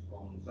assurance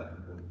on the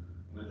second point.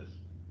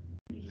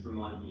 Can you just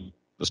remind me at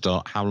the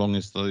start, how long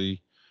is the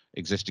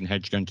existing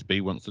hedge going to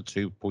be once the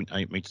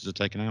 2.8 metres are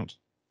taken out?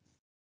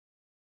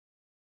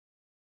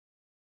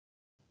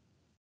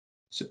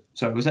 So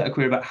was that a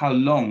query about how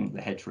long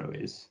the hedgerow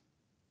is?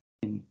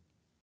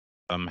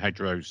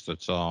 Hedgerows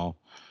that are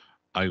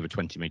over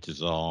 20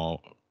 metres are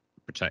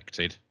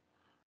protected.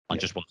 I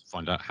just want to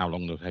find out how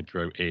long the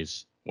hedgerow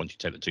is once you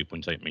take the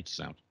 2.8 metres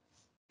out.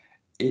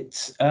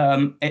 It's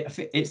in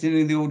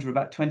the order of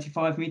about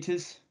 25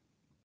 metres,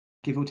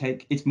 give or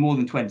take. It's more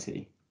than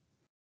 20.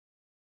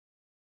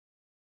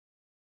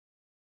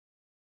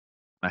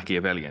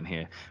 Machiavellian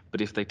here, but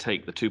if they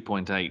take the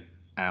 2.8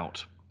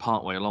 out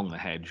partway along the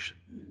hedge,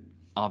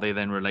 are they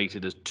then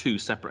related as 2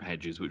 separate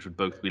hedges, which would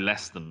both be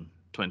less than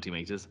 20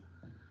 metres?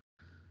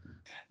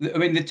 I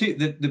mean, the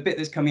bit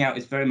that's coming out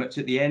is very much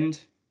at the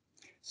end.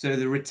 So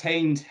the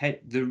retained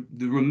the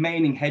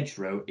remaining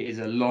hedgerow is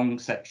a long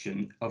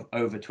section of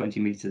over 20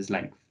 metres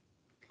length.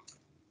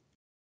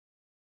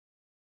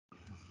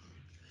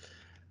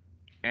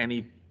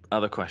 Any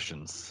other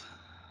questions?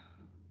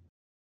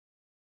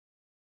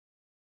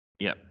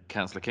 Yep,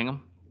 Councillor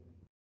Kingham.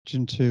 To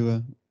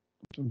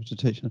Mr.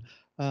 Teacher,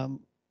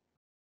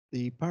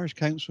 the parish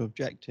council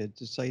objected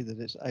to say that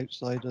it's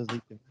outside of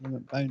the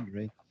development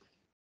boundary.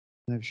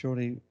 Now,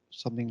 surely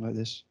something like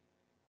this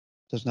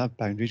doesn't have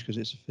boundaries because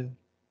it's a field.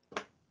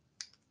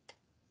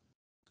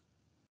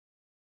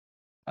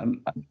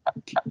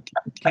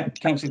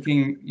 Councillor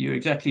King, you're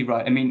exactly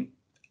right. I mean,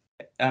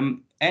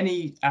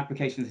 any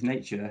application of this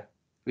nature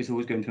is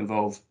always going to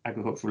involve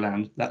agricultural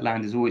land. That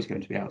land is always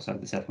going to be outside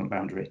the settlement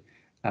boundary.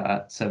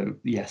 So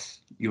yes,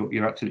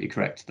 you're absolutely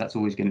correct. That's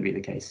always going to be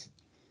the case.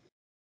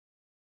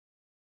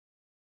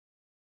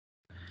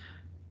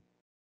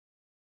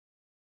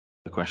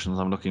 The questions.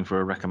 I'm looking for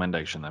a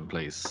recommendation then,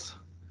 please.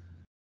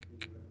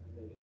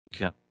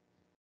 Yeah.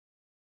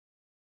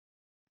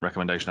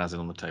 Recommendation as is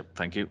on the table.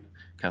 Thank you.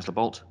 Councillor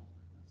Bolt.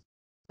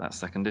 That's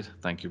seconded.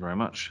 Thank you very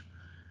much.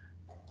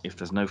 If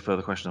there's no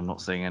further question, I'm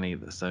not seeing any.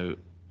 So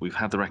we've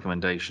had the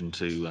recommendation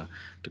to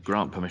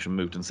grant permission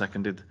moved and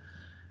seconded.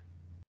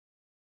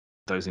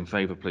 Those in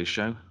favour, please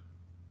show.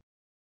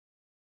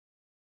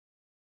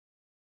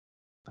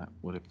 That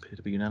would appear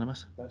to be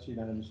unanimous. That's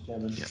unanimous,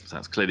 Chairman. Yes,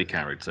 that's clearly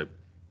carried, so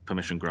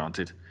permission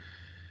granted.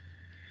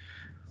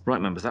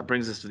 Right, members, that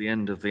brings us to the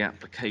end of the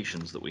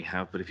applications that we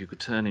have, but if you could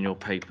turn in your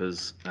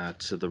papers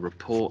to the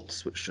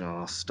reports, which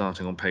are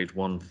starting on page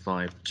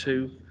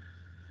 152.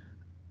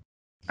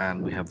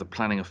 And we have the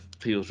planning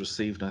appeals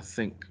received. I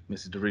think,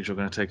 Mrs. DeRidge, you're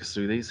going to take us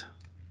through these.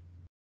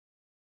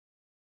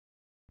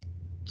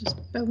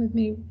 Just bear with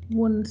me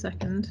 1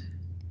 second.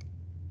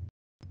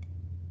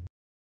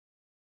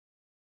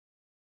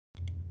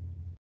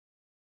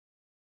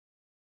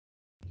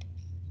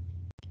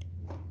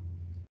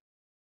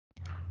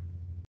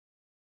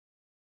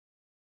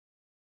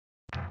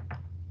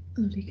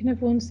 Lovely. Can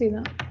everyone see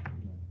that?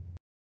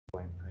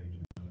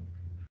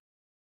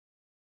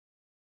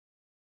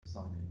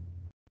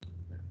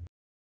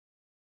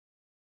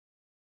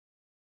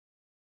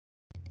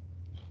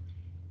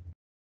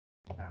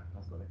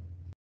 That's got it.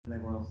 Can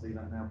everyone else see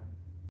that now?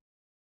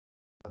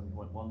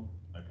 7.1.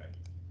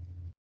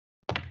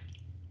 Okay.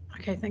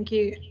 Okay, thank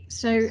you.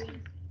 So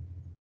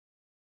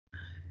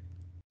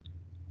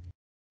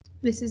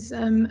this is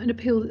an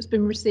appeal that's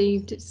been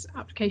received. It's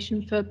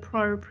application for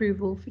prior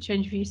approval for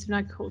change of use of an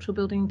agricultural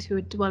building to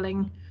a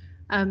dwelling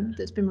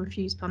that's been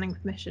refused planning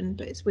permission,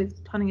 but it's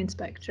with planning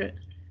inspectorate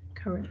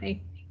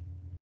currently.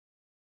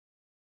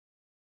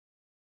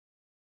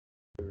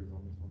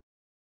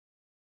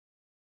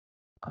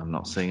 I'm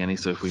not seeing any,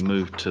 so if we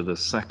move to the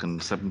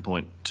second,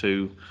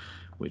 7.2,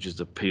 which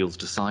is appeals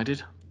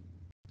decided.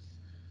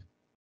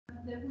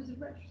 There was a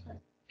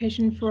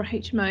application for a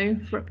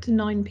HMO for up to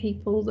 9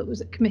 people that was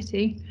at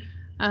committee.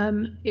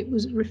 It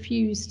was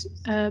refused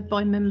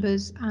by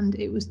members and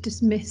it was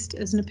dismissed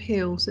as an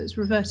appeal, so it's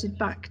reverted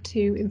back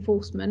to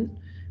enforcement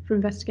for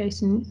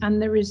investigation,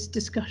 and there is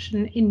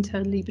discussion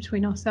internally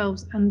between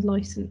ourselves and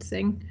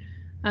licensing,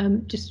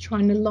 just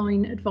trying to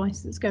align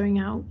advice that's going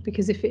out,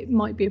 because if it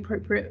might be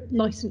appropriate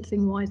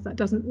licensing wise, that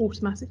doesn't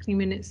automatically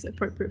mean it's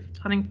appropriate for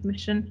planning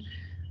permission.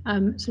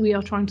 So we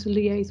are trying to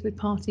liaise with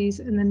parties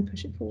and then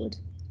push it forward.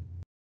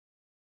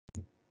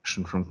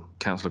 Question from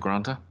Councillor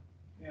Granter.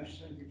 Yes,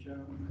 thank you,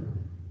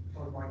 Chairman.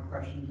 All of my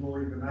questions have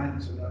already been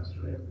answered. That's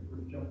clear. We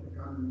could jump the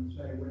gun and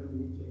say whether we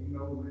take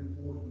no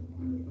enforcement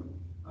on it.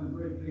 I'm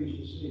very pleased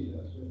to see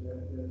that the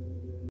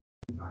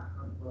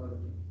background for the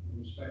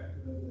inspector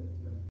that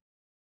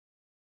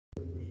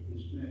was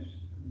dismissed.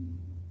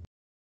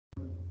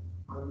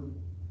 I would,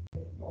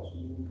 if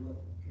possible, look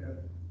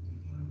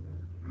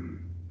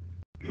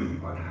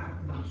what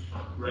happens.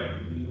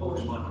 Graham, hold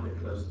your mic a bit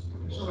closer.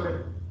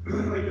 Sorry,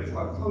 if I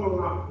follow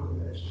up with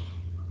this,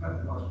 I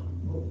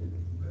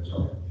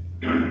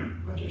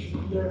just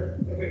wonder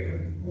if it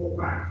can go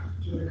back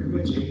to the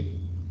committee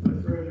at a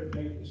further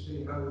date to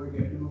see how we're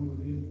getting on with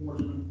the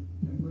enforcement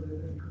and whether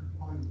they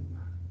comply with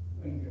that.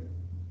 Thank you.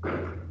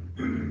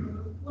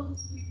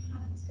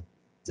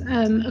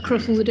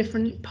 Across all the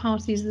different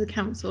parties of the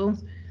council,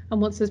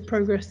 and once there's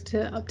progress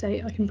to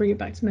update, I can bring it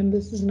back to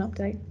members as an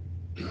update.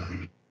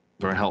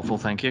 Very helpful,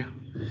 thank you.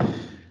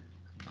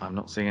 I'm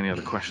not seeing any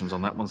other questions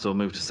on that one, so we'll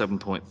move to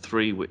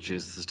 7.3, which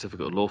is the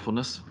certificate of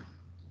lawfulness.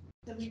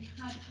 So we've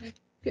had a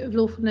certificate of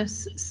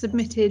lawfulness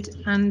submitted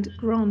and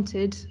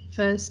granted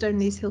for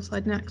Stoneleys,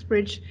 Hillside and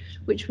Axbridge,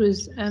 which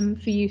was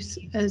for use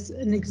as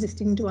an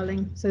existing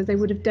dwelling. So they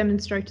would have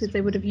demonstrated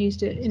they would have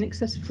used it in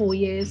excess of 4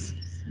 years,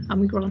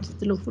 and we granted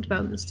the lawful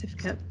development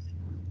certificate.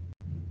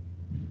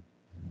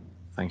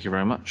 Thank you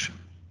very much.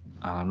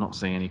 I'm not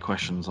seeing any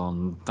questions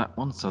on that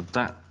one, so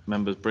that,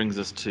 members, brings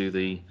us to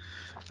the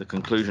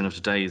conclusion of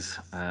today's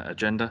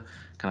agenda.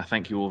 Can I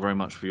thank you all very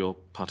much for your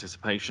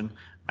participation,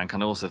 and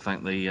can I also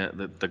thank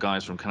the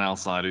guys from Canal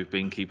Side who've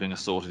been keeping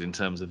us sorted in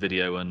terms of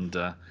video and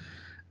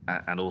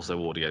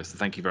also audio. So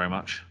thank you very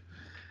much,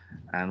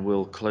 and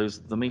we'll close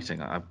the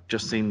meeting. I've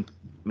just seen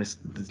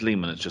Mrs.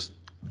 Lehman has just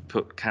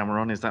put camera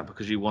on. Is that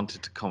because you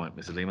wanted to comment,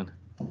 Mrs. Lehman?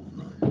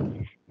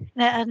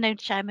 No,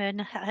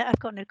 Chairman, I've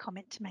got no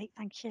comment to make.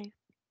 Thank you.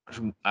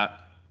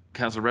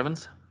 Councillor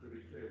Revens?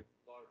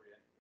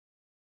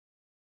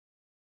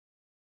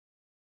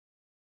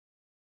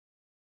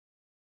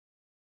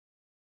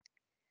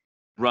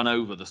 Run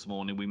over this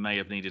morning. We may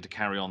have needed to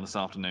carry on this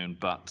afternoon,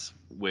 but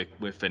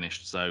we're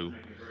finished. So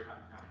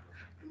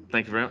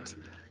thank you very much.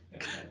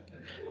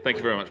 Thank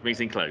you very much.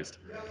 Meeting closed.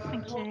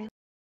 Thank you.